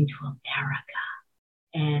 we're going to America.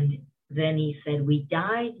 And then he said, we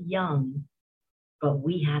died young, but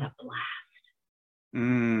we had a blast.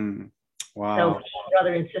 Wow. So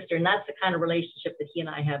brother and sister, and that's the kind of relationship that he and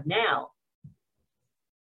I have now.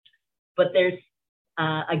 But there's,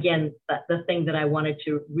 again, the thing that I wanted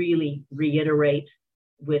to really reiterate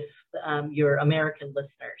with your American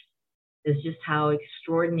listeners is just how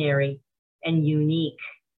extraordinary and unique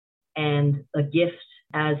and a gift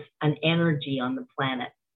as an energy on the planet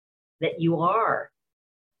that you are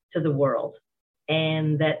to the world,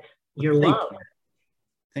 and that you're loved.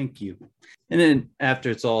 Thank you. And then after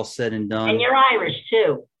it's all said and done. And you're Irish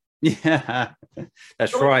too. Yeah,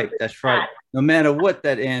 that's right. That's right. No matter what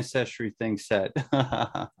that ancestry thing said.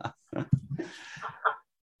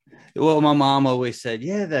 Well, my mom always said,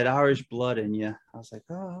 yeah, that Irish blood in you. I was like,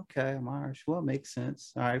 oh, okay, I'm Irish. Well, it makes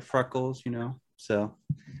sense. All right, freckles, So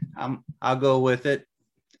I'll go with it.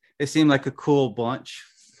 They seem like a cool bunch.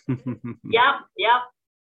 Yep.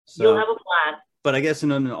 So, you'll have a blast. But I guess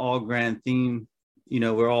in an all grand theme,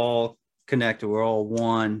 we're all connected. We're all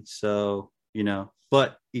one. So,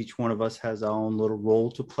 but each one of us has our own little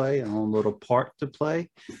role to play, our own little part to play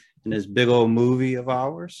in this big old movie of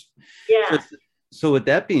ours. Yeah. So with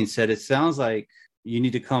that being said, it sounds like you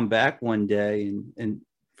need to come back one day and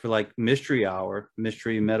for like mystery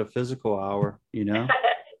metaphysical hour,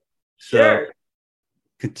 So Sure.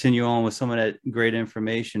 Continue on with some of that great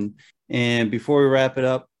information. And before we wrap it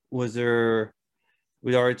up,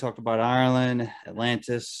 we already talked about Ireland,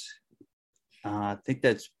 Atlantis. I think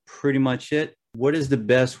that's pretty much it. What is the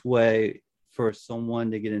best way for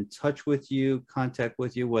someone to get in touch with you, contact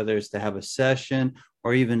with you, whether it's to have a session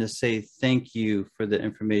or even to say thank you for the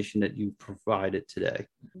information that you provided today?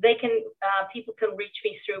 They can, people can reach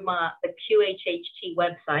me through the QHHT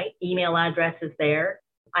website. Email address is there.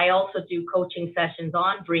 I also do coaching sessions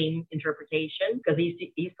on dream interpretation because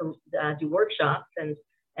he used to do workshops.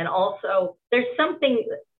 And also there's something,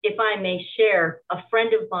 if I may share, a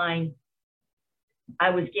friend of mine,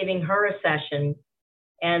 I was giving her a session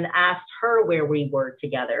and asked her where we were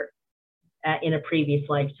together in a previous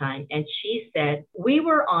lifetime. And she said, we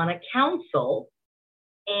were on a council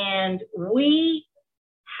and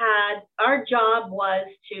our job was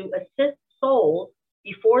to assist souls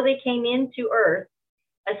before they came into Earth,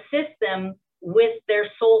 assist them with their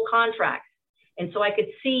soul contracts. And so I could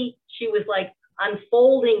see she was like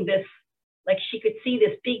unfolding this, like she could see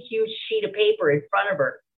this big, huge sheet of paper in front of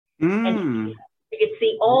her. And you could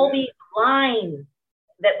see all these lines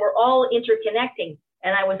that were all interconnecting.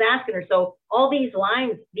 And I was asking her, so all these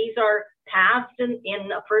lines, these are paths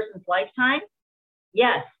in a person's lifetime?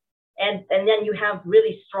 Yes. And then you have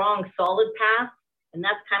really strong, solid paths, and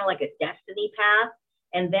that's kind of like a destiny path.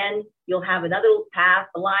 And then you'll have another path,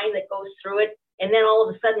 a line that goes through it, and then all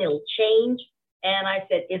of a sudden it'll change. And I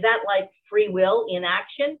said, is that like free will in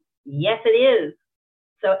action? Yes, it is.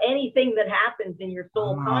 So anything that happens in your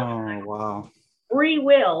soul contract, wow. Free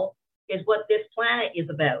will is what this planet is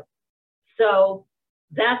about. So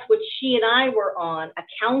that's what she and I were on, a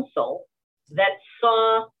council that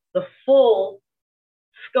saw the full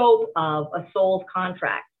scope of a soul's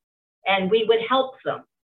contract. And we would help them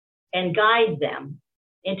and guide them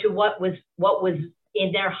into what was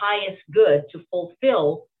in their highest good to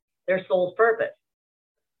fulfill their soul's purpose.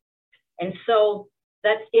 And so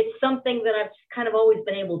it's something that I've kind of always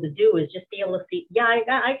been able to do, is just be able to see,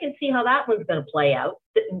 I can see how that one's going to play out.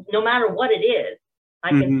 No matter what it is, I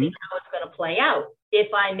can see how it's going to play out.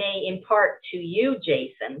 If I may impart to you,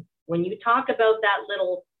 Jason, when you talk about that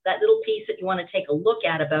little piece that you want to take a look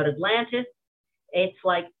at about Atlantis, it's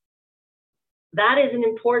like, that is an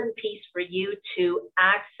important piece for you to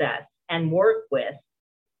access and work with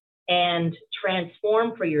and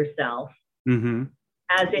transform for yourself.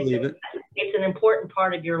 As it's an important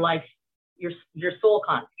part of your life, your soul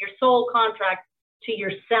contract to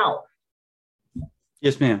yourself.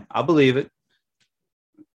 Yes, ma'am. I believe it.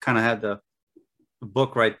 Kind of had the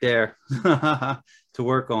book right there to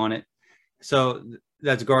work on it. So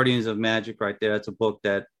that's Guardians of Magic right there. That's a book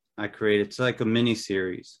that I created. It's like a mini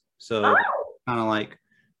series. So kind of like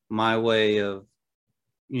my way of,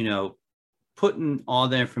 putting all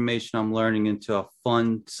the information I'm learning into a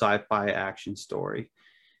fun sci-fi action story.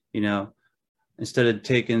 Instead of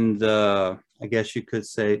taking I guess you could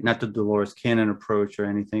say, not the Dolores Cannon approach or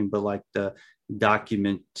anything, but like the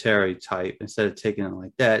documentary type. Instead of taking it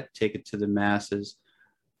like that, take it to the masses,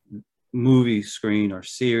 movie screen or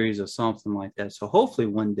series or something like that. So hopefully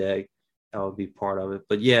one day that will be part of it.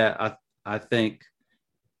 But yeah, I think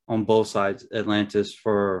on both sides, Atlantis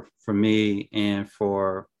for me and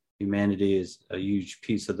for humanity is a huge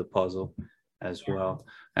piece of the puzzle as well.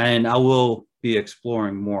 And I will be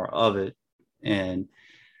exploring more of it.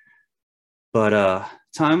 But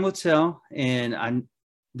time will tell. And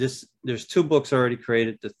there's 2 books already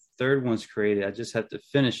created. The third one's created. I just have to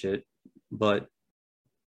finish it. But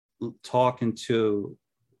talking to,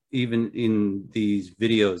 even in these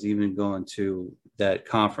videos, even going to that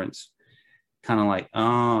conference, kind of like,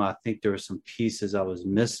 oh, I think there were some pieces I was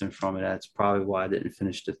missing from it. That's probably why I didn't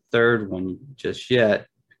finish the third one just yet,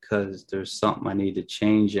 because there's something I need to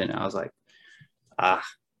change. And I was like,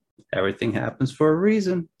 everything happens for a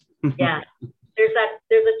reason. Yeah. There's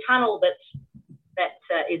a tunnel that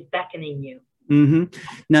is beckoning you. Mm-hmm.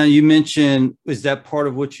 Now you mentioned, is that part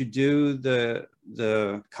of what you do?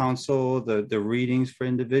 The console, the readings for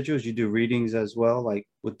individuals? You do readings as well, like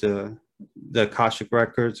with the Akashic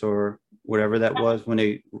records or whatever that was when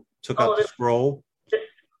they took out the scroll?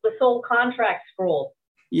 The soul contract scroll.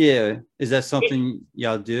 Yeah. Is that something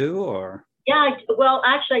y'all do, or? Yeah. Well,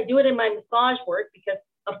 actually, I do it in my massage work because,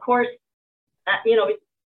 of course,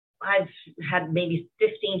 I've had maybe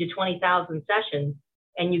 15 to 20,000 sessions,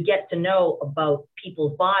 and you get to know about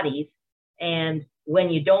people's bodies. And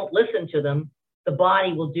when you don't listen to them, the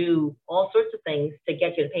body will do all sorts of things to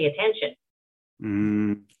get you to pay attention.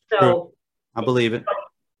 So I believe it.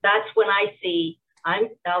 That's when I see,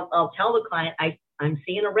 I'll tell the client, I'm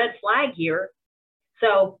seeing a red flag here.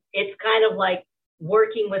 So it's kind of like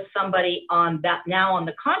working with somebody on that, now on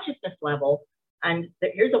the consciousness level, and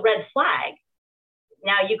here's a red flag.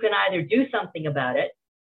 Now you can either do something about it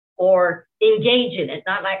or engage in it,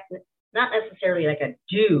 not necessarily like a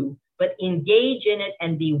do, but engage in it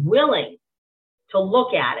and be willing to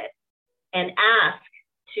look at it and ask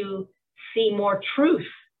to see more truth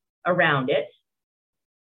around it,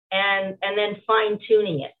 and then fine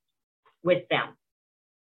tuning it with them.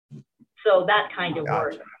 So that kind of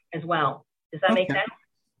work as well. Does that make sense?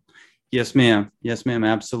 Yes, ma'am. Yes, ma'am.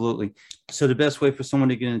 Absolutely. So the best way for someone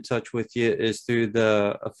to get in touch with you is through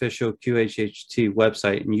the official QHHT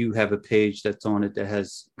website. And you have a page that's on it that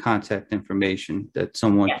has contact information that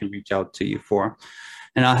someone can reach out to you for.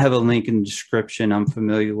 And I'll have a link in the description. I'm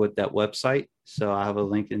familiar with that website, so I have a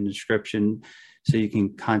link in the description so you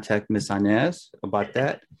can contact Miss Inez about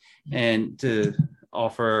that, and to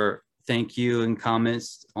offer thank you and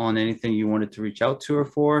comments on anything you wanted to reach out to her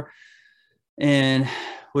for. And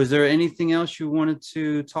was there anything else you wanted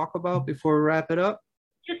to talk about before we wrap it up?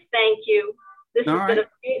 Just thank you. This has been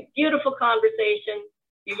a beautiful conversation.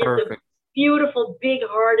 You're just a beautiful,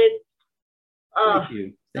 big-hearted, thank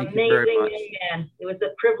you. Thank amazing you very much. Man. It was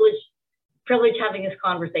a privilege having this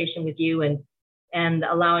conversation with you, and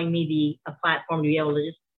allowing me a platform to be able to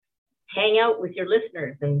just hang out with your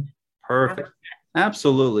listeners. And perfect.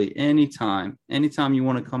 Absolutely. Anytime you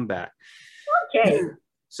want to come back. Okay.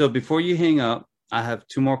 So before you hang up, I have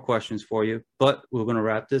 2 more questions for you, but we're going to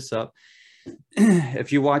wrap this up.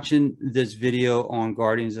 If you're watching this video on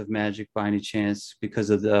Guardians of Magic by any chance, because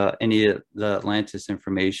of any of the Atlantis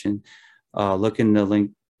information, look in the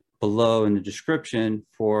link below in the description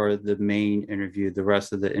for the main interview. The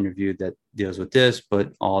rest of the interview that deals with this,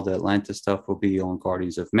 but all the Atlantis stuff will be on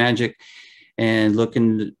Guardians of Magic. And look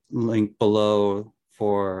in the link below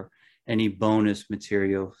for any bonus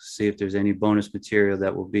material. See if there's any bonus material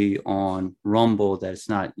that will be on Rumble that's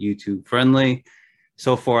not YouTube friendly.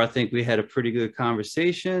 So far, I think we had a pretty good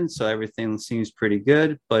conversation, so everything seems pretty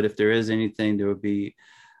good. But if there is anything, there will be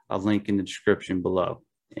a link in the description below.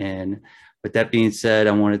 And with that being said,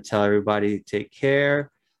 I want to tell everybody to take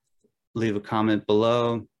care. Leave a comment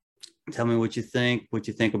below. Tell me what you think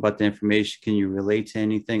about the information. Can you relate to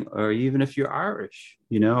anything? Or even if you're Irish,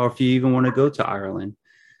 or if you even want to go to Ireland.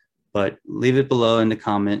 But leave it below in the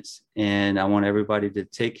comments. And I want everybody to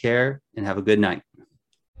take care and have a good night.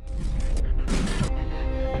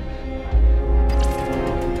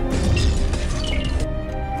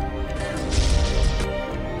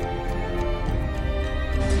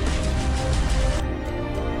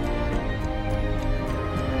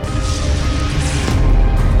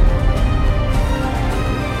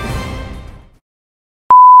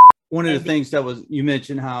 one of the things that was, you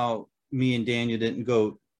mentioned how me and Daniel didn't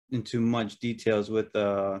go into much details with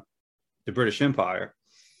the British Empire.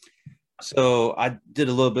 So I did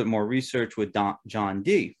a little bit more research with John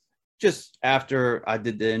Dee. Just after I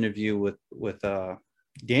did the interview with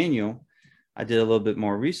Daniel, I did a little bit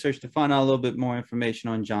more research to find out a little bit more information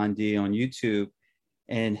on John Dee on YouTube.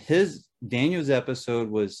 And Daniel's episode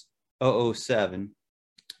was 007.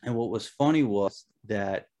 And what was funny was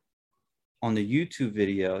that on the YouTube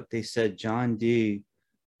video, they said John Dee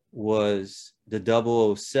was the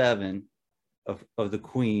 007 of the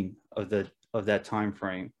Queen of that time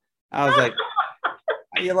frame. I was like,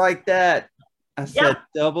 how you like that? I said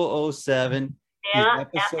 007. Yeah,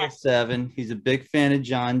 he's episode 7. He's a big fan of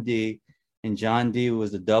John Dee, and John Dee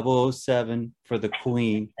was the 007 for the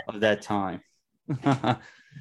Queen of that time.